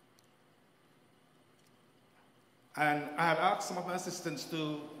 And I had asked some of my assistants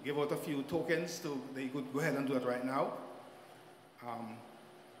to give out a few tokens. They could go ahead and do it right now.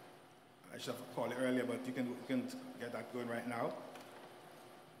 I should have called it earlier, but you can get that going right now.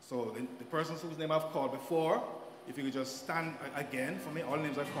 So the persons whose name I've called before, if you could just stand again for me. All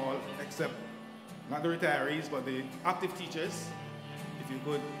names I've called except not the retirees, but the active teachers. If you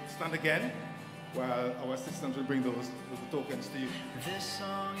could stand again while our assistants will bring those tokens to you. This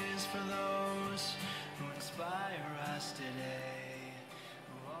song is for those who inspire us today,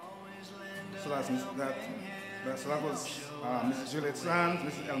 who always lend So that was Mrs. Juliet Sands,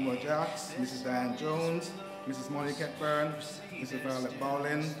 Mrs. Elmore Jacks, Mrs. Diane Jones, Mrs. Monica Hepburn, Mrs. Violet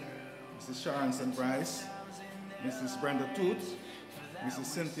Bowlin, Mrs. Sharon St. Bryce, Mrs. Brenda Toot, Mrs.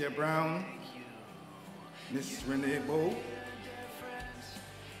 Cynthia Brown, Miss Renee Bow,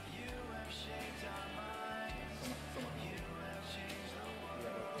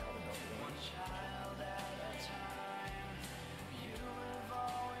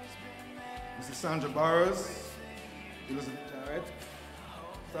 Mrs. Sandra Burrows, Elizabeth Jarrett.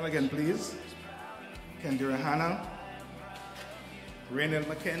 Stand again, please. Kendira Hannah, Raynell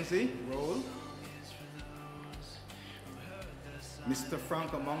Mackenzie, roll. Mr.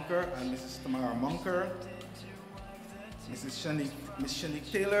 Franco Monker and Mrs. Tamara Monker. Miss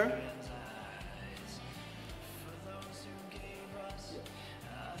Shanique Taylor.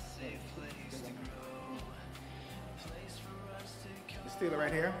 Miss Taylor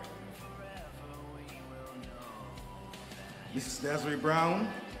right here. Mrs. Desiree Brown,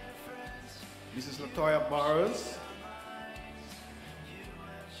 Mrs. Latoya Burrows,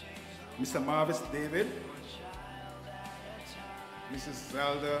 Mr. Marvis David, Mrs.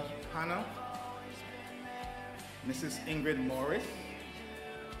 Zelda Hannah, Mrs. Ingrid Morris,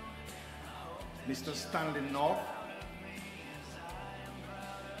 Mr. Stanley North,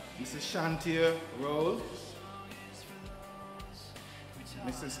 Mrs. Shantia Rose,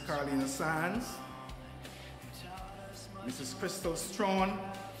 Mrs. Carlina Sands, Mrs. Crystal Strawn,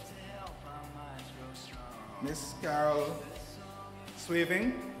 Miss Carol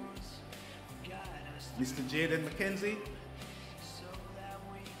Swaving, Mr. Jaden McKenzie,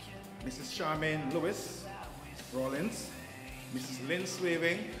 Mrs. Charmaine Lewis Rollins, Mrs. Lynn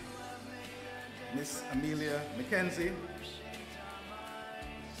Swaving, Miss Amelia McKenzie,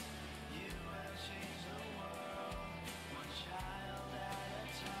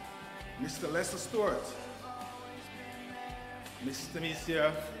 Mr. Lester Stewart, Miss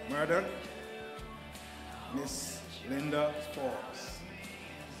Tamesia Murdoch, Miss Linda Forbes.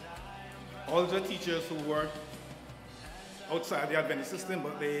 All the teachers who work outside the Adventist system,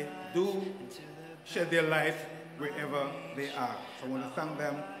 but they do shed their light wherever they are. So I want to thank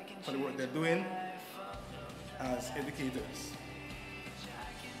them for the work they're doing as educators.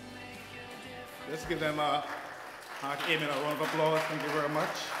 Let's give them a heart amen, a round of applause. Thank you very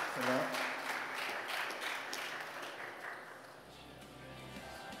much for that.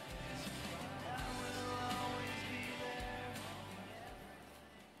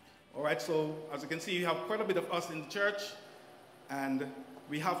 All right, so as you can see, we have quite a bit of us in the church, and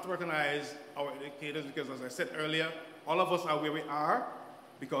we have to recognize our educators because, as I said earlier, all of us are where we are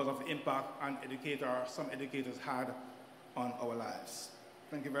because of the impact some educators had on our lives.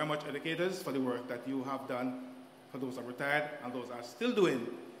 Thank you very much, educators, for the work that you have done for those who are retired and those who are still doing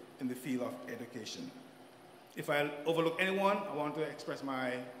in the field of education. If I overlook anyone, I want to express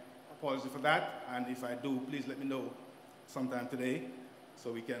my apology for that, and if I do, please let me know sometime today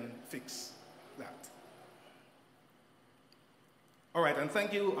so we can fix that. All right, and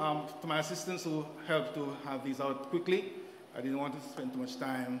thank you to my assistants who helped to have these out quickly. I didn't want to spend too much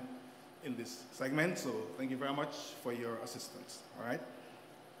time in this segment, so thank you very much for your assistance, all right?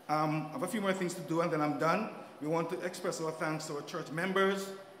 I have a few more things to do and then I'm done. We want to express our thanks to our church members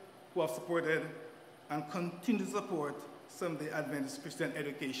who have supported and continue to support Seventh-day Adventist Christian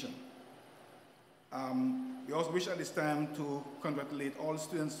education. We also wish at this time to congratulate all the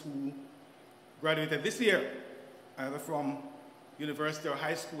students who graduated this year, either from university or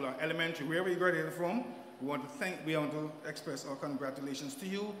high school or elementary, wherever you graduated from, we want to express our congratulations to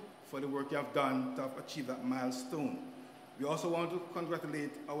you for the work you have done to have achieved that milestone. We also want to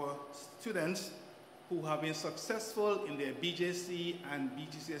congratulate our students who have been successful in their BJC and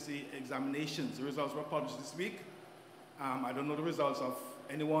BGCSE examinations. The results were published this week. I don't know the results of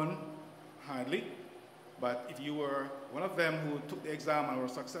anyone, hardly, but if you were one of them who took the exam and were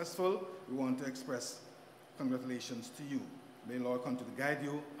successful, we want to express congratulations to you. May the Lord continue to guide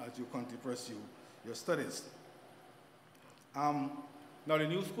you as you continue to pursue your studies. Now the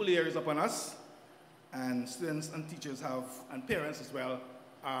new school year is upon us, and students and teachers and parents as well,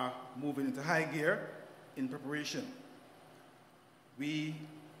 are moving into high gear in preparation.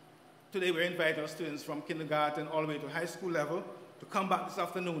 Today we're inviting our students from kindergarten all the way to high school level to come back this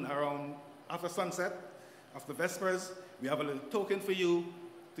afternoon around after sunset, after Vespers. We have a little token for you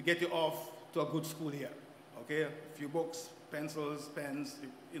to get you off to a good school year. Okay, a few books, pencils, pens,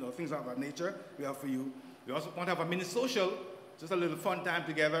 things of that nature we have for you. We also want to have a mini social, just a little fun time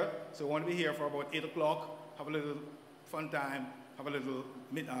together. So we want to be here for about 8 o'clock, have a little fun time, have a little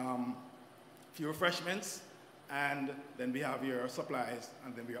few refreshments, and then we have your supplies,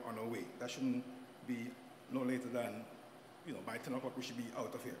 and then we are on our way. That shouldn't be no later than, by 10 o'clock we should be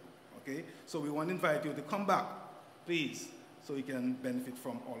out of here, okay? So we want to invite you to come back, please, so you can benefit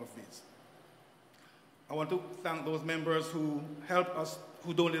from all of these. I want to thank those members who helped us,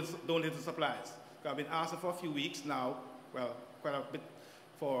 who donated supplies. I've been asking for a few weeks now, well, quite a bit,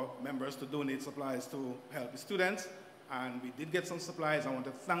 for members to donate supplies to help the students, and we did get some supplies. I want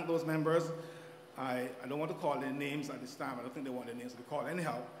to thank those members. I don't want to call their names at this time. I don't think they want their names to be called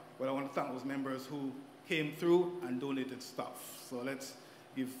anyhow, but I want to thank those members who came through and donated stuff. So let's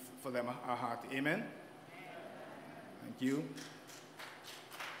give for them a hearty amen. Thank you.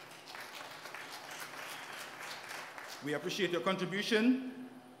 We appreciate your contribution,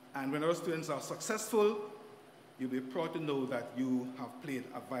 and when our students are successful, you'll be proud to know that you have played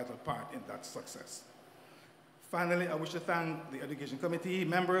a vital part in that success. Finally, I wish to thank the Education Committee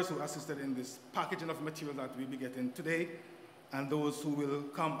members who assisted in this packaging of material that we'll be getting today, and those who will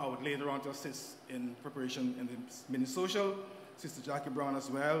come out later on to assist in preparation in the mini-social, Sister Jackie Brown as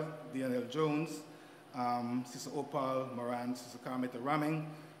well, D&L Jones, Sister Opal Moran, Sister Carmeta Ramming,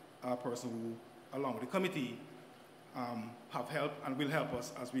 a person who, along with the committee, have helped and will help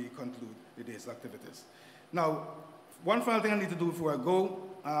us as we conclude the day's activities. Now, one final thing I need to do before I go,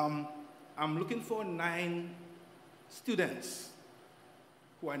 I'm looking for 9 students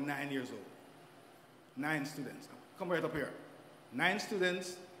who are 9 years old. 9 students. Come right up here. 9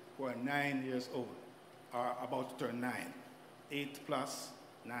 students who are 9 years old are about to turn 9. 8 plus,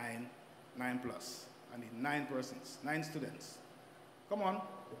 9, 9 plus. I need 9 persons, 9 students. Come on,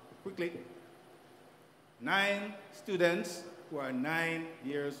 quickly. 9 students who are 9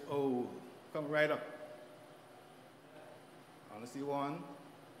 years old. Come right up. I want to see 1.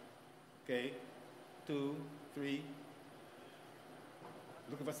 Okay, 2, 3.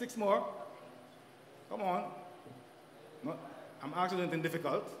 Looking for 6 more. Come on. No, I'm actually nothing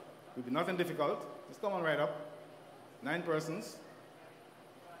difficult. It will be nothing difficult. Just come on right up. 9 persons.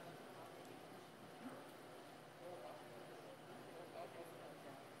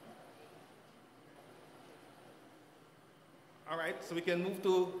 All right, so we can move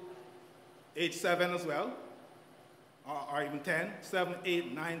to age 7 as well, or even 10. 7,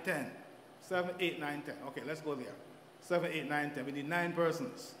 8, 9, 10. 7, 8, 9, 10. Okay, let's go there. 7, 8, 9, 10. We need 9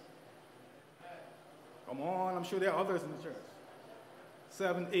 persons. Come on, I'm sure there are others in the church.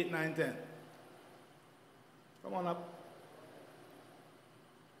 7, 8, 9, 10. Come on up.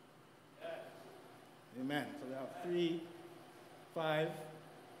 Amen. So we have 3, 5.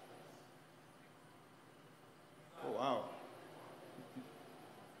 Oh, wow.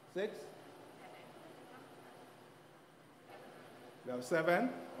 6. We have 7.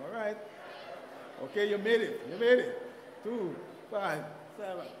 All right. Okay, you made it. You made it. 2, 5,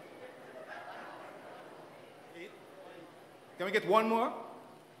 7. 8. Can we get 1 more?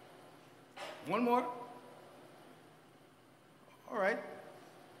 1 more? All right.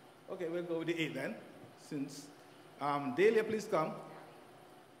 Okay, we'll go with the 8 then. Since Delia, please come.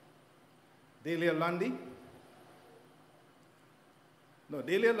 Delia Lundy. No,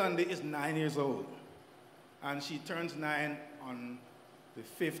 Delia Lundy is 9 years old, and she turns 9 on the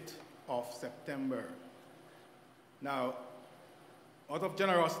 5th of September. Now, out of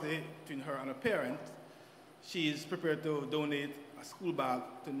generosity between her and her parent, she is prepared to donate a school bag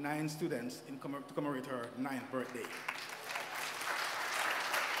to 9 students to commemorate her 9th birthday.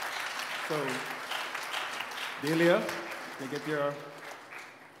 So, Delia, you get your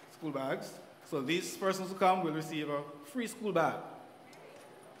school bags. So these persons who come will receive a free school bag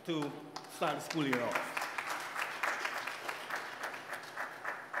to start the school year off.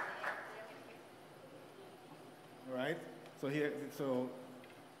 All right, so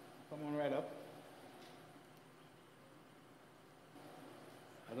come on right up.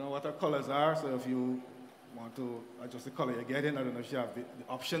 I don't know what our colors are, so if you want to adjust the color you're getting, I don't know if you have the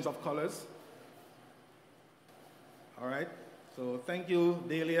options of colors. All right, so thank you,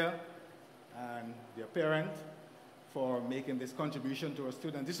 Delia, and their parent for making this contribution to our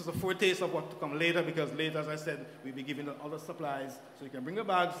students. This is a foretaste of what to come later, because later, as I said, we'll be giving other supplies, so you can bring your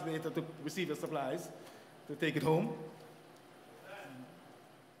bags later to receive your supplies, to take it home.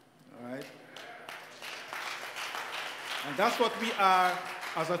 All right. And that's what we are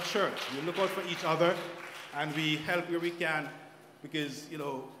as a church. We look out for each other, and we help where we can, because, you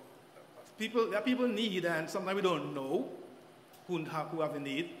know, there are people in need, and sometimes we don't know who have a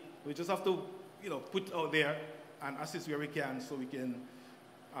need. We just have to, you know, put out there and assist where we can, so we can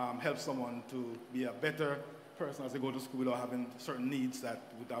help someone to be a better person as they go to school without having certain needs that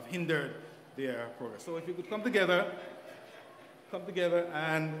would have hindered their progress. So if you could come together,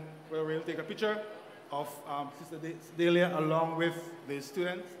 and we'll take a picture of Sister Delia along with the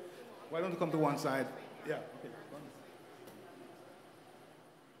students. Why don't you come to one side? Yeah, okay.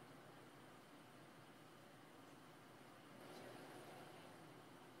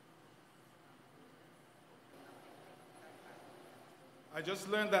 I just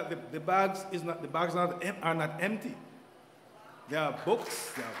learned that the bags are not empty. There are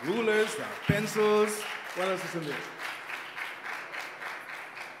books, there are rulers, there are pencils. What else is in there?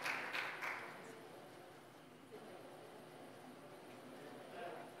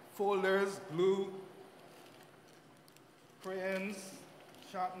 Folders, glue, crayons,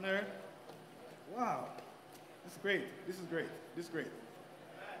 sharpener. Wow, this is great. This is great. This is great.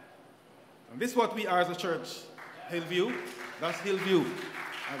 And this is what we are as a church. Hillview, that's Hillview.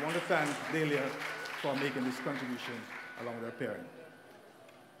 I want to thank Delia for making this contribution along with her parent.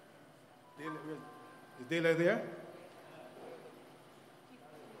 Is Delia there?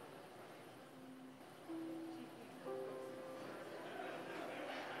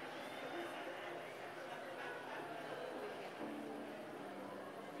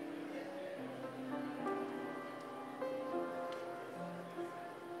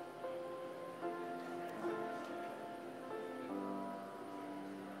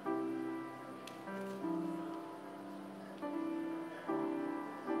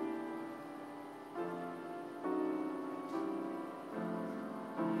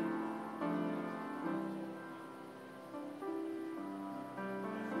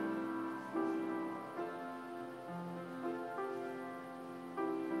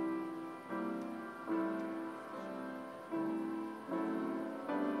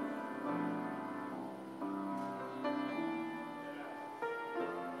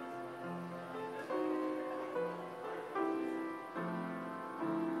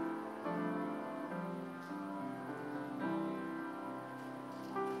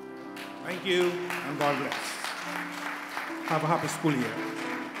 Thank you, and God bless. Have a happy school year.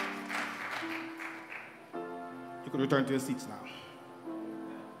 You can return to your seats now.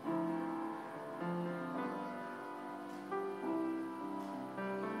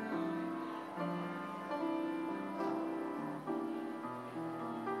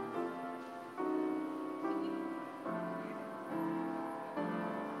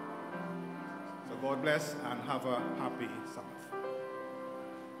 So God bless and have a happy Sabbath.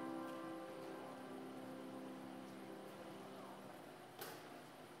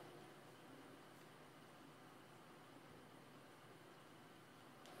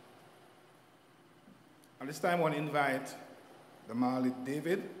 At this time, I want to invite the Marley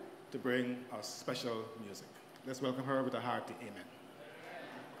David to bring us special music. Let's welcome her with a hearty amen.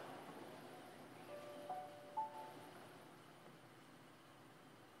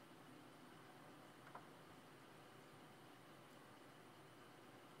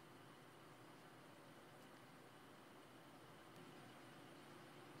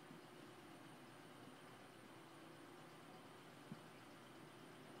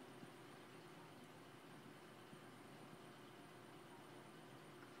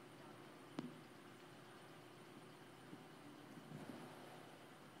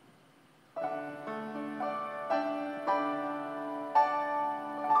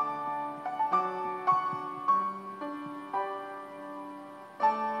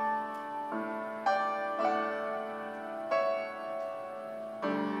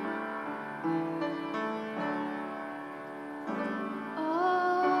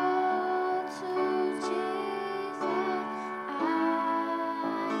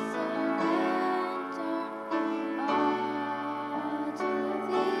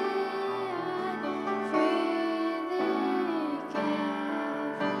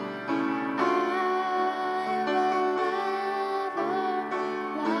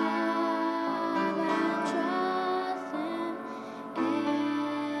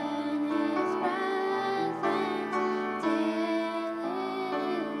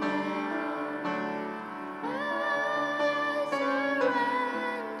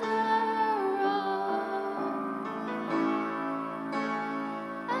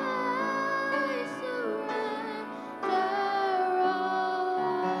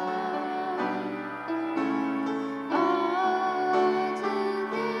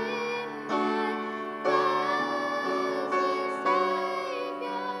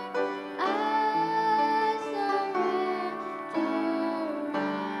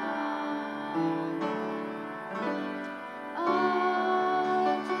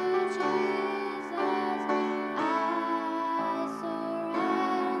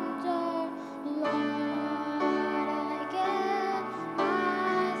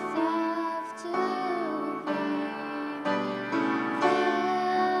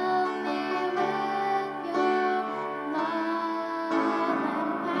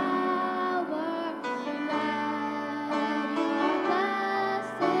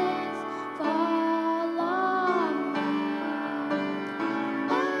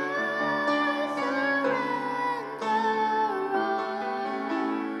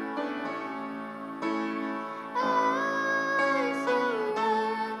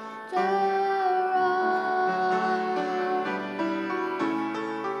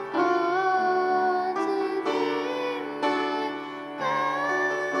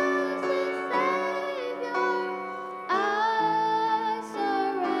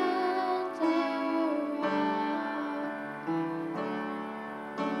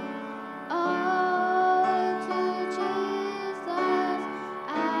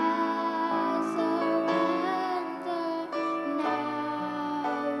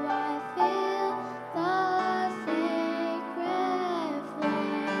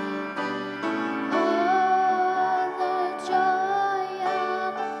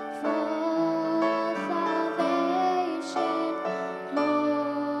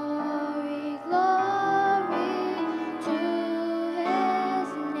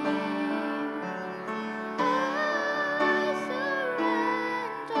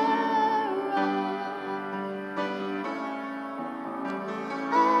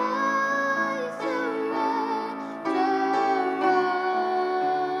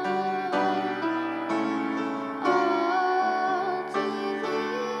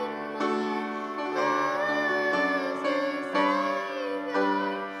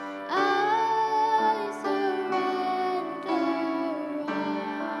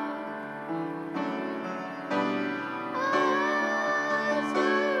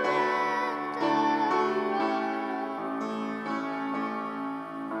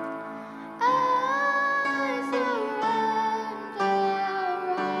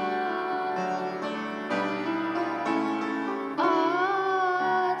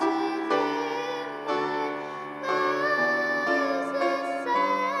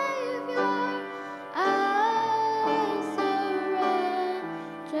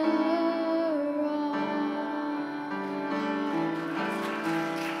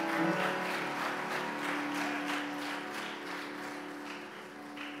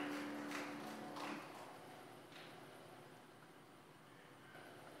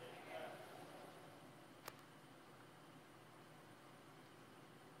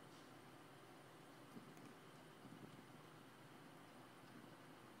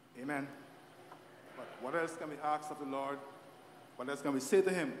 Amen. But what else can we ask of the Lord? What else can we say to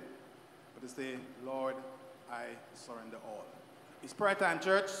him? But to say, Lord, I surrender all. It's prayer time,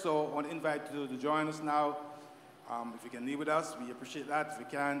 church, so I want to invite you to join us now. If you can kneel with us, we appreciate that. If you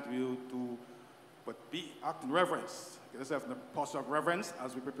can't, we'll do, but act in reverence. Get yourself in a posture of reverence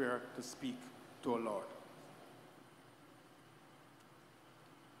as we prepare to speak to our Lord.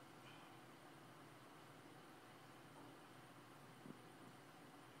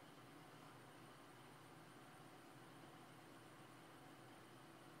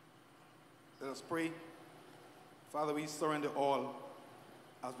 Let us pray. Father, we surrender all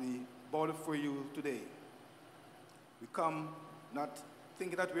as we bow before you today. We come not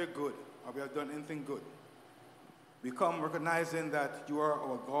thinking that we're good or we have done anything good. We come recognizing that you are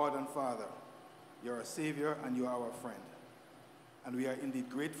our God and Father. You are our Savior and you are our friend. And we are indeed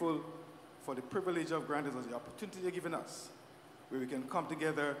grateful for the privilege of granting us the opportunity you've given us, where we can come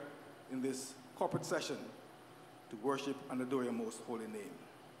together in this corporate session to worship and adore your most holy name.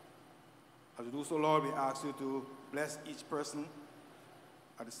 As we do so, Lord, we ask you to bless each person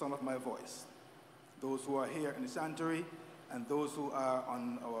at the sound of my voice. Those who are here in the sanctuary and those who are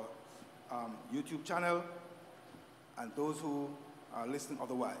on our YouTube channel and those who are listening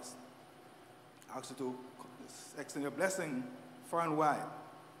otherwise. I ask you to extend your blessing far and wide.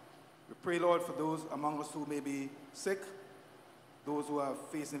 We pray, Lord, for those among us who may be sick, those who are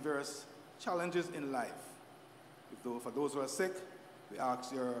facing various challenges in life. For those who are sick, we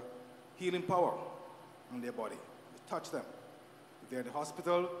ask your healing power on their body. Touch them. If they're in the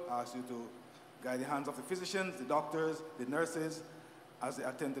hospital, I ask you to guide the hands of the physicians, the doctors, the nurses, as they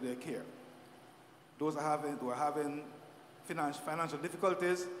attend to their care. Those who are having financial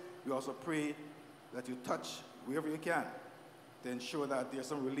difficulties, we also pray that you touch wherever you can to ensure that there's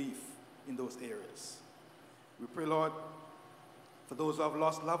some relief in those areas. We pray, Lord, for those who have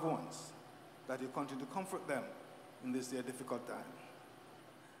lost loved ones, that you continue to comfort them in this difficult time.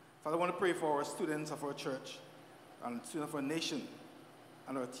 Father, I want to pray for our students of our church and students of our nation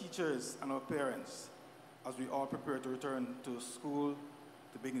and our teachers and our parents as we all prepare to return to school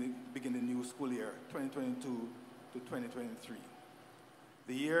to begin the new school year, 2022 to 2023.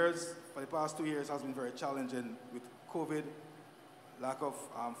 The years, for the past 2 years, has been very challenging with COVID, lack of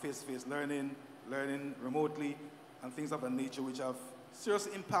face-to-face learning remotely, and things of that nature which have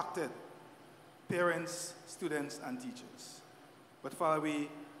seriously impacted parents, students, and teachers. But Father, we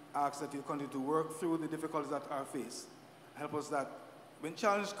ask that you continue to work through the difficulties that are faced. Help us that when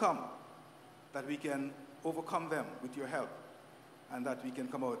challenges come, that we can overcome them with your help and that we can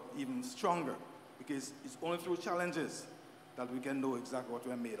come out even stronger, because it's only through challenges that we can know exactly what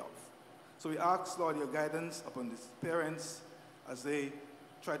we are made of. So we ask, Lord, your guidance upon these parents as they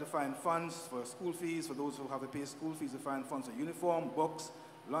try to find funds for school fees, for those who have to pay school fees, to find funds for uniform, books,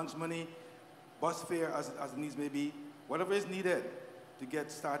 lunch money, bus fare, as the needs may be, whatever is needed to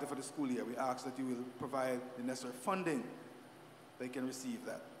get started for the school year. We ask that you will provide the necessary funding they can receive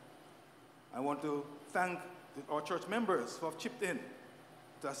that. I want to thank our church members who have chipped in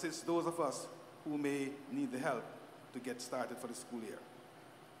to assist those of us who may need the help to get started for the school year.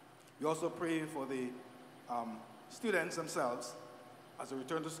 We also pray for the students themselves as they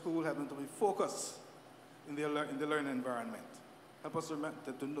return to school, help them to be focused in the learning environment. Help us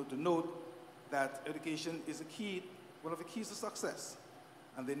to note that education is one of the keys to success,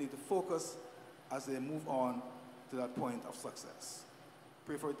 and they need to focus as they move on to that point of success.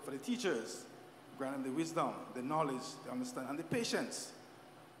 Pray for the teachers, grant them the wisdom, the knowledge, the understanding, and the patience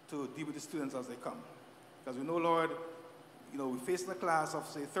to deal with the students as they come. Because we know, Lord, we face a class of,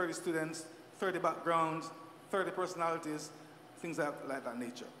 say, 30 students, 30 backgrounds, 30 personalities, things like that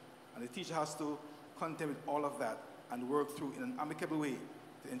nature. And the teacher has to contend with all of that and work through in an amicable way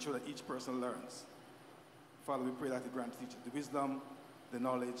to ensure that each person learns. Father, we pray that you grant the teacher the wisdom, the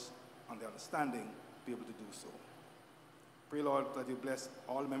knowledge, and the understanding to be able to do so. Pray, Lord, that you bless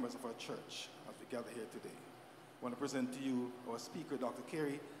all members of our church as we gather here today. I want to present to you our speaker, Dr.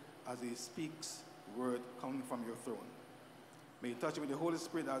 Carey, as he speaks the word coming from your throne. May you touch him with the Holy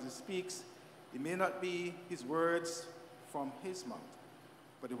Spirit as he speaks. It may not be his words from his mouth,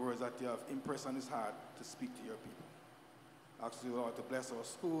 but the words that you have impressed on his heart to speak to your people. I ask you, Lord, to bless our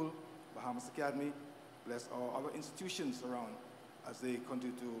school, Bahamas Academy, bless our other institutions around as they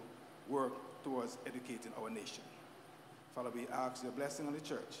continue to work towards educating our nation. Father, we ask your blessing on the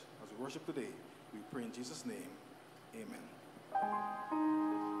church as we worship today. We pray in Jesus' name. Amen.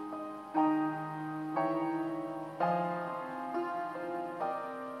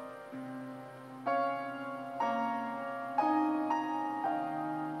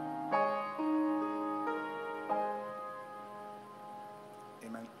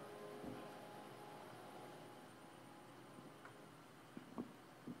 Amen.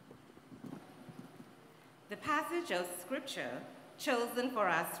 The passage of scripture chosen for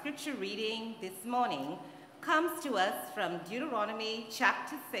our scripture reading this morning comes to us from Deuteronomy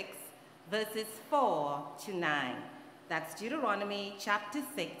chapter 6, verses 4 to 9. That's Deuteronomy chapter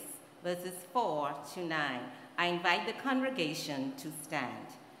 6, verses 4 to 9. I invite the congregation to stand.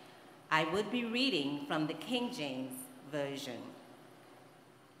 I would be reading from the King James Version.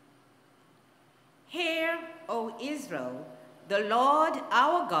 Hear, O Israel, the Lord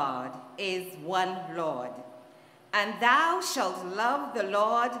our God is one Lord. And thou shalt love the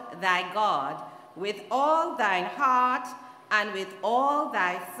Lord thy God with all thine heart, and with all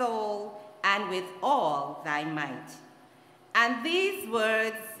thy soul, and with all thy might. And these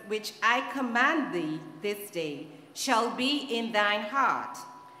words which I command thee this day shall be in thine heart,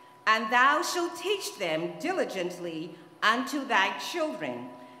 and thou shalt teach them diligently unto thy children,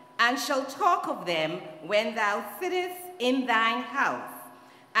 and shalt talk of them when thou sittest in thine house,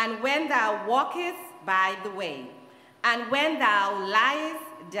 and when thou walkest by the way, and when thou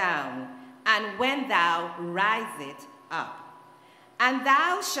liest down, and when thou risest up. And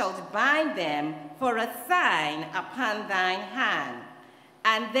thou shalt bind them for a sign upon thine hand,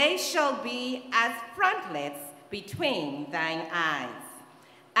 and they shall be as frontlets between thine eyes.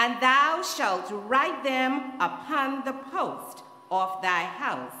 And thou shalt write them upon the post of thy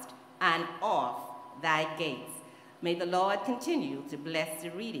house and of thy gates. May the Lord continue to bless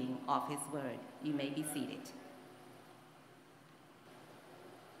the reading of his word. You may be seated.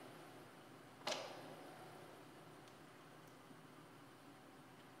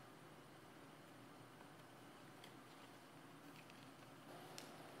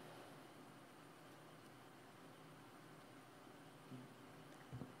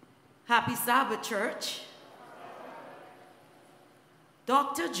 Happy Sabbath, church.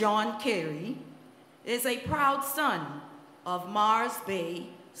 Dr. John Carey is a proud son of Mars Bay,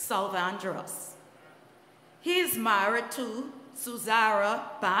 South Andros. He is married to Susara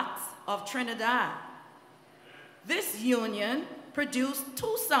Bax of Trinidad. This union produced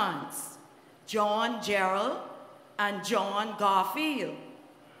two sons, John Gerald and John Garfield.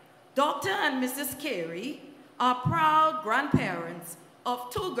 Dr. and Mrs. Carey are proud grandparents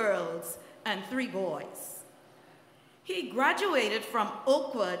of 2 girls and 3 boys. He graduated from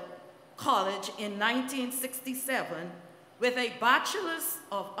Oakwood College in 1967 with a Bachelor's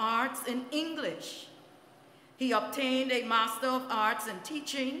of Arts in English. He obtained a Master of Arts in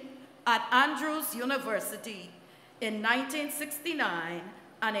Teaching at Andrews University in 1969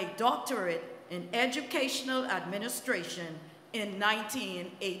 and a doctorate in Educational Administration in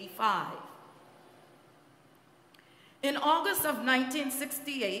 1985. In August of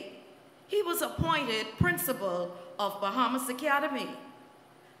 1968, he was appointed principal of Bahamas Academy.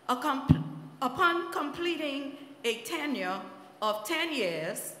 Upon completing a tenure of 10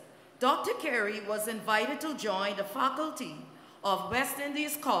 years, Dr. Carey was invited to join the faculty of West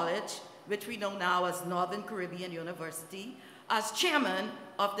Indies College, which we know now as Northern Caribbean University, as chairman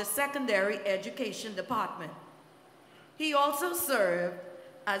of the Secondary Education Department. He also served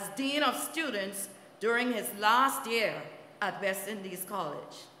as Dean of Students during his last year at West Indies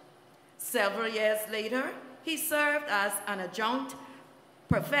College. Several years later, he served as an adjunct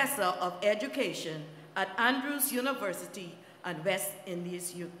professor of education at Andrews University and West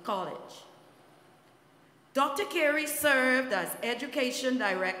Indies College. Dr. Carey served as education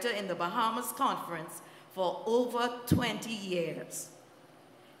director in the Bahamas Conference for over 20 years.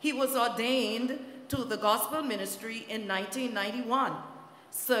 He was ordained to the gospel ministry in 1991,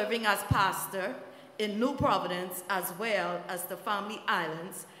 serving as pastor in New Providence as well as the Family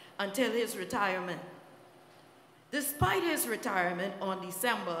Islands until his retirement. Despite his retirement on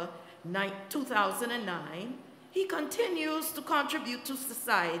December 2009, he continues to contribute to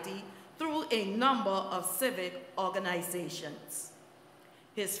society through a number of civic organizations.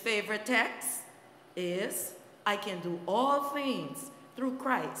 His favorite text is, "I can do all things through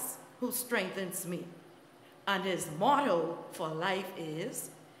Christ who strengthens me." And his motto for life is,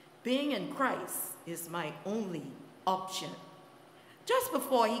 "Being in Christ is my only option." Just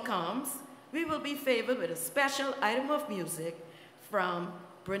before he comes, we will be favored with a special item of music from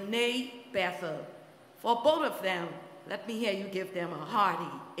Brene Bethel. For both of them, let me hear you give them a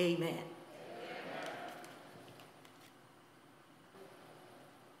hearty amen.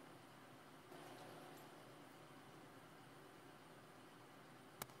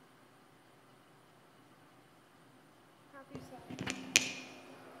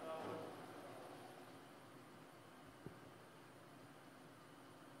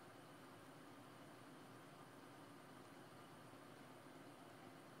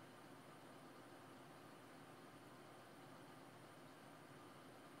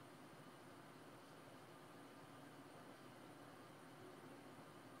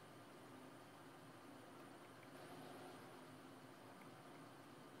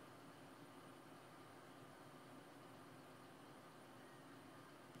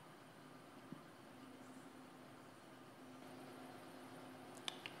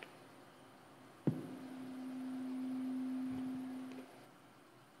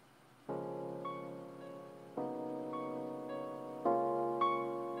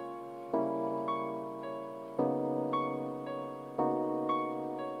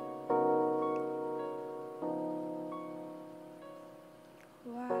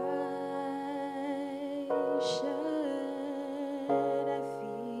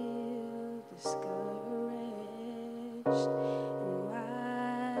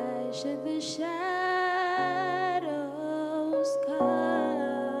 Should the shadows come,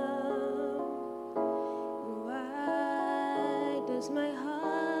 why does my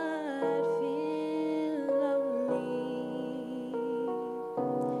heart feel lonely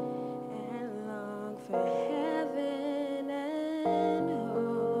and long for heaven and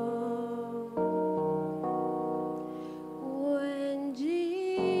home? When Jesus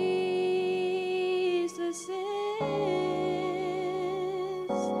is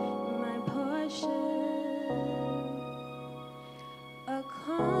my portion, a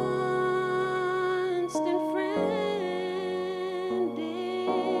constant friend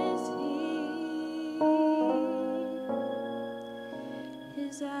is he.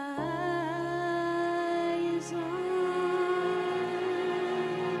 His eye is on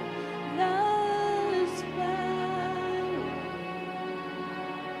the sparrow,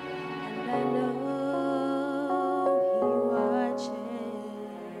 and I know he watches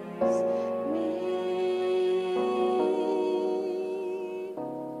me.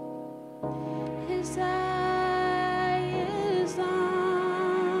 His eye is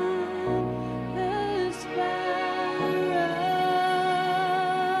on the sparrow,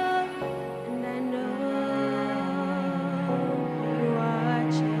 and I know he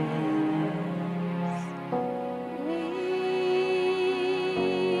watches me.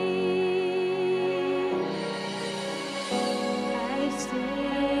 I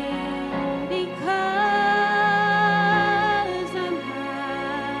sing because I'm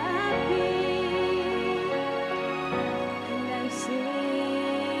happy, and I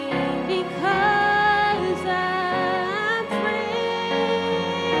sing because I'm free.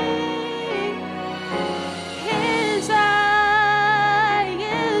 His eye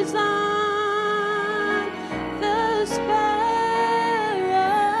is on the sparrow,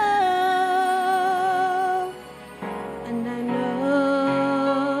 and I know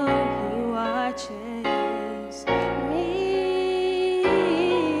he watches me.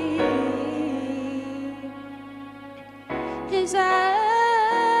 His eye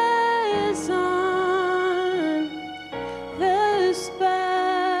is on the sparrow,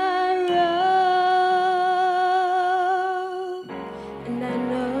 and I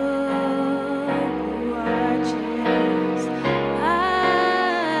know he watches. I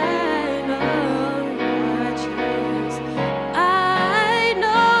know he watches. I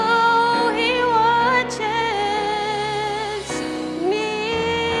know he watches me.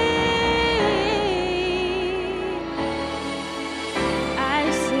 I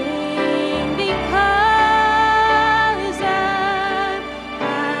sing because I'm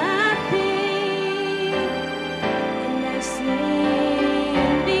happy, and I sing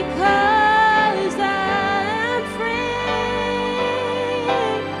because I'm free.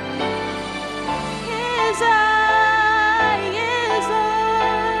 His eye is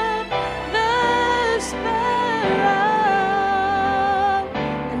on the sparrow,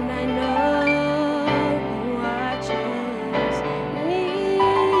 and I know he watches me.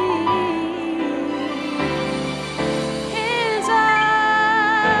 His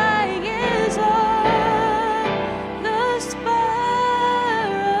eye is on the sparrow,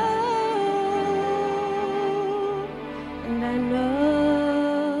 and I know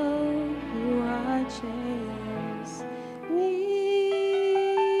he watches me.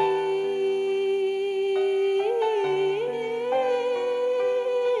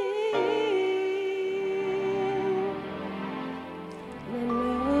 I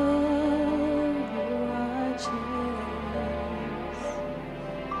know he watches.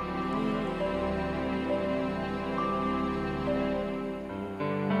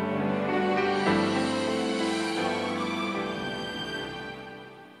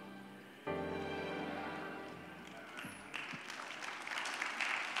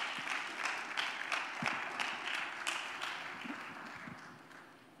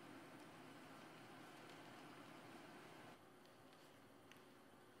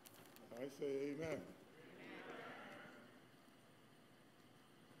 I say amen.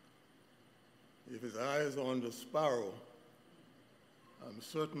 If his eye is on the sparrow, I'm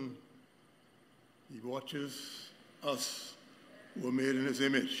certain he watches us who are made in his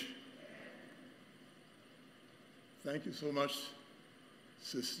image. Thank you so much,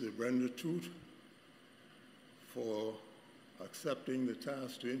 Sister Brenda Toot, for accepting the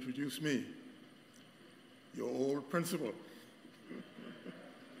task to introduce me, your old principal.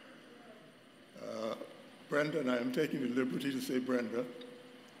 Brenda, and I am taking the liberty to say Brenda,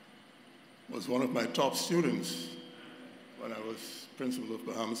 was one of my top students when I was principal of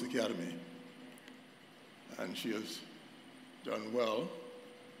Bahamas Academy. And she has done well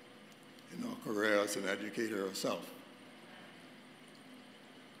in her career as an educator herself.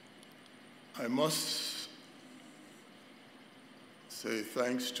 I must say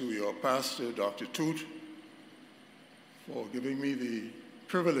thanks to your pastor, Dr. Toot, for giving me the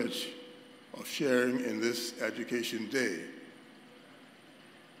privilege of sharing in this Education Day.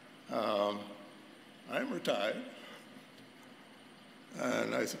 I'm retired,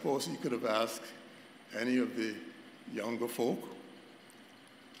 and I suppose he could have asked any of the younger folk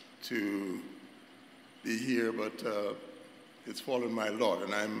to be here, but it's fallen my lot,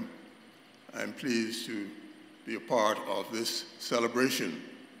 and I'm pleased to be a part of this celebration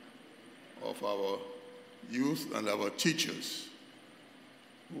of our youth and our teachers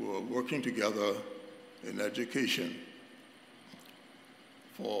who are working together in education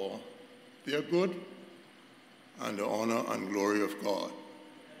for their good and the honor and glory of God.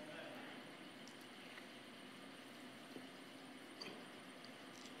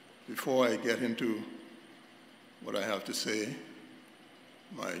 Before I get into what I have to say,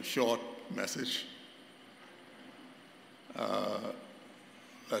 my short message,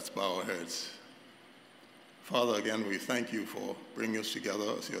 let's bow our heads. Father, again, we thank you for bringing us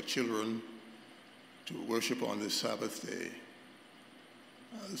together as your children to worship on this Sabbath day.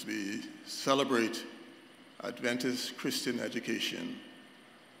 As we celebrate Adventist Christian education,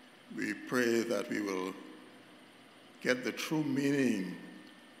 we pray that we will get the true meaning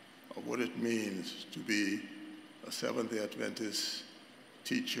of what it means to be a Seventh-day Adventist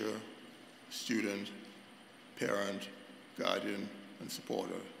teacher, student, parent, guardian, and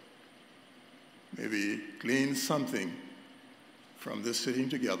supporter. May we glean something from this sitting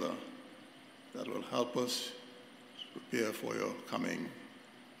together that will help us prepare for your coming.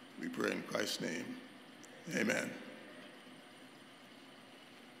 We pray in Christ's name. Amen.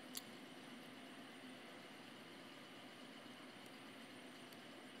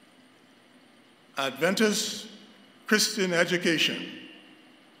 Adventist Christian education,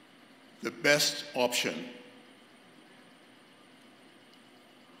 the best option.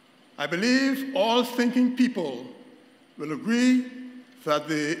 I believe all thinking people will agree that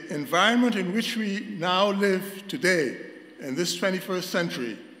the environment in which we now live today in this 21st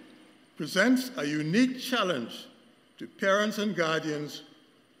century presents a unique challenge to parents and guardians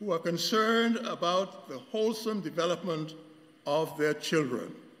who are concerned about the wholesome development of their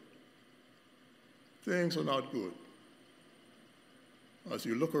children. Things are not good. As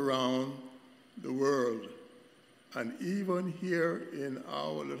you look around the world, and even here in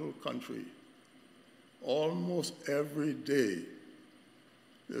our little country, almost every day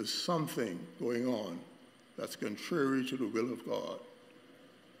there's something going on that's contrary to the will of God.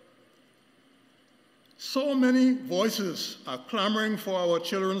 So many voices are clamoring for our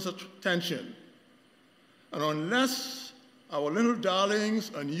children's attention, and unless our little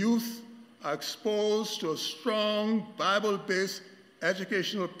darlings and youth are exposed to a strong Bible-based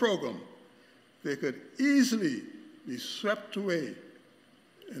educational program, they could easily be swept away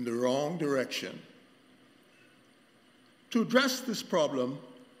in the wrong direction. To address this problem,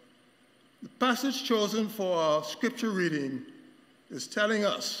 the passage chosen for our scripture reading is telling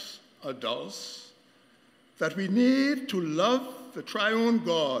us, adults, that we need to love the triune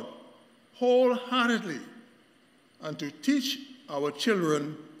God wholeheartedly and to teach our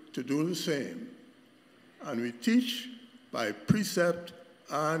children to do the same. And we teach by precept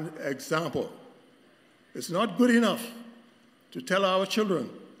and example. It's not good enough to tell our children,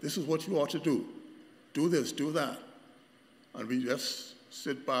 this is what you ought to do. Do this, do that. And we just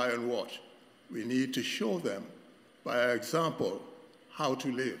sit by and watch. We need to show them by example how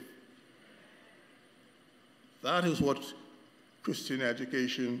to live. That is what Christian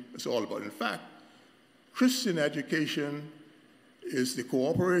education is all about. In fact, Christian education is the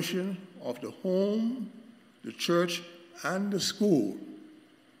cooperation of the home, the church, and the school.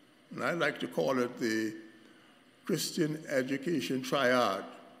 And I like to call it the Christian education triad,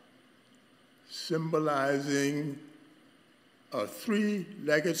 symbolizing a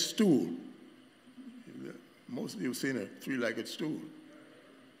three-legged stool. Most of you have seen a three-legged stool.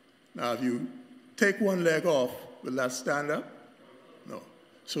 Now, if you take one leg off, will that stand up? No.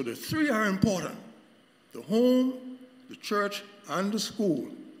 So the three are important. The home, the church, and the school.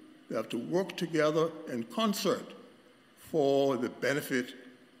 They have to work together in concert for the benefit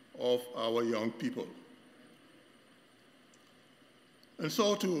of our young people. And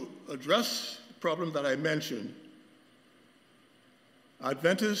so to address the problem that I mentioned,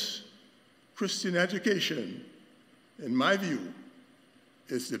 Adventist Christian education, in my view,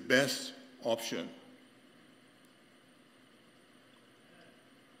 is the best option.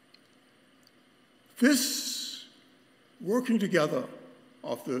 This working together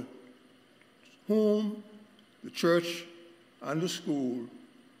of the home, the church, and the school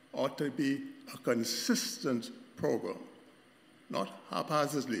ought to be a consistent program, not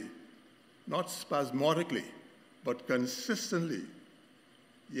haphazardly, not spasmodically, but consistently.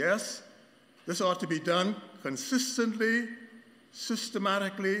 Yes, this ought to be done consistently,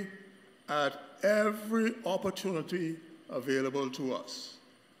 systematically, at every opportunity available to us.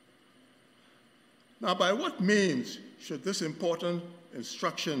 Now, by what means should this important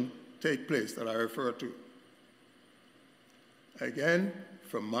instruction take place that I refer to? Again,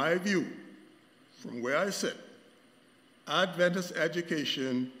 from my view, from where I sit, Adventist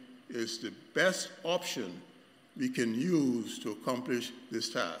education is the best option we can use to accomplish this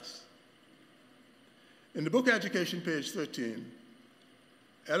task. In the book Education, page 13,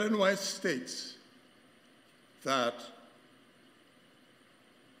 Ellen White states that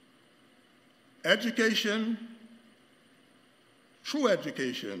education, true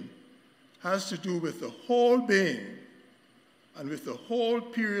education, has to do with the whole being and with the whole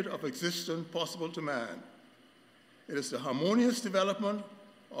period of existence possible to man. It is the harmonious development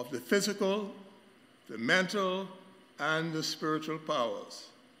of the physical, the mental, and the spiritual powers.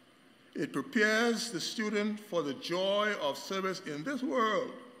 It prepares the student for the joy of service in this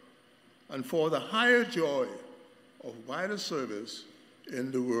world and for the higher joy of wider service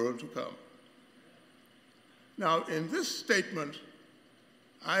in the world to come. Now, in this statement,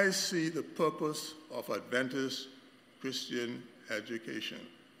 I see the purpose of Adventist Christian education.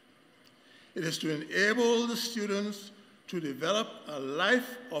 It is to enable the students to develop a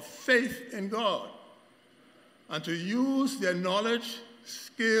life of faith in God and to use their knowledge,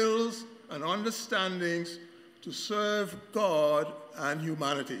 skills, and understandings to serve God and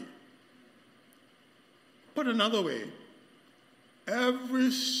humanity. Put another way, every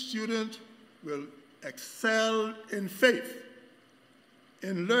student will excel in faith,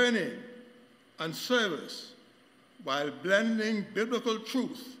 in learning and service, while blending biblical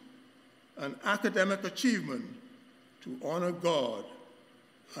truth and academic achievement to honor God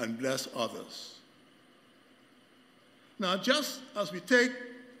and bless others. Now, just as we take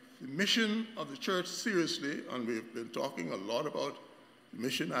the mission of the church seriously, and we've been talking a lot about the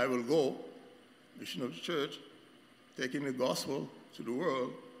mission I will go, mission of the church, taking the gospel to the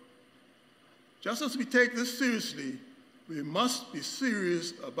world, just as we take this seriously, we must be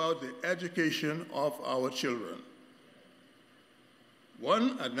serious about the education of our children.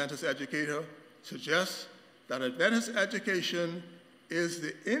 One Adventist educator suggests that Adventist education is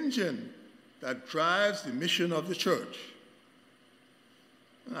the engine that drives the mission of the church.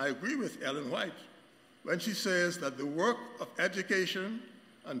 And I agree with Ellen White when she says that the work of education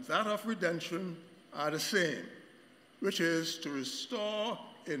and that of redemption are the same, which is to restore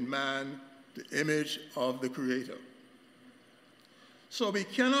in man the image of the Creator. So we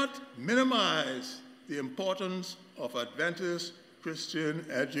cannot minimize the importance of Adventist Christian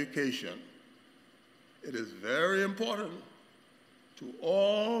education. It is very important to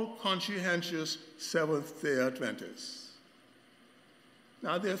all conscientious Seventh-day Adventists.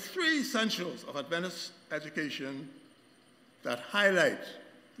 Now, there are three essentials of Adventist education that highlight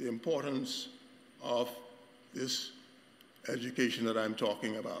the importance of this education that I'm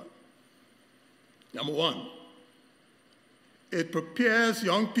talking about. Number one, it prepares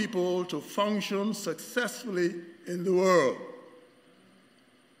young people to function successfully in the world.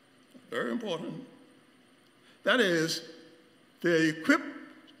 Very important. That is, they're equipped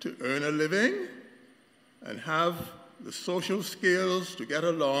to earn a living and have the social skills to get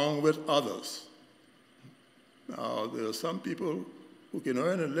along with others. Now, there are some people who can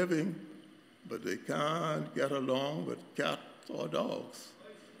earn a living, but they can't get along with cats or dogs.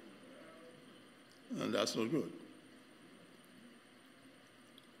 And that's not good.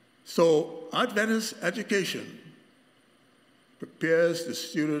 So, Adventist education prepares the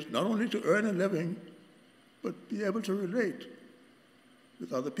student not only to earn a living, but be able to relate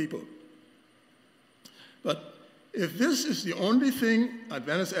with other people. But if this is the only thing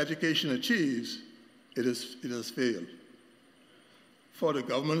Adventist education achieves, it has failed. For the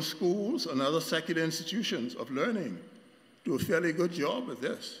government schools and other secular institutions of learning do a fairly good job with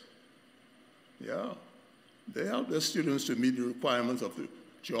this. Yeah, they help their students to meet the requirements of the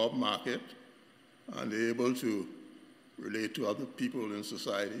job market, and they're able to relate to other people in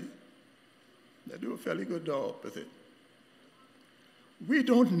society. They do a fairly good job with it. We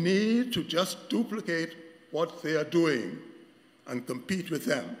don't need to just duplicate what they are doing and compete with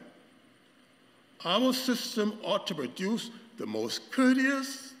them. Our system ought to produce the most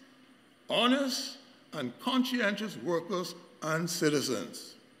courteous, honest, and conscientious workers and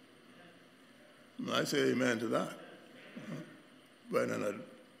citizens. And I say amen to that. When an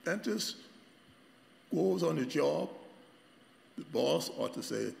Adventist goes on the job, the boss ought to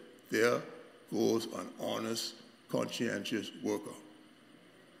say, there goes an honest, conscientious worker.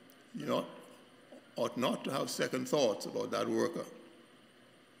 You ought not to have second thoughts about that worker.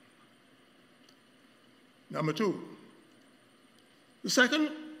 Number two, the second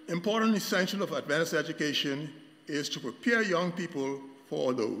important essential of Adventist education is to prepare young people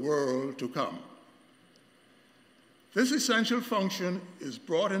for the world to come. This essential function is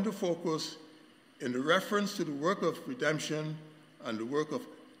brought into focus in the reference to the work of redemption and the work of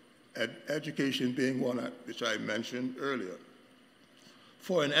education being one which I mentioned earlier.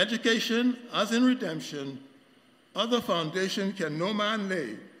 For in education, as in redemption, other foundation can no man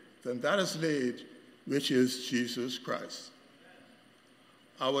lay than that is laid, which is Jesus Christ.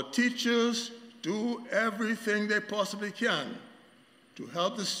 Our teachers do everything they possibly can to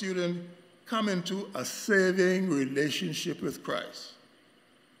help the student come into a saving relationship with Christ.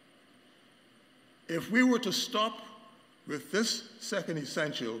 If we were to stop with this second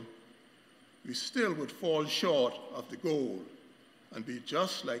essential, we still would fall short of the goal and be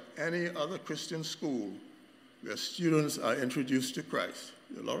just like any other Christian school where students are introduced to Christ.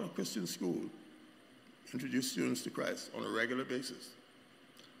 There are a lot of Christian schools introduce students to Christ on a regular basis.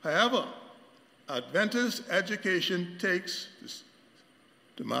 However, Adventist education takes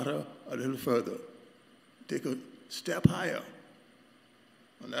the matter a little further, take a step higher.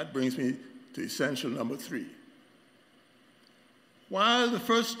 And that brings me to essential number 3. While the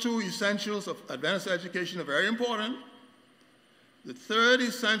first 2 essentials of Adventist education are very important, the third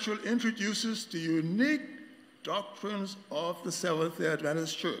essential introduces the unique doctrines of the Seventh-day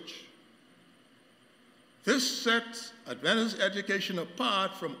Adventist Church. This sets Adventist education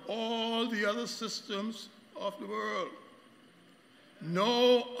apart from all the other systems of the world.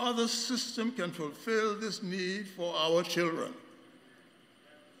 No other system can fulfill this need for our children.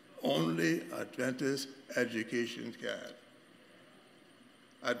 Only Adventist education can.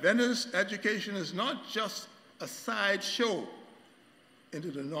 Adventist education is not just a sideshow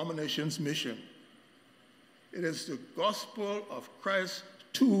into the denomination's mission. It is the gospel of Christ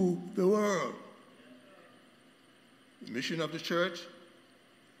to the world. The mission of the church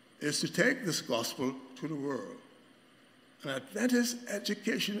is to take this gospel to the world. And Adventist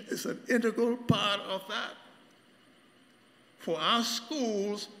education is an integral part of that. For our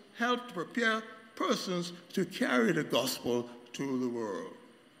schools help to prepare persons to carry the gospel to the world.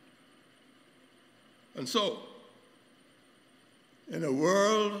 And so, in a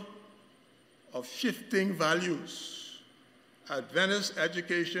world of shifting values, Adventist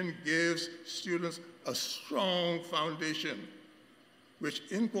education gives students a strong foundation which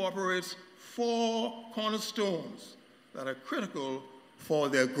incorporates 4 cornerstones that are critical for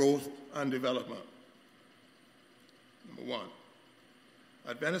their growth and development. Number 1,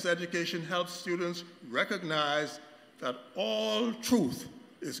 Adventist education helps students recognize that all truth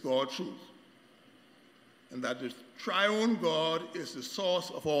is God's truth, and that the triune God is the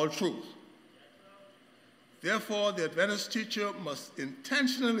source of all truth. Therefore, the Adventist teacher must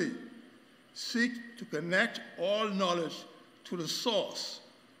intentionally seek to connect all knowledge to the source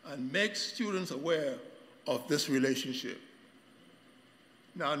and make students aware of this relationship.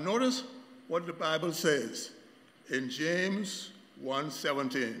 Now, notice what the Bible says in James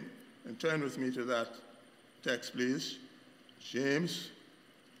 1:17. And turn with me to that text, please. James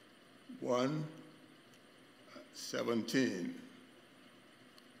 1:17.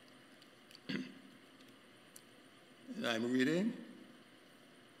 And I'm reading.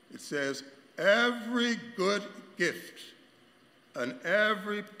 It says, every good gift and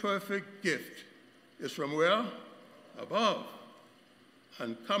every perfect gift is from where? Above,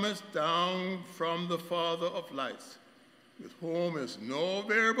 and cometh down from the Father of lights, with whom is no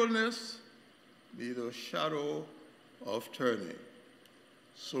variableness, neither shadow of turning.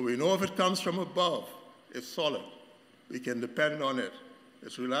 So we know if it comes from above, it's solid. We can depend on it.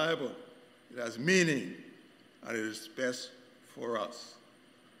 It's reliable. It has meaning, and it is best for us.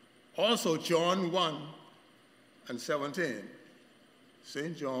 Also, John 1:17.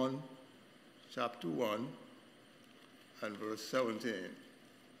 St. John chapter 1 and verse 17.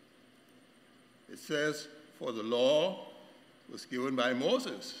 It says, for the law was given by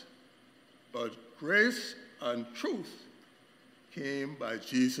Moses, but grace and truth came by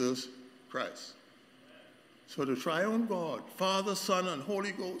Jesus Christ. So the triune God, Father, Son, and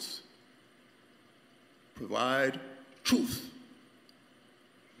Holy Ghost provide truth.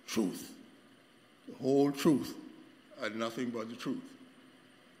 Truth. The whole truth and nothing but the truth.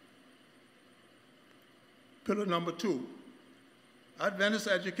 Pillar number 2, Adventist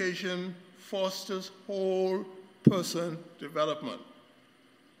education fosters whole person development.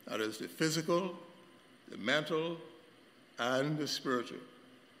 That is the physical, the mental, and the spiritual.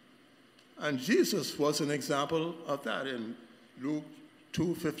 And Jesus was an example of that. In Luke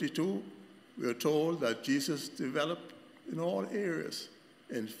 2:52, we are told that Jesus developed in all areas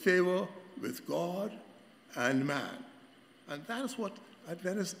in favor with God and man. And that's what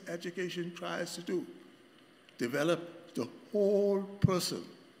Adventist education tries to do. Develop the whole person.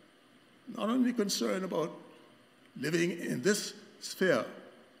 Not only concerned about living in this sphere,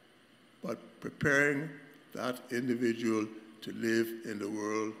 but preparing that individual to live in the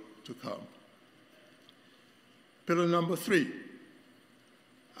world to come. Pillar number 3.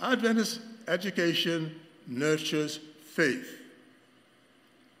 Adventist education nurtures faith.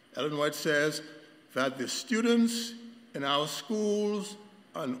 Ellen White says that the students in our schools,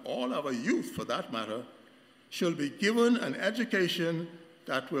 and all our youth for that matter, shall be given an education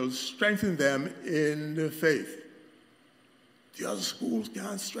that will strengthen them in the faith. The other schools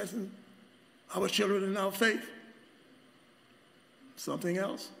can't strengthen our children in our faith. Something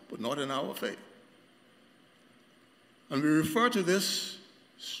else, but not in our faith. And we refer to this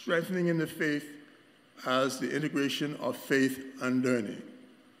strengthening in the faith as the integration of faith and learning.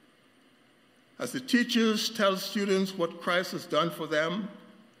 As the teachers tell students what Christ has done for them,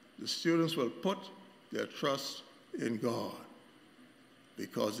 the students will put their trust in God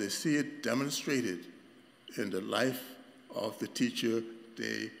because they see it demonstrated in the life of the teacher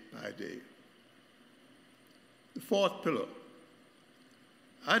day by day. The 4th pillar.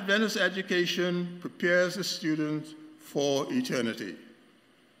 Adventist education prepares the student for eternity.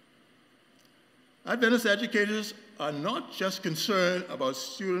 Adventist educators are not just concerned about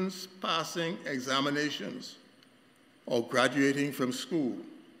students passing examinations or graduating from school.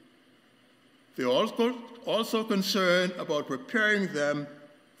 They're also concerned about preparing them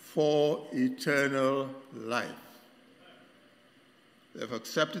for eternal life. They've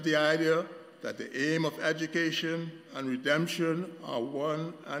accepted the idea that the aim of education and redemption are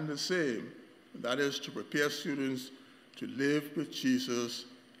one and the same. And that is to prepare students to live with Jesus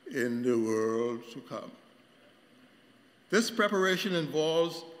in the world to come. This preparation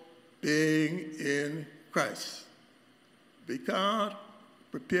involves being in Christ. We can't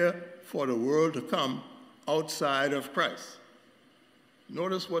prepare for the world to come outside of Christ.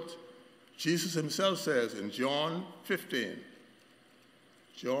 Notice what Jesus himself says in John 15.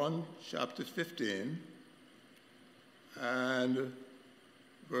 John chapter 15 and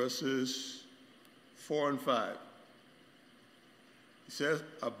verses 4 and 5. He says,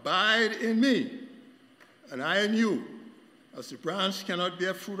 "Abide in me, and I in you. As the branch cannot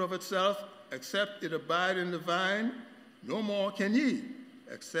bear fruit of itself, except it abide in the vine, no more can ye,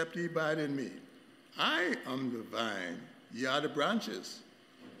 except ye abide in me. I am the vine, ye are the branches.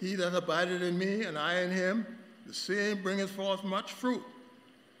 He that abideth in me, and I in him, the same bringeth forth much fruit.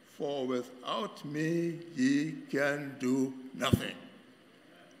 For without me ye can do nothing."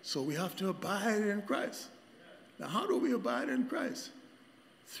 So we have to abide in Christ. Now, how do we abide in Christ?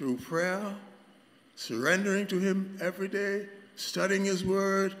 Through prayer, surrendering to him every day, studying his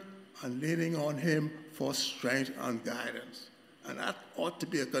word, and leaning on him for strength and guidance. And that ought to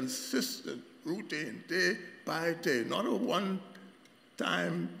be a consistent routine, day by day, not a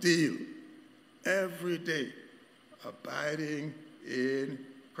one-time deal. Every day, abiding in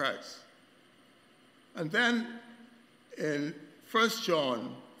Christ. And then in 1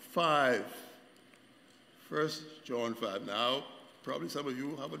 John 5, now, probably some of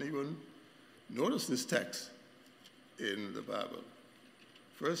you haven't even noticed this text in the Bible.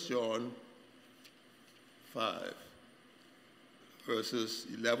 1 John 5, verses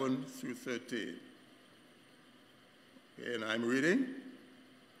 11 through 13. Okay, and I'm reading.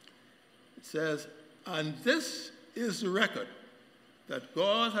 It says, "And this is the record, that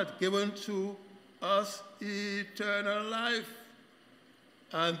God hath given to us eternal life.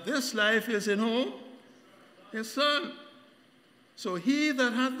 And this life is in whom? His Son. So he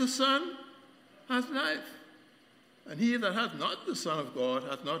that hath the Son hath life. And he that hath not the Son of God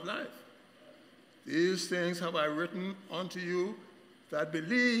hath not life. These things have I written unto you that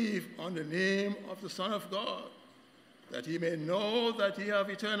believe on the name of the Son of God, that ye may know that ye have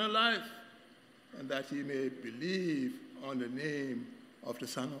eternal life, and that ye may believe on the name of the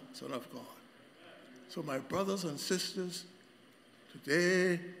Son of God." So my brothers and sisters,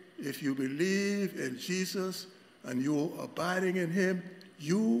 today, if you believe in Jesus and you're abiding in him,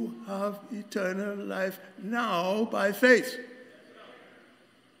 you have eternal life now by faith.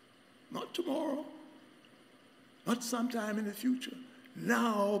 Not tomorrow, not sometime in the future,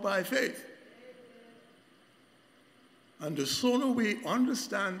 now by faith. And the sooner we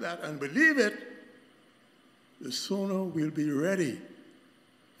understand that and believe it, the sooner we'll be ready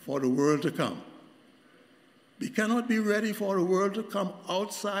for the world to come. We cannot be ready for the world to come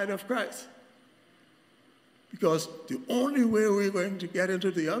outside of Christ. Because the only way we're going to get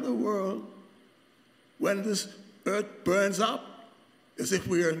into the other world when this earth burns up is if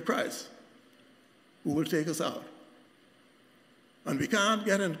we are in Christ, who will take us out. And we can't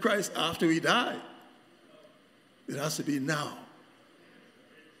get in Christ after we die. It has to be now.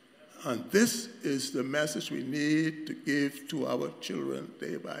 And this is the message we need to give to our children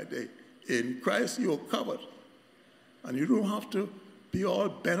day by day. In Christ, you're covered. And you don't have to be all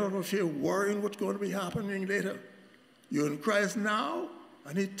bent out of shape worrying what's going to be happening later. You're in Christ now,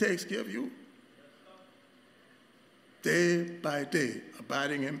 and he takes care of you. Day by day,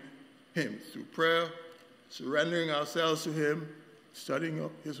 abiding in him through prayer, surrendering ourselves to him, studying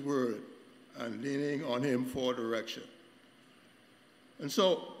his word, and leaning on him for direction. And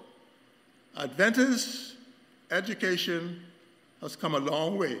so, Adventist education has come a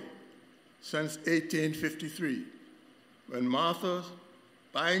long way since 1853, when Martha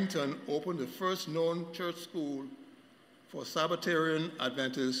Byington opened the first known church school for Sabbatarian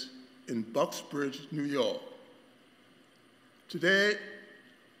Adventists in Bucksbridge, New York. Today,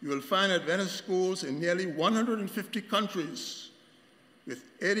 you will find Adventist schools in nearly 150 countries with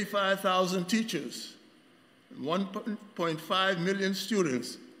 85,000 teachers and 1.5 million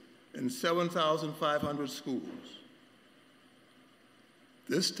students in 7,500 schools.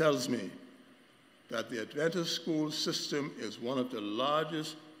 This tells me that the Adventist school system is one of the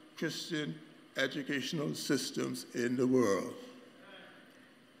largest Christian educational systems in the world.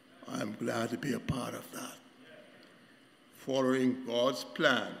 I'm glad to be a part of that, following God's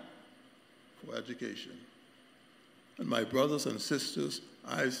plan for education. And my brothers and sisters,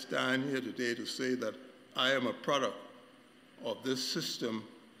 I stand here today to say that I am a product of this system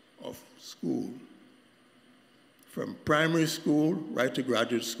of school, from primary school right to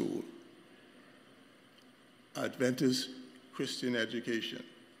graduate school. Adventist Christian education.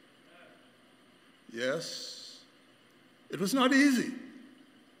 Yes, it was not easy.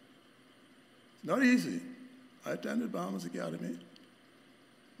 Not easy. I attended Bahamas Academy,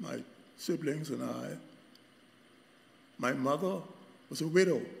 my siblings and I. My mother was a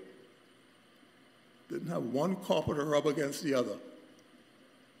widow. Didn't have one copper to rub against the other.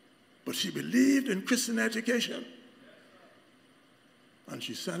 But she believed in Christian education. And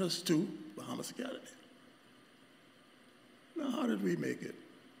she sent us to Bahamas Academy. Now, how did we make it?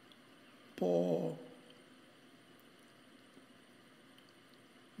 Poor.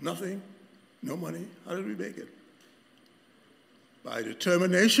 Nothing, no money. How did we make it? By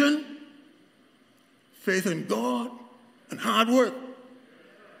determination, faith in God, and hard work.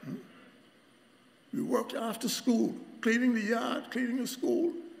 We worked after school, cleaning the yard, cleaning the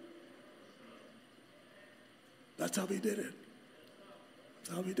school. That's how we did it.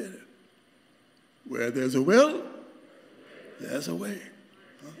 That's how we did it. Where there's a will, there's a way.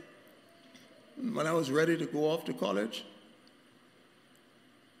 When I was ready to go off to college,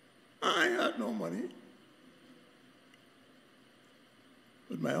 I had no money.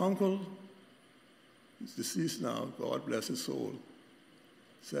 But my uncle, he's deceased now, God bless his soul,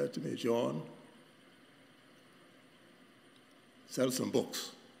 said to me, John, sell some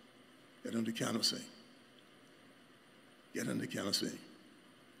books, get into canvassing. Get into canvassing.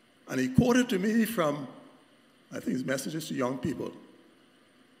 And he quoted to me from, I think his messages to young people.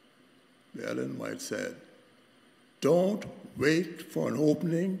 Ellen White said, don't wait for an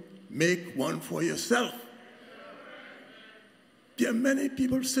opening, make one for yourself. There are many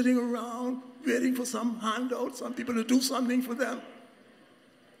people sitting around waiting for some handout, some people to do something for them.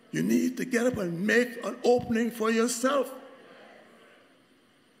 You need to get up and make an opening for yourself.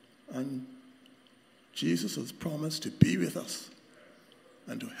 And Jesus has promised to be with us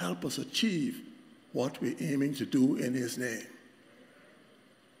and to help us achieve what we're aiming to do in his name.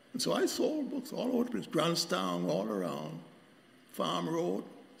 And so I sold books all over the place, Grantstown, all around, Farm Road,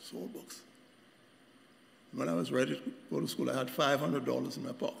 sold books. When I was ready to go to school, I had $500 in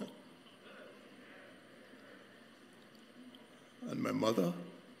my pocket. And my mother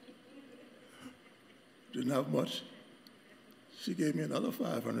didn't have much. She gave me another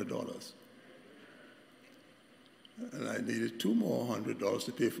 $500. And I needed $2 more $100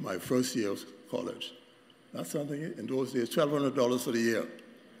 to pay for my first year of college. That's something, in those days, $1,200 for the year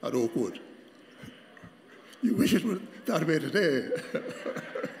at Oakwood. You wish it was that way today.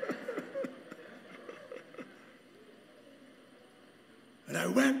 And I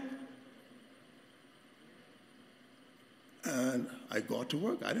went. And I got to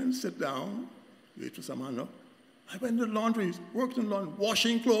work. I didn't sit down, wait for someone. No. I went to the laundry, worked in the laundry,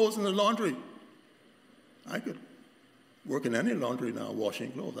 washing clothes in the laundry. I could work in any laundry now,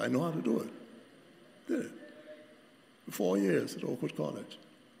 washing clothes. I know how to do it. Did it. 4 years at Oakwood College.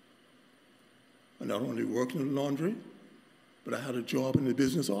 I not only worked in the laundry, but I had a job in the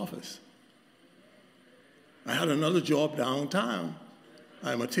business office. I had another job downtown.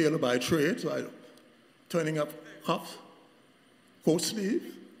 I'm a tailor by trade, so I'm turning up cuffs, coat sleeves.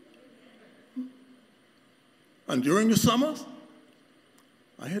 And during the summers,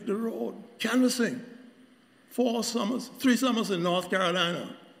 I hit the road, canvassing. 3 summers in North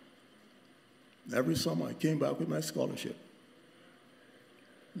Carolina. Every summer I came back with my scholarship.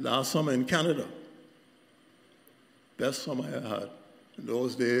 Last summer in Canada, best summer I had. In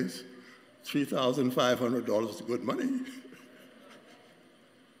those days, $3,500 was good money.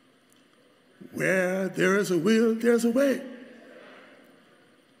 Where there is a will, there's a way.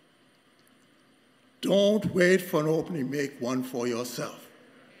 Don't wait for an opening, make one for yourself.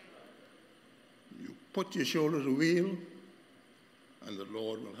 You put your shoulder to the wheel, and the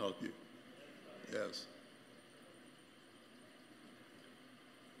Lord will help you. Yes.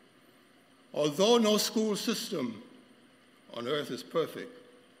 Although no school system on earth is perfect,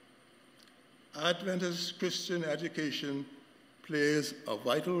 Adventist Christian education plays a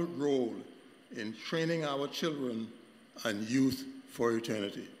vital role in training our children and youth for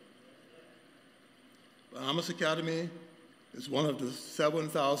eternity. Bahmas Academy is one of the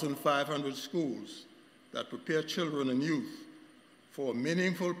 7,500 schools that prepare children and youth for a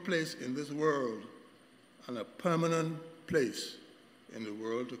meaningful place in this world and a permanent place in the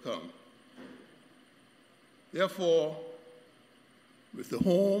world to come. Therefore, with the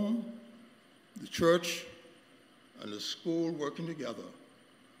home, the church, and the school working together,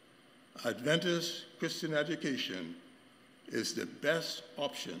 Adventist Christian education is the best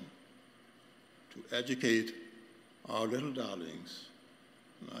option to educate our little darlings,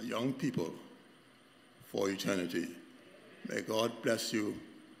 our young people, for eternity. May God bless you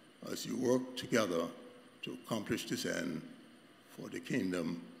as you work together to accomplish this end for the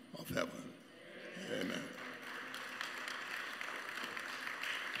kingdom of heaven. Amen.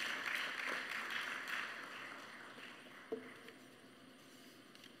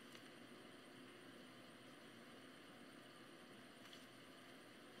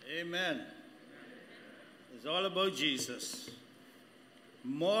 Amen. It's all about Jesus.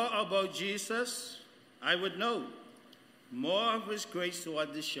 More about Jesus, I would know. More of his grace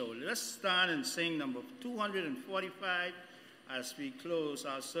toward the show. Let's stand and sing number 245 as we close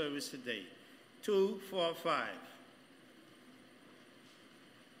our service today. 245.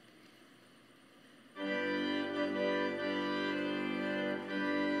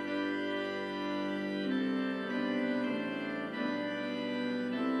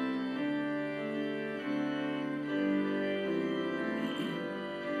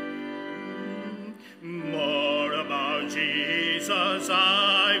 More about Jesus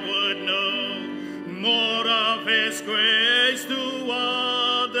I would know, more of his grace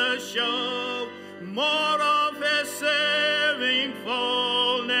toward the show, more of his saving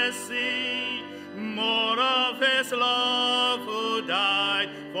fullness see, more of his love who died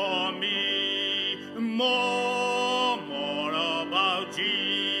for me, more about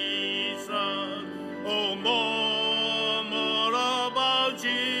Jesus, oh more about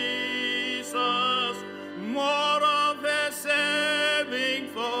Jesus, more of his saving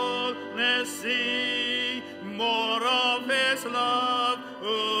fullness see, more of his love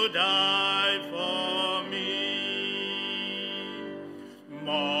who died for me.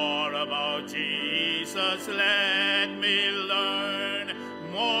 More about Jesus let me learn,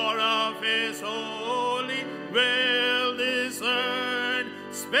 more of his holy will discern,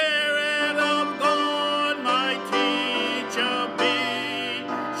 Spirit of God my teacher be,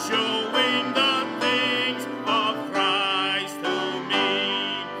 showing the things of Christ to me.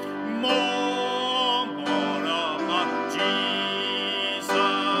 More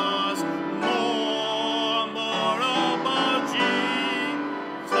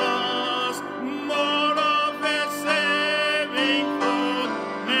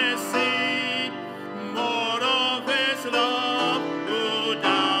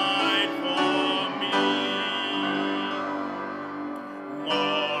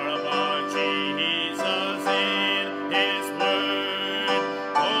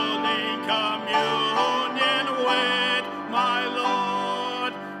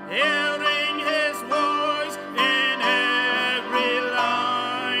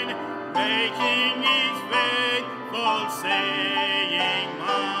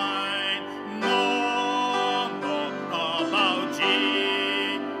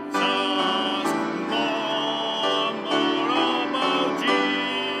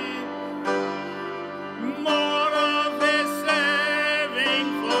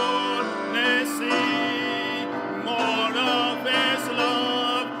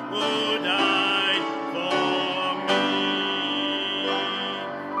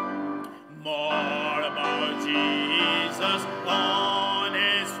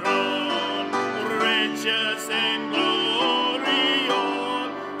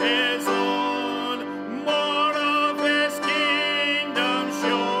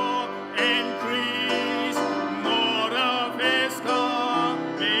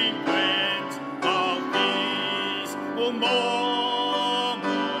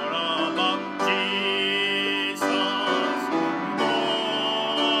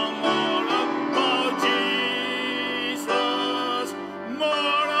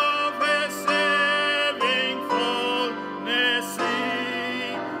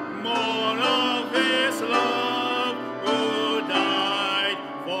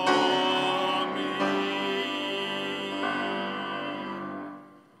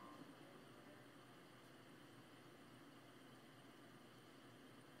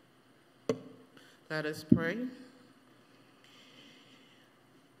Let us pray.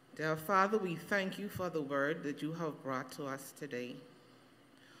 Dear Father, we thank you for the word that you have brought to us today.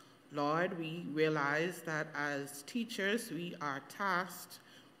 Lord, we realize that as teachers, we are tasked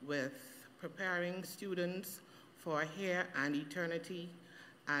with preparing students for here and eternity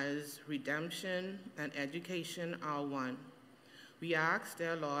as redemption and education are one. We ask,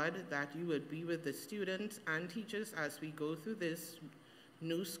 dear Lord, that you would be with the students and teachers as we go through this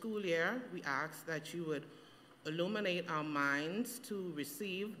new school year. We ask that you would illuminate our minds to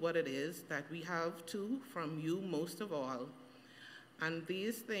receive what it is that we have from you most of all. And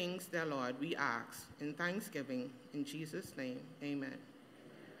these things, dear Lord, we ask in thanksgiving. In Jesus' name, amen.